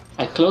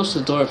 I closed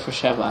the door for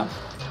Sheva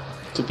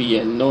to be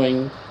an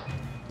annoying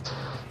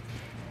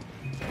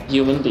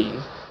human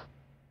being.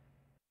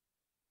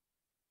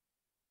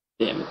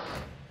 Damn it.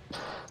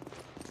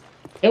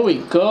 Here we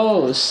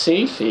go,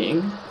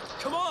 saving.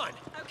 Come on.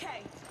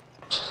 Okay.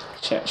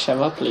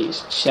 Sheva,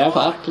 please.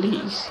 Sheva,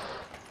 please.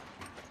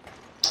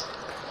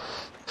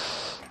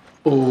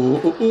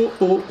 Oh, oh, oh,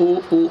 oh,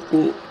 oh, oh,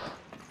 oh.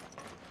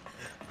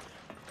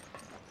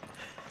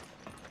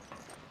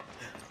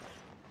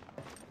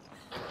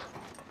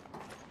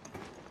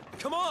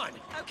 Come on.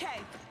 Okay.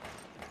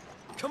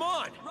 Come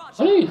on.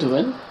 What are you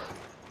doing?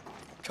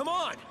 Come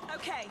on.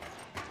 Okay.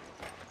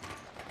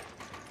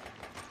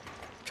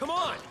 Come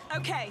on.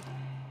 Okay.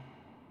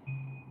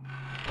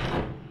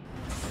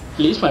 At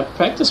least my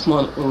practice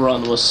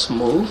run was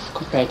smooth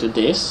compared to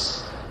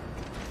this.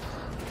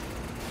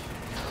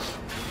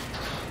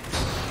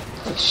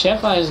 Like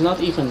Sheva is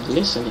not even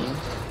listening.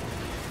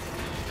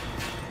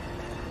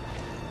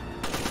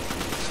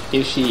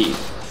 If she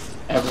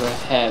ever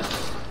had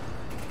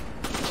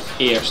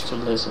ears to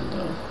listen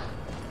though.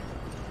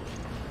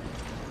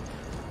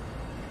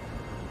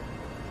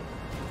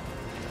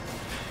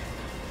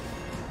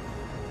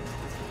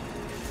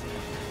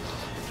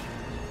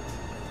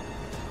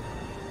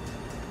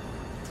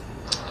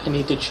 I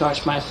need to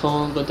charge my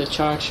phone, but the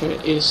charger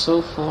is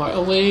so far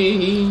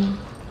away.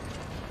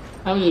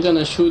 I'm just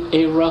gonna shoot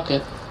a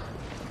rocket.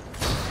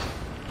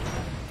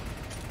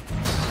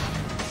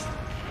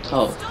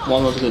 Oh,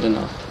 one was good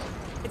enough.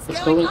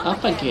 It's going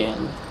up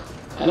again.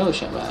 I know,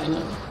 Sheva, I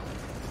know.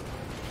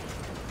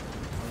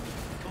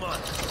 Come on.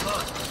 Come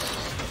on.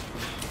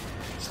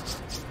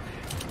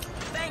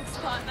 Thanks,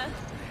 partner.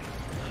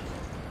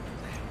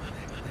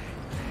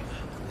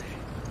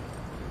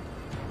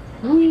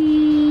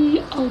 Whee!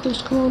 Out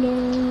this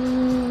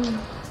corner!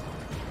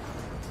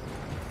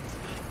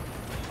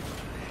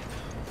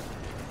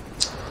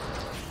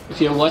 If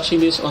you're watching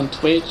this on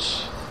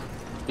Twitch,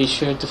 be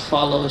sure to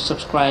follow,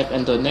 subscribe,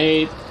 and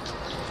donate.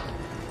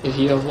 If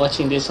you're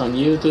watching this on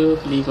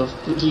YouTube, leave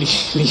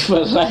a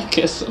like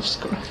and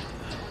subscribe.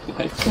 Oh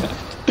my god.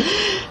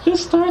 The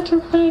starter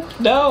pack!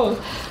 No!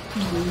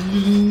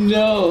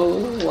 No!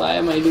 Why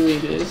am I doing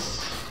this?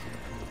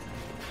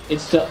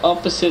 It's the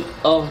opposite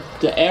of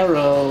the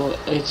arrow,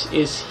 which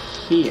is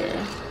here.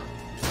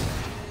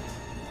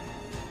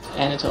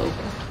 And it's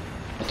over.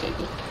 Okay,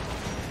 good.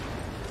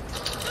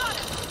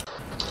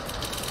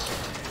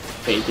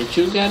 Wait, did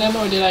you get him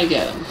or did I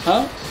get him?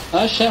 Huh?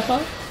 Huh,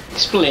 Sheva?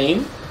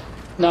 Explain.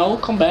 No,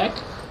 come back.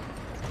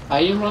 Are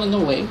you running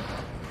away?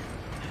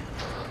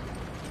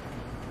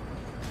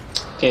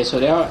 Okay, so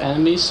there are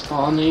enemies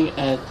spawning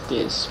at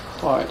this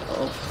part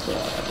of the...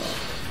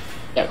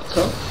 There we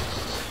go.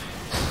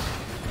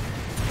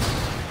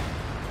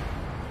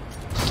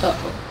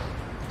 Uh-oh.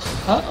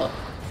 Uh-oh.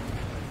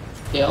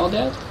 They all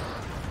dead?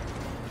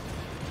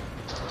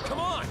 Come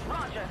on.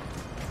 Roger.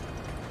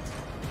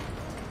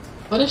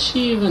 What does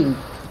she even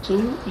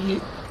do?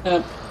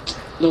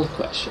 No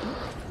question.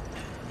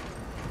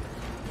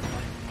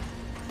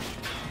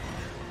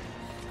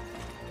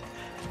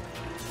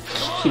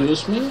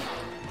 Excuse me?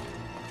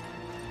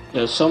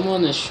 Yo,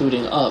 someone is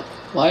shooting up.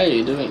 Why are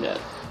you doing that?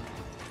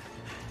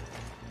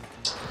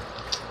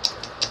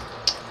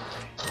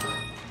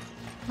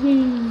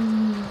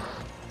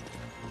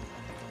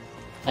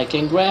 I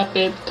can grab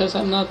it because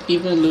I'm not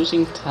even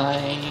losing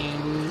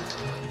time.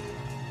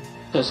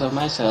 Because of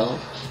myself.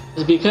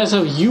 It's because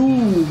of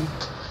you!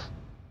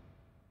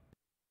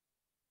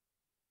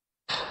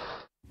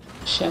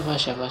 Sheva,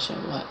 Sheva,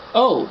 Sheva.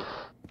 Oh!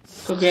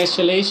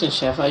 Congratulations,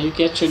 Sheva, you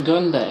get your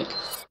gun back.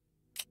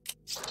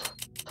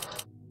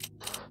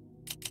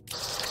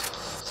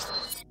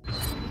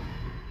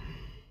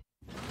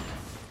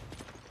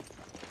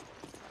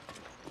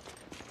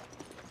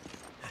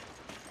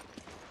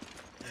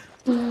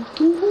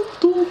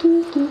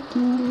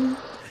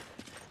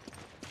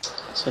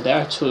 So there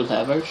are two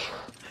levers,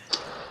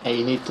 and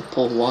you need to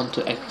pull one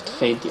to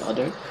activate the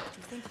other,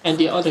 and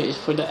the other is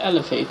for the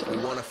elevator, You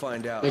want to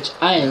find out? which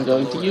I am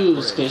going to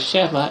use because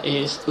Sheva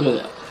is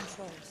Controls.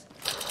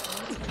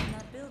 In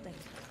that building.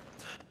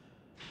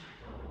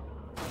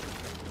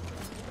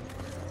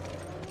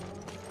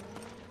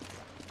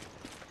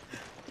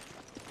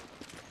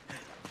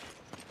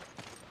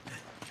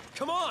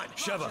 Come on,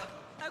 Sheva.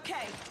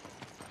 Okay.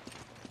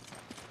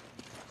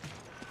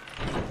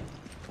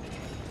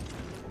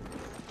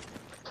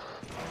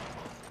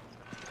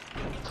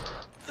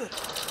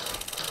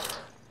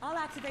 I'll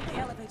activate the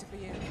elevator for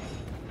you.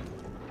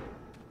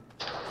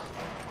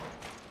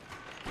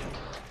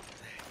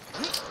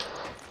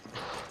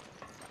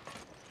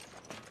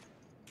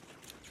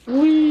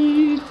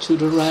 Whee! To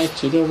the right,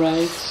 to the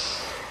right.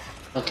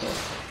 Okay.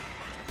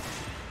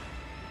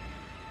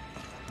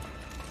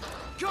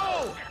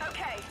 Go!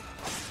 Okay.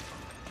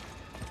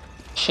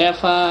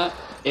 Sheva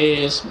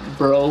is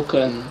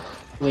broken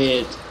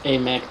with a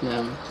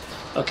magnum.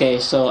 Okay,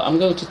 so I'm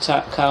going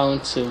to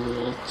count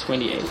to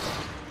 28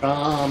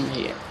 from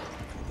here.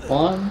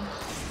 1,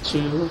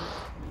 2,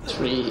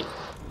 3,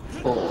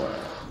 4,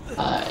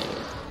 5,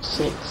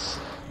 6,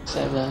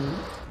 7,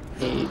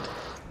 8,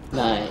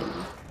 9,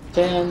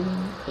 10,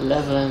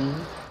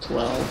 11,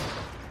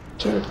 12,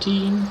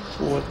 13,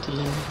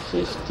 14,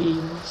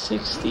 15,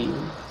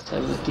 16,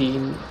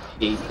 17,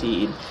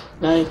 18,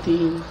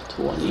 19,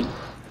 20,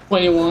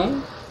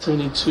 21,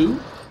 22,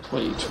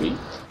 23,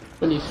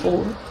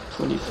 24,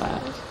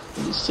 25,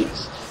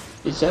 26,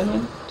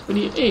 27,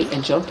 28,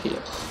 and jump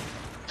here.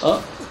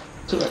 Oh,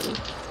 too early.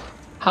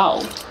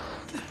 How?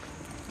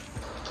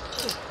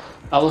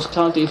 I was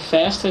counting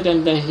faster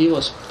than he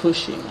was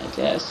pushing, I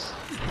guess.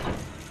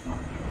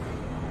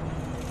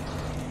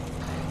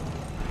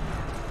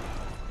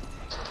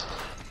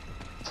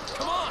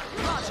 Come on!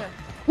 Roger.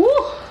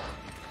 Woo!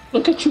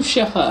 Look at you,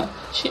 Sheva.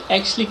 She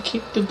actually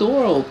kicked the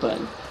door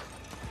open.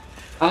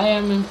 I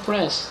am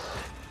impressed.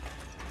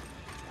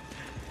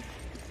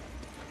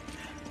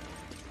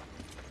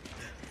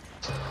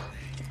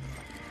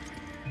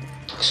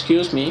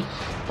 Excuse me,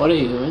 what are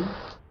you doing?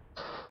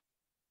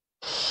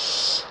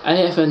 I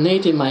have a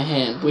nade in my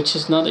hand, which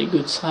is not a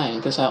good sign,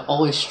 because I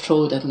always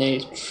throw that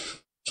nade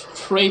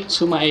straight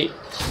to my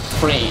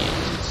brain.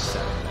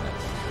 7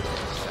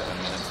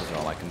 minutes is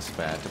all I can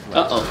spare to play.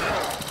 Uh-oh,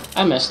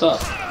 I messed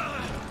up.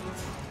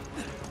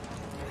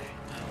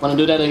 Wanna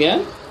do that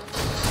again?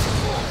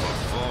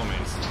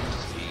 Performance.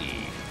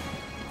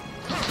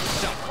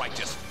 Not quite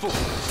just fools.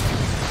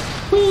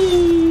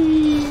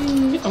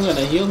 Whee! I'm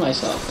gonna heal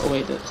myself. Oh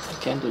wait, I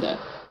can't do that.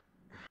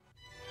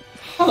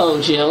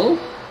 Hello, Jill.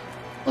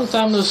 Long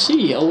time no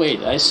see. Oh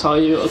wait, I saw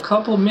you a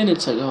couple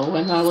minutes ago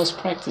when I was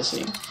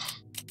practicing.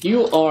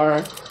 You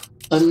are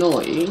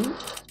annoying,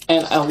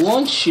 and I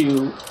want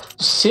you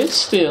to sit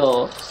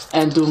still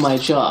and do my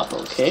job,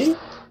 okay?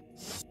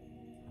 If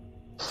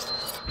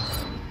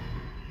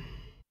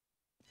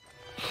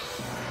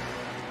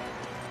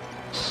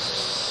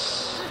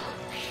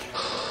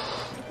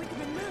we can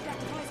remove that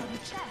device on the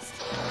chest.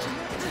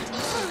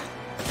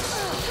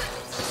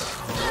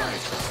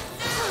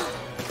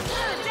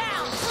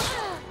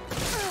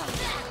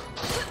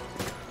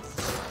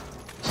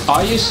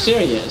 Are you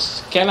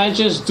serious? Can I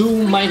just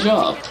do my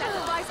job? Get that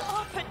device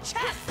off her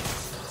chest.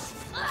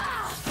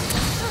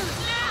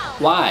 Now.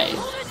 Why?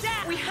 Hold her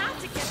down. We have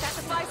to get that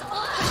device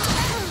off her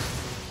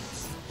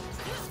chest.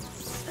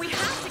 We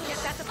have to get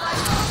that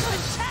device off her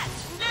chest.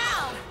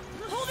 Now.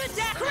 Hold her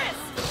down. Chris,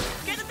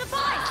 get the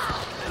device.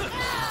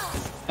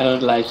 I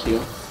don't like you.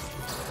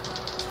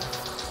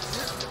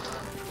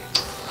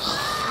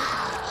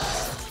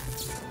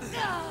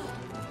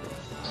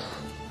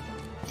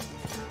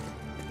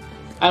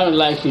 I don't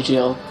like you,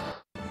 Jill.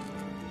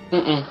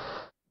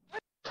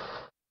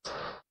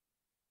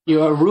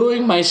 You are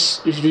ruining my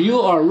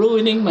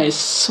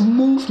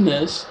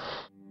smoothness.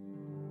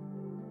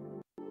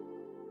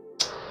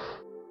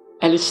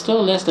 And it's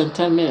still less than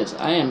 10 minutes.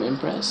 I am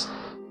impressed.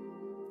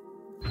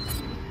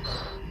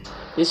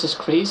 This is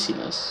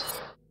craziness.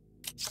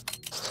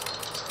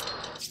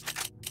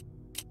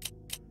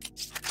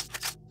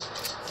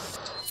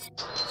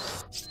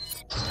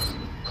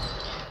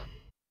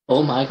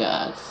 Oh my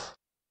god.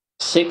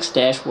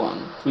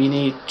 6-1. We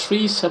need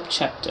 3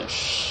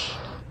 subchapters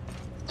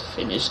to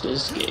finish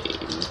this game.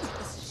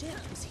 This ship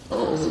is huge.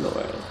 Oh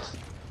lord.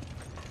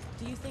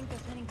 Do you think they're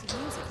planning to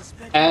use it to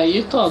spread?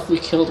 You thought we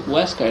killed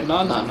Wesker.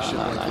 No.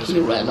 He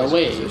ran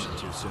away. Too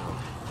soon.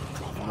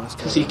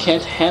 Because he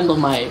can't handle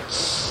my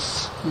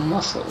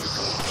muscles.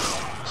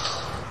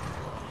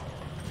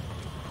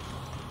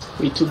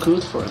 We too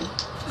good for him.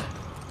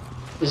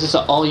 This is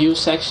an all-you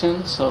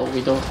section, so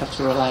we don't have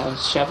to rely on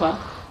Sheva.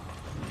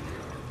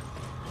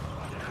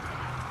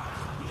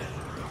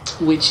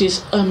 which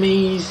is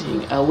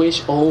amazing. I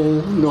wish. Oh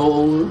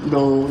no,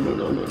 no, no,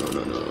 no, no, no, no,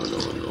 no, no,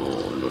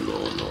 no, no, no,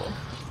 no.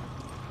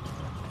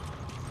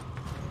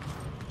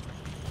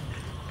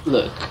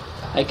 Look,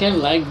 I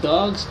can like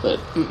dogs, but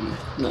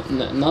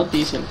not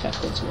these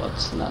infected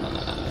ones. No, no, no,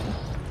 no, no.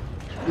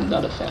 I'm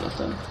not a fan of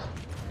them.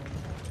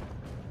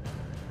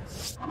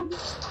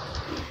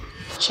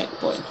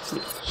 Checkpoint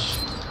reach.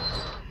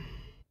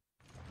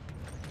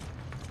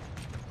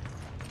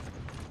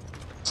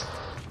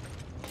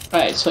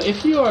 Alright, so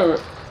if you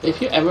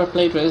ever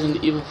played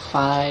Resident Evil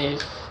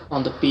 5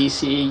 on the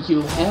PC,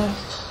 you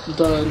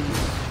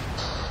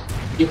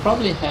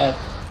probably have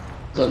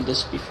done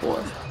this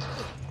before.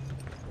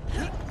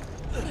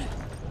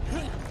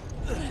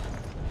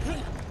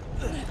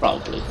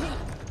 Probably.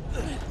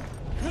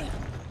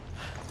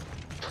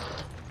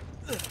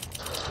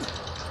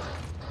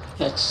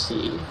 Let's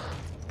see.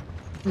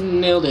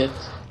 Nailed it.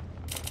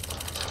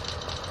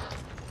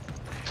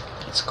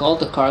 It's called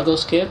the cargo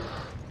skip.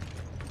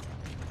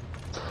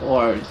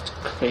 Or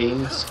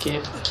crane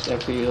skip,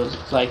 whatever you'd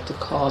like to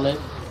call it.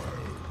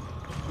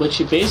 But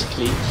you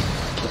basically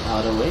get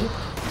out of the way.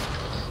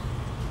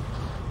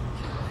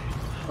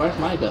 Where's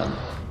my gun?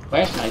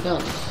 Where's my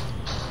gun?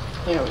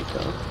 There we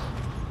go.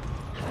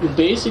 You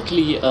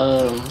basically,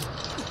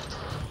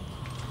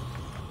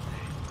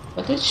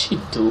 what did she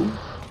do?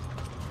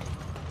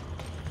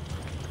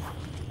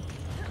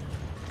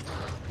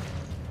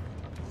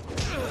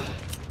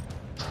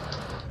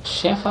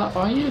 Shefa,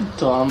 are you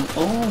dumb?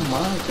 Oh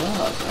my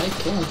god, I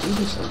can't do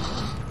this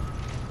anymore.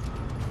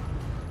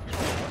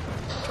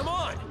 Come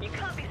on! You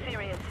can't be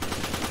serious.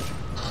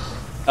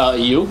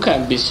 You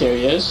can't be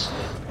serious.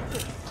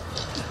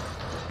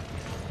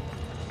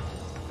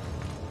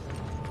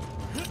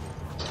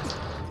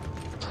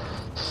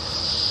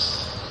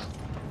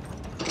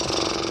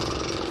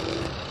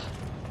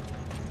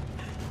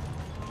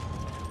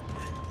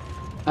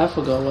 I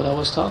forgot what I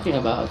was talking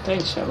about.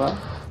 Thanks, Sheva.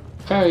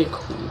 Very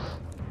cool.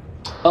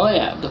 Oh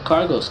yeah, the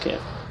cargo skip.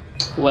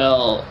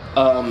 Well,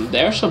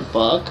 there's a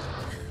bug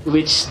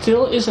which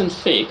still isn't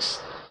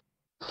fixed,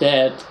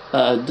 that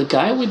the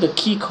guy with the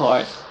key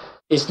card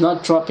is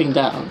not dropping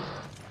down.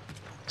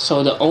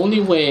 So the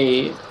only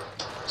way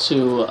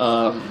to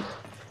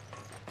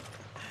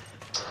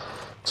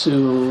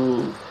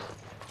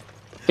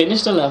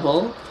finish the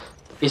level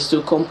is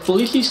to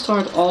completely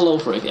start all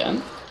over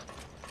again,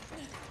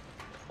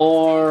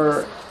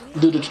 or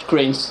do the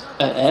cranes.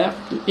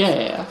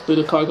 Do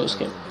the cargo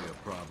skip.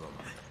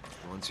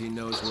 So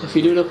if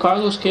you do the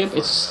cargo skip,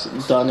 it's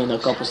done in a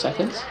couple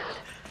seconds.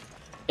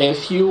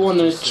 If you want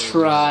to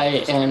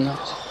try and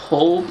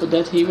hope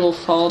that he will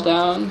fall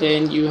down,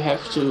 then you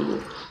have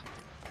to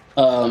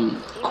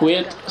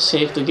quit,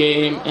 save the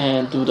game,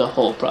 and do the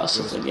whole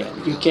process again.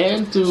 You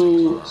can't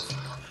do.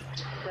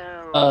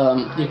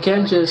 You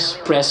can't just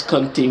press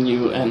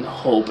continue and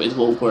hope it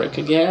will work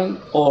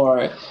again,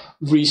 or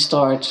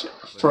restart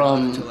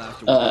from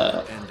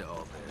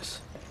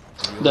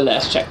the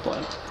last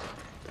checkpoint,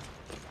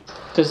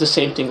 because the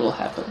same thing will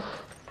happen.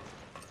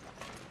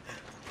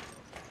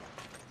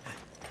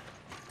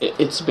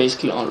 It's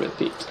basically on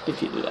repeat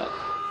if you do that.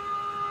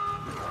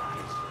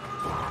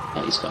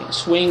 And he's gonna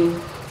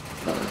swing.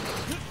 Don't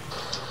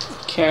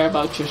care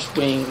about your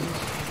swing.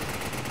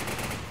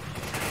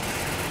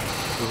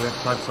 Do we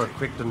have time for a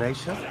quick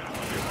donation?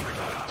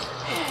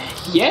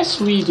 Yes,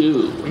 we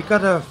do. We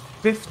got a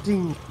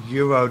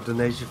 €15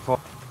 donation for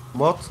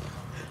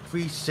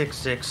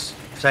Mod366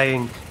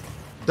 saying,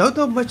 "Don't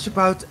know much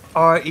about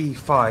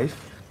RE5,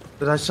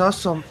 but I saw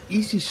some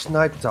easy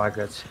snipe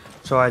targets,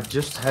 so I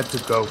just had to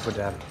go for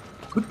them.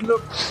 Good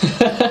luck.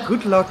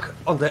 Good luck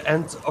on the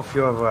end of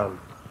your run."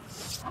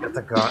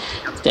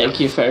 Thank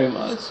you very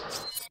much.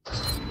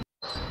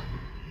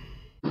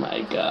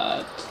 My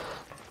god.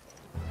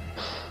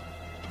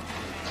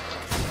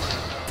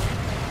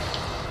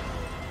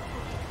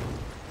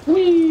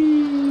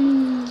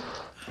 Whee!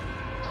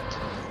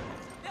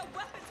 Their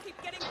weapons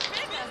keep getting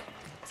bigger.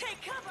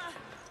 Take cover.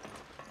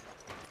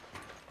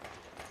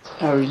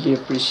 I really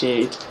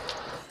appreciate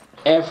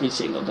every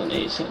single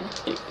donation.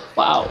 Like,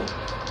 wow,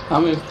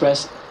 I'm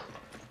impressed.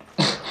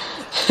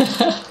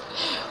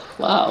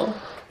 Wow.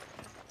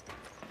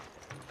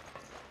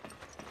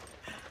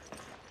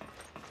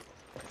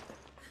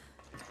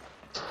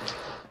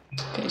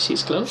 Okay,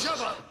 she's close.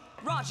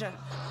 Roger.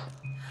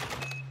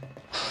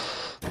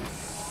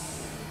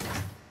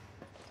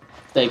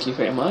 Thank you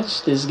very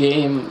much. This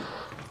game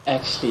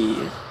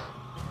actually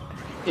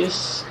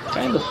is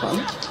kind of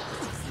fun.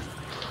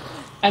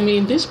 I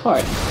mean, this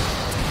part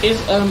is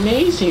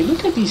amazing.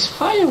 Look at these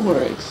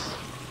fireworks.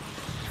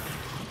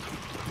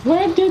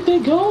 Where did they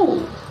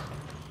go?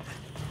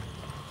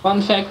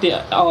 Fun fact, they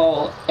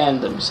all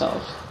end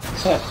themselves.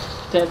 Except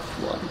that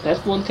one.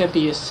 That one can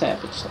be a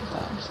savage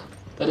sometimes.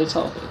 But it's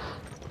all good.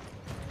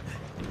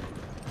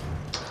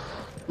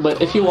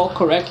 But if you walk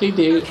correctly,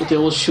 they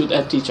will shoot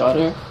at each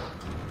other.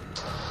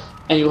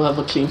 And you'll have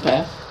a clean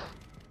path.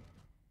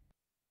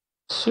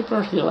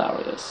 Super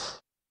hilarious.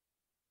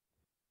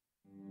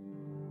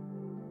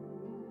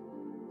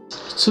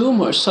 2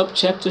 more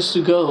sub-chapters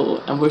to go,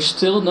 and we're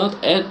still not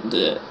at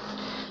the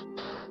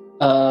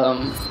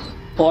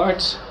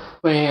part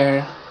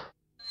where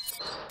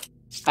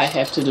I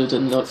have to do the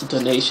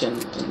donation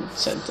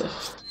incentive.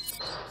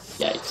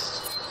 Yikes.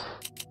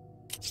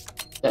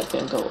 That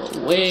can go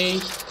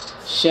away.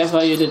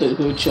 Sheva, you did a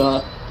good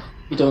job.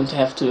 You don't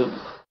have to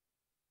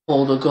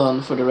hold a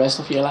gun for the rest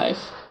of your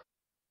life.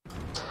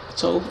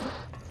 It's over.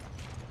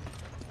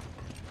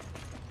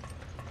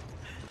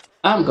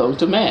 I'm going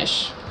to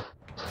MASH.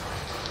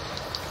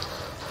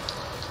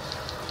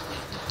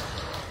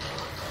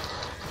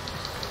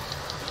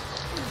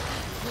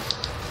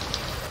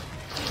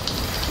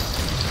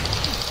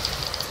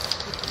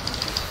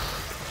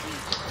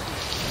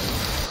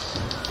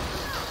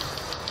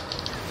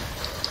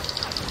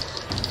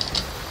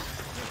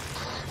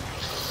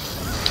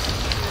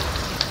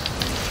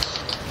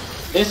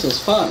 This is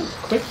fun.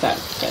 Quick time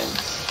things.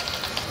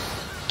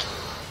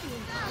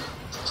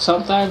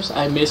 Sometimes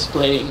I miss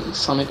playing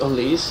Sonic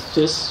Unleashed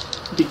just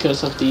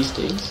because of these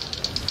things.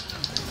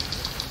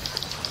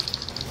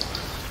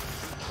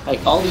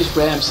 Like all these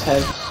ramps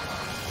have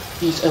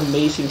these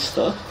amazing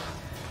stuff.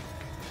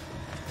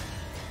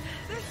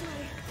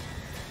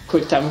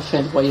 Quick time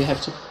event where you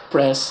have to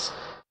press.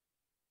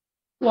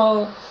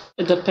 Well,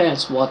 it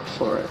depends what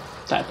for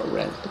type of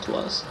ramp it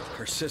was.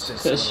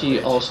 Because she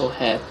also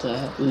had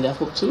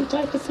level 2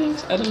 type of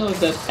things. I don't know if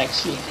that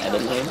actually had a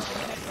name.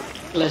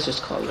 Let's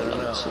just call it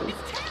level 2.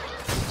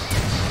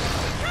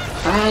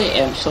 I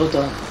am so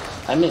done.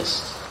 I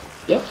missed.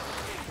 Yep.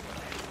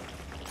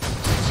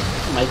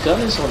 My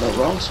gun is on the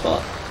wrong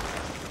spot.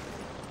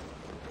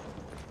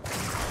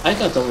 I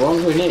got the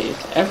wrong grenade.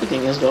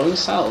 Everything is going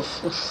south.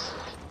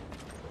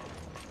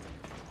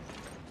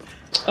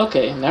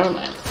 Okay, never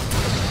mind.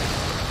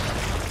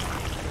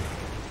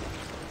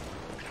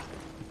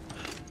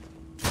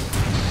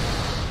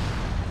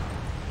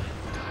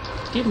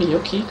 Give me your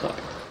keycard.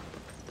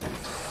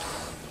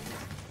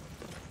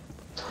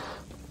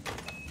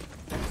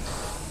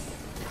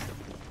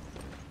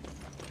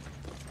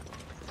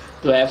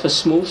 Do I have a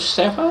smooth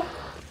Sheva?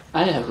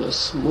 I have a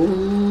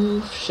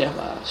smooth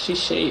Sheva. She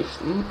shaved.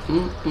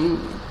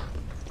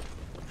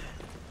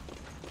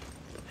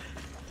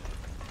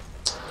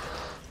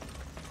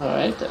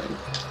 Alright then.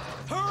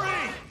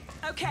 Hurry!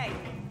 Okay.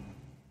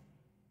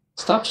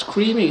 Stop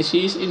screaming,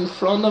 she's in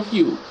front of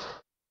you.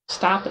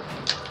 Stop it.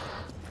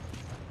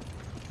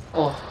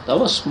 Oh, that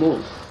was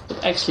smooth.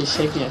 It actually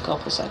saved me a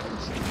couple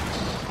seconds.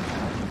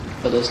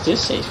 But does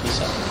this save me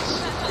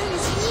seconds?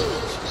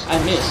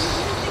 I missed.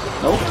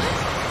 Nope.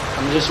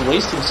 I'm just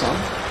wasting some.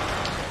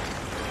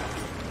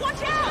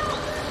 Watch out!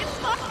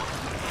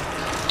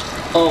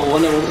 Oh,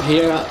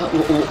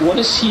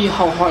 wanna see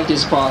how hard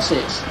this boss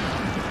is?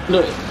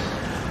 Look.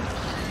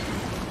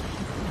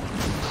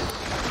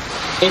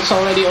 It's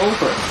already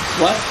over.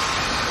 What?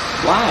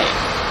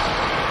 Why?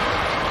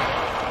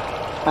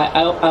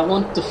 I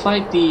want to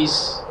fight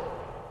these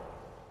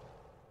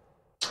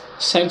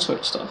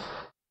censored stuff.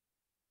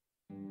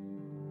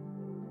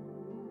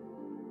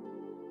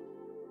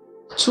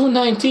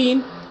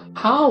 219?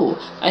 How?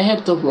 I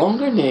had the wrong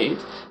grenade.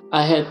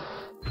 I had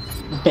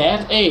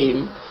bad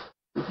aim.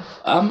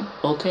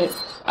 Okay.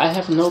 I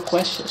have no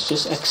questions.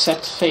 Just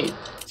accept fate.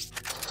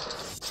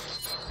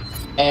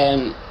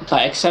 And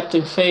by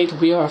accepting fate,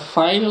 we are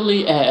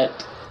finally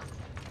at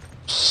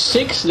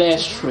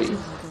 6-3.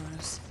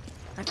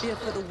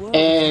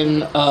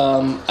 And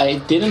I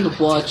didn't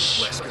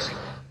watch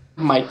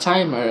my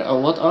timer.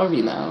 What are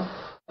we now?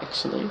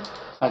 Actually,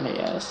 if I may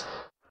ask.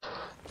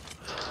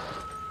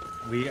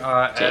 We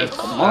are Okay, at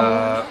come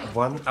on.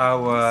 1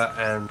 hour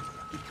and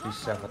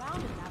 37.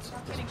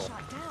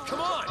 Come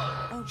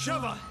on!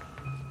 Sheva!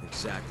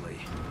 Exactly.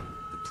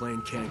 The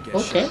plane can't get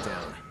Okay. shut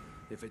down.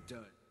 If it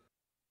does.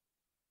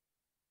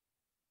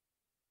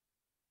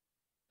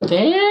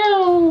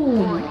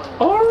 Damn!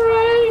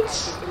 Alright!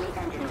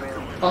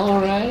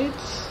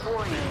 Alright.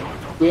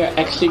 We are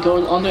actually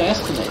going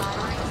underestimate.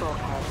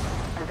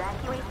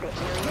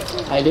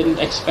 I didn't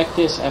expect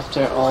this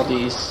after all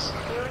these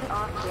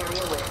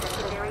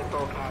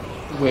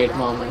weird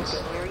moments.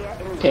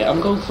 Okay, I'm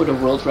going for the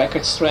world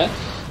record strat,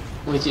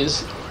 which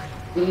is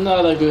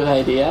not a good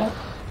idea.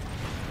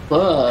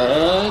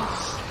 But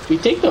we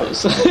take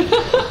those.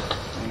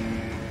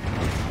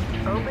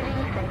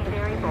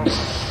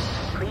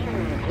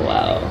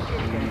 Wow.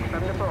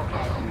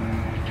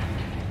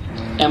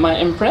 Am I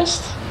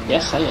impressed?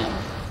 Yes, I am.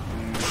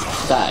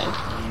 Die.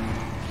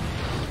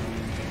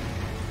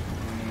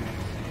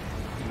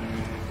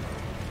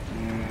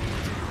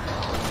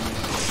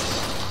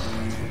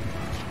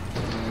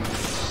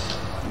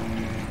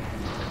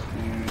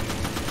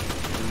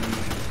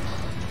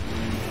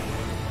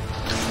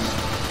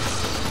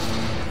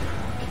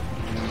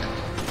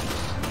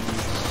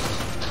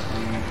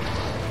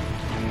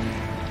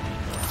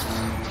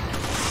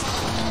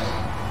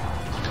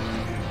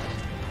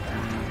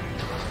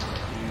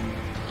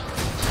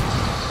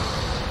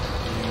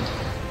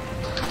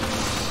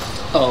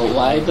 Oh,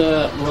 why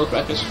the world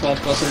record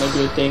strat wasn't a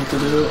good thing to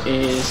do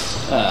is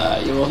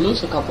you will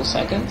lose a couple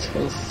seconds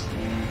because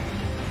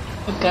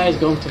That guy is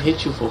going to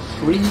hit you for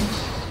free.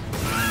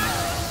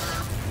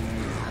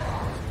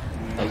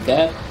 Like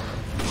that.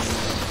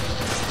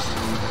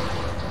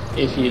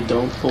 If you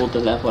don't pull the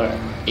lever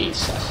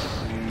ASAP.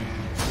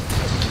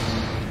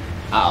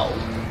 Ow.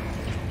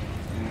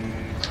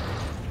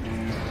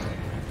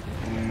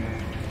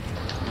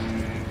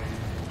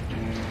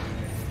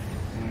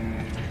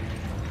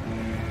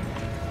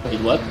 Wait,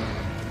 what?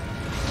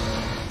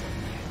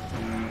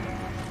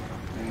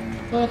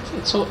 What?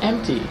 It's so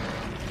empty.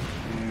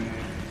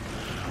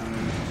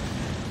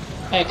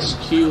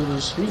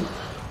 Excuse me.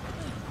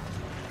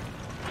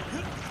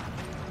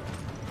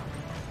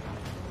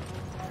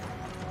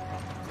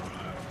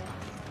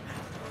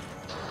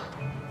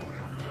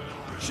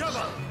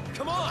 Sheva,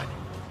 come on!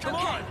 Come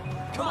on!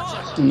 Come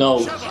on! No,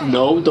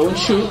 no, don't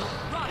shoot.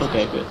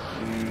 Okay, good.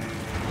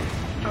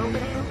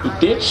 He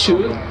did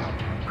shoot,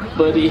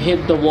 but he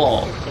hit the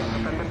wall.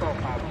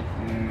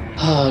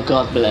 Oh,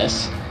 God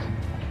bless.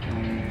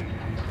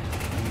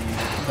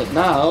 But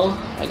now,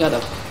 I gotta...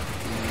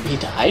 He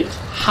died?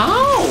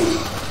 How?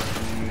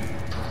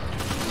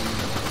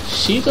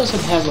 She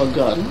doesn't have a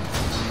gun.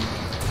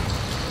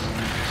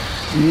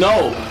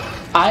 No!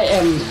 I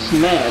am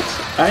mad.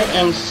 I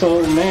am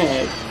so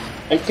mad.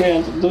 I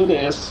can't do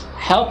this.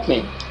 Help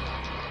me.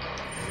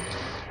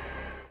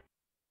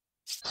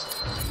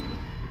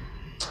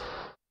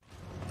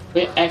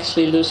 We're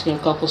actually losing a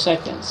couple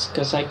seconds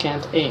because I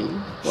can't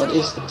aim. What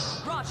is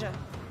this? Roger.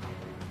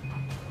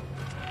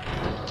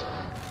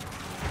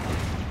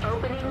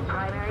 Opening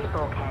primary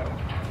bulkhead.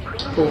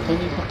 Please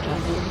Opening the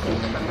primary bulkhead.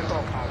 from the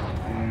bulkhead.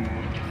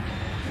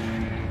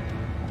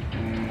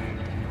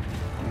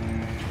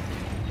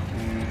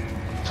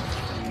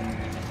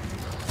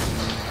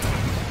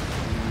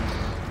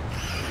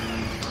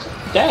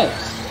 That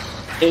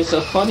is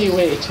a funny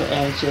way to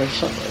end your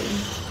submarine.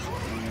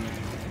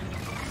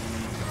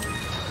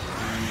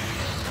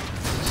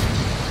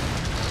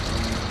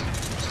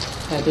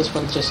 And this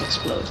one just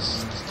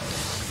explodes.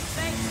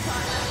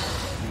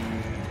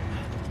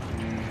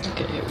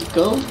 Okay, here we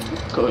go.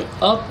 Going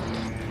up.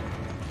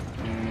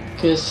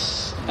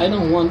 Because I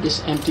don't want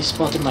this empty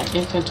spot in my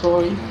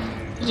inventory.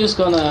 I'm just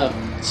gonna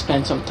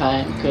spend some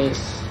time because,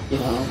 you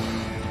know,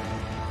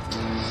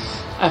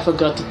 I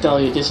forgot to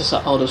tell you this is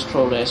an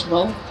auto-scroller as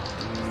well.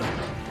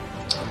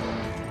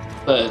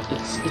 But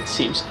it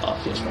seems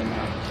obvious right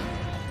now.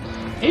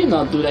 Can you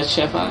not do that,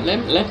 Sheva?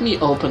 Let me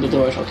open the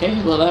doors,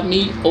 okay? Well, let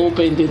me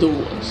open the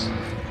doors.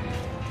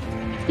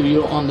 Do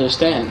you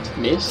understand,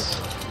 miss?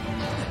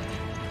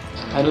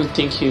 I don't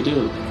think you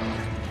do.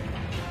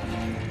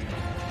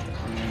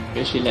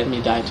 Because you let me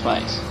die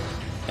twice.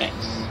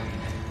 Thanks.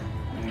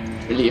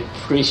 Really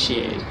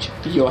appreciate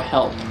your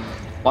help.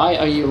 Why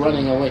are you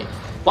running away?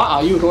 Why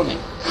are you running?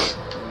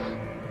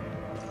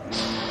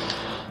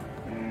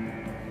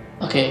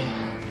 Okay.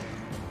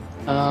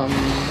 We'll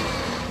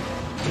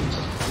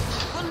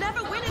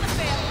never win in a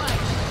fair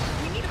fight.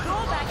 We need to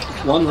go back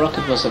and One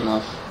rocket was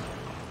enough,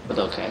 but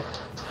okay.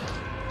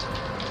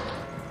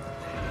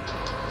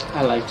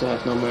 I like to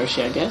have no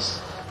mercy, I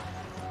guess.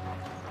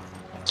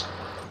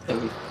 There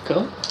we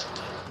go.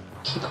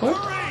 Keycord.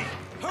 Hurry!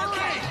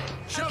 Hurry!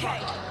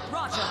 Okay,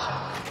 Roger.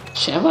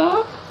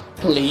 Sheva,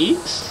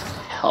 please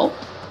help.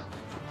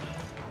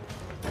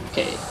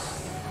 Okay.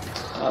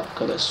 I'm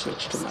gonna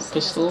switch to my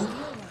pistol.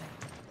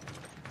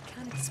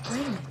 Can't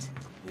explain it.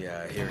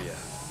 Yeah, I hear ya.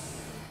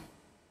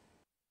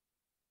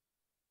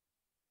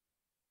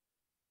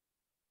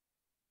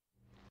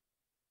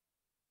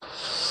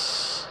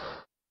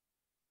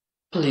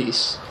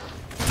 Please.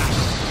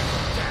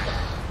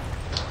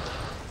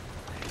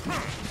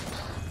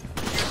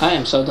 I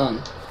am so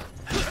done.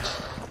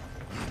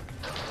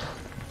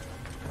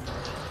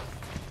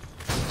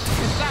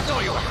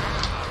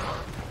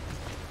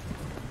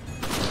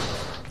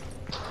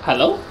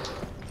 Hello?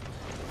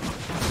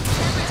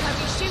 Every time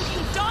you shoot, he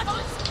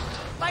dodges.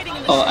 Fighting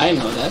in the Oh, I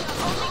know that.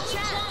 only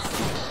chance.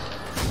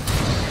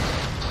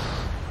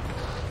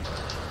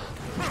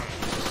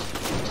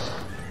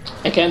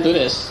 I can't do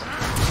this.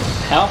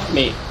 Help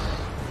me.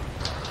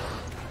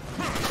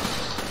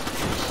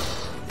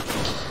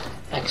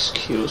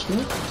 Excuse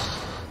me?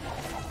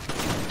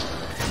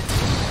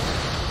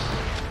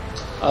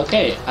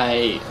 Okay,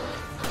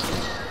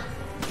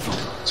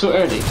 too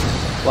early.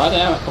 What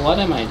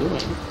am I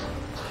doing?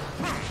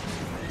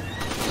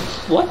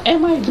 What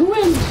am I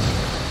doing?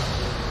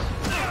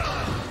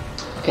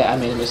 Okay, I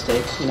made a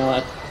mistake. You know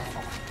what?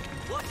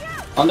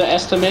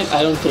 Underestimate?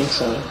 I don't think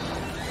so.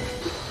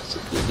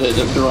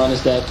 The run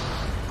is dead.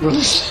 Run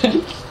is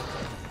dead.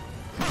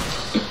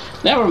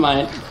 Never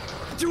mind.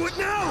 Do it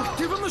now!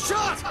 Give him a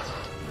shot!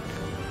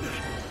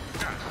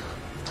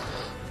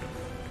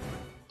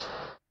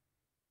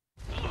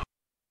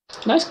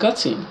 Nice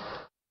cutscene.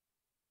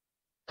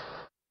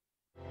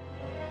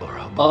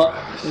 Oh,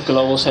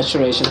 global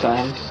saturation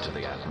time. To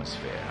the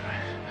atmosphere,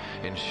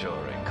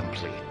 ensuring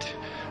complete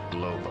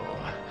global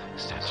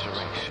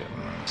saturation.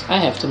 I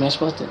have to mash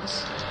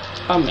buttons.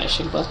 I'm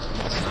mashing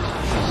buttons.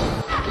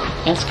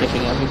 And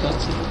skipping every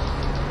cutscene.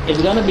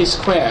 It's gonna be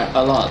square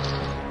a lot.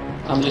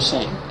 I'm just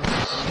saying.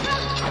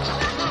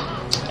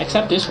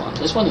 Except this one.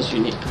 This one is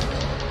unique.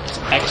 It's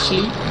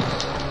actually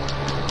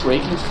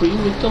breaking free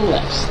with the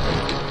left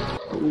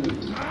stick. Ooh.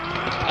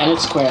 And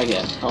it's square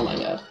again. Oh my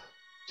god.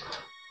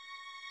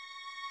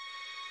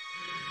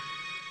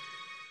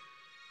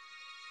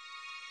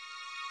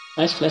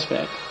 Nice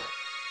flashback.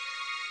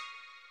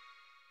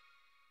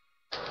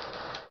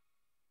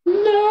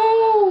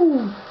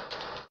 No!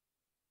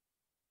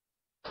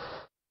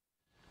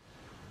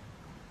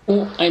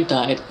 Oh, I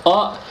died.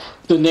 Oh,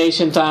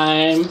 donation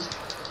time.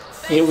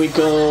 Here we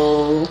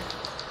go.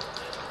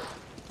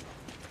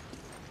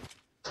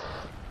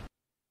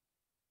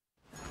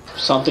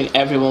 Something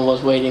everyone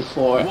was waiting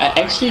for. I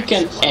actually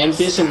can end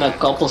this in a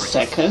couple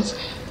seconds,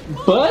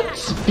 but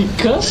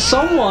because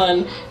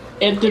someone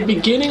at the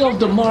beginning of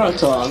the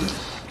marathon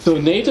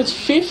donated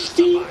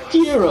 50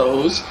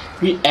 euros,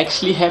 we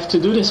actually have to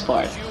do this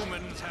part.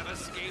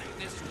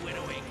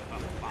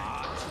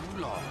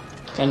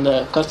 Can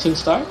the cutscene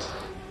start?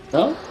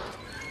 No?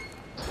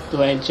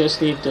 Do I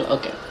just need to...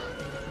 okay.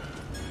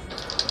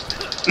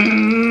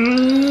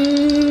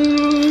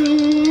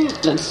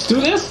 Let's do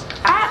this!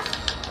 Ah!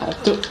 I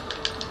have to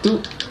do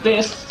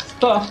this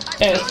stuff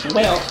as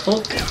well.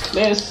 Hook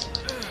this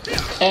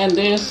and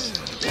this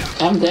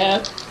and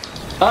that.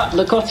 Ah,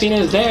 the cutscene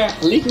is there.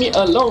 Leave me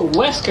alone,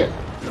 Wesker.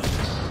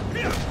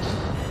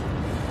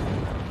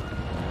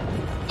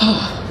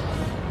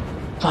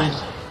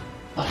 Finally.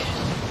 Okay.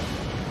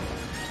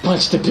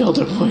 Punch the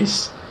builder,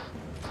 boys.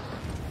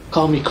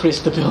 Call me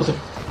Chris the Builder.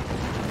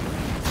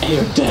 And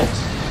you're dead.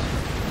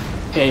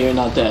 Okay, you're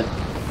not dead.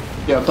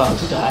 You're about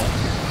to die.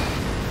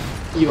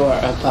 You are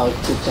about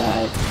to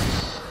die.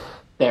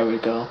 There we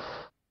go.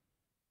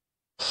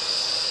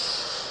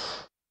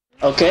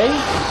 Okay,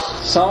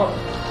 so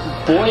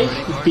boy,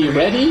 be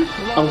ready.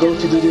 I'm going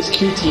to do this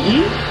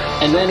QTE,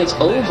 and then it's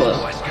over.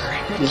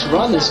 This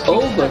run is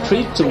over.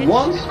 3, 2,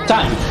 1,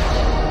 time.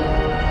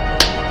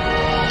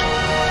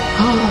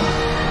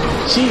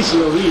 Jeez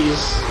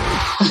Louise.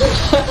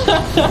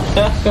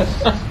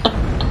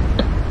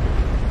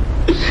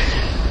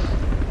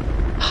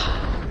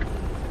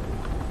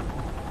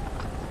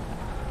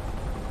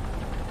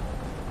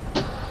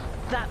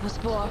 That was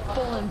for our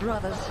fallen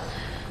brothers.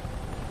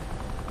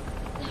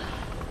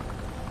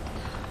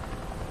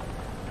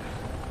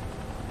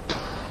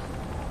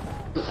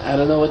 I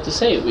don't know what to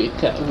say. We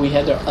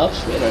had our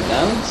ups, we had our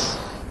downs.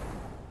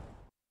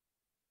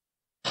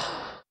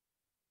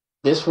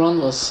 This run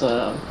was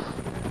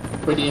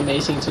pretty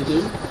amazing to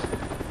do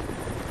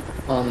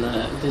on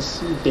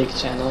this big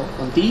channel,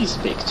 on these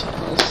big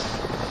channels.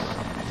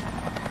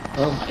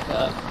 Oh my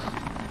god.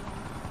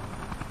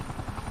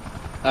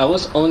 I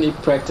was only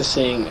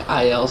practicing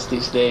ILs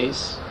these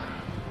days,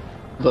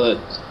 but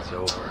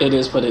it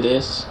is what it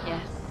is.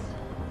 Yes.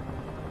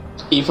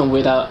 Even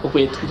with a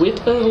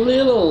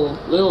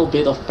little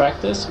bit of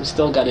practice, we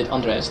still got it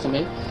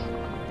underestimated.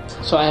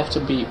 So I have to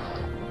be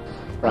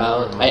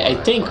proud. I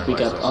think we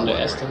got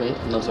underestimated.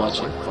 I'm not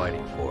watching.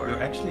 Fighting for. You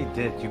actually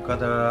did. You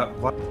got a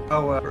 1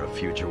 hour. For a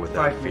future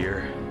without 5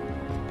 fear.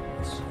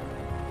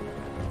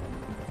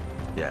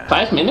 Yeah.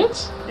 5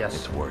 minutes? Yes.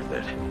 It's worth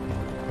it.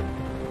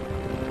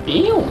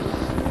 Ew.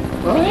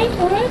 Alright.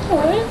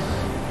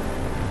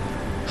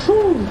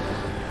 Whew.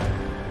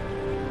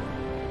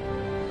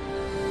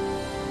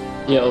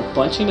 Yo,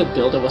 punching the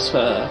builder was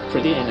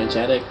pretty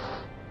energetic.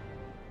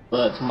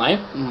 But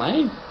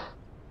my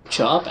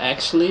job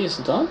actually is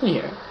done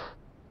here.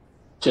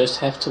 Just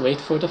have to wait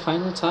for the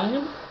final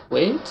time.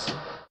 Wait.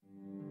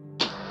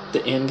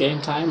 The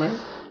in-game timer.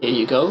 Here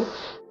you go.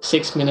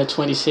 6 minutes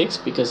 26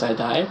 because I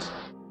died.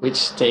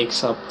 Which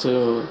takes up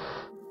to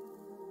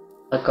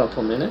a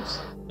couple minutes,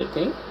 I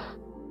think.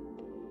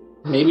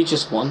 Maybe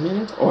just 1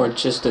 minute or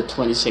just the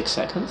 26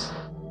 seconds.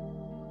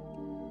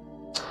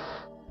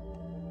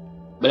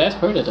 But that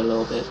hurt it a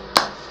little bit.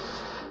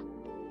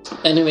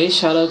 Anyway,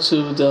 shout out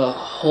to the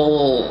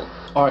whole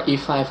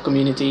RE5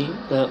 community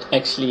that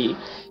actually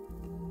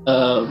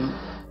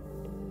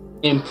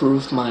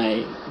improved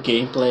my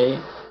gameplay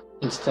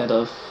instead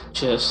of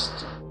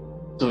just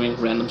doing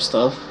random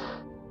stuff.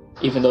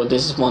 Even though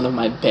this is one of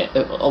my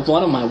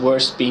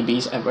worst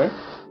PBs ever.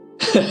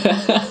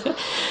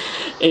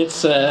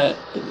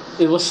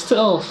 It was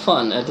still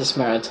fun at this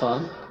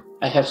marathon.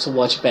 I have to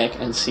watch back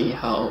and see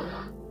how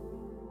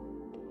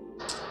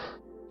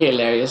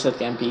hilarious it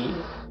can be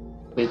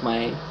with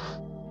my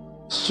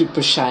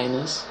super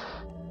shyness.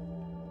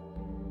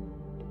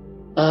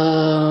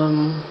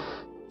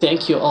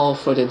 Thank you all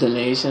for the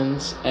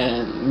donations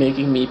and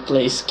making me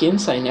play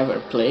skins I never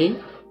play.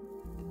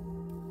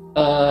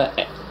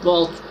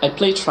 Well, I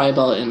play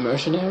Tribal and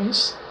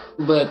Mercenaries,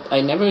 but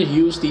I never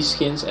use these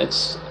skins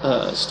as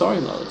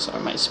story modes or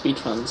my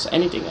speedruns,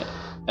 anything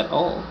at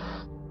all.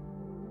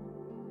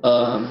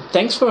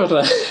 Thanks for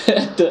the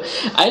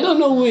I don't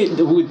know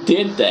who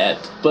did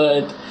that,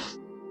 but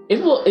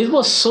it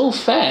was so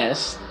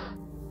fast.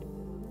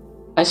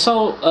 I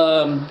saw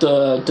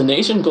the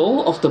donation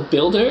goal of the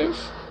builder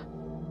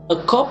a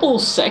couple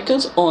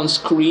seconds on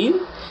screen,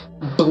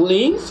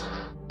 blinked,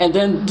 and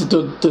then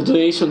the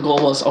donation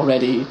goal was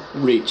already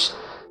reached.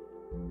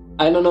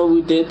 I don't know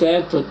who did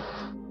that, but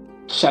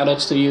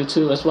shoutouts to you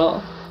too as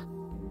well.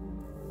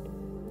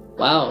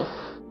 Wow.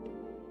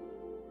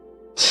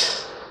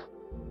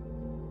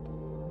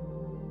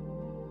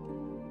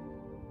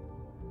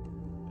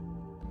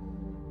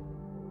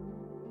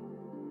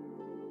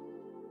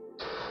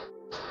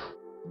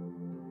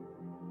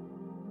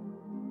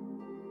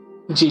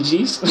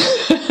 GG's.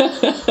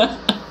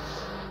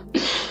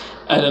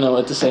 I don't know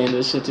what to say in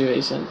this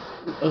situation.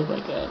 Oh my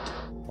god.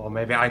 Well,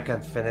 maybe I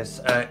can finish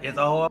it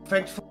all up.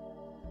 Thanks for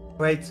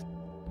wait.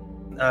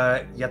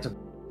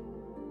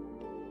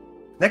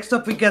 Next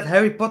up we get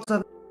Harry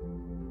Potter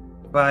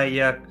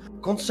by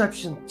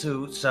Conception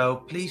 2, so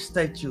please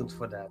stay tuned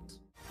for that.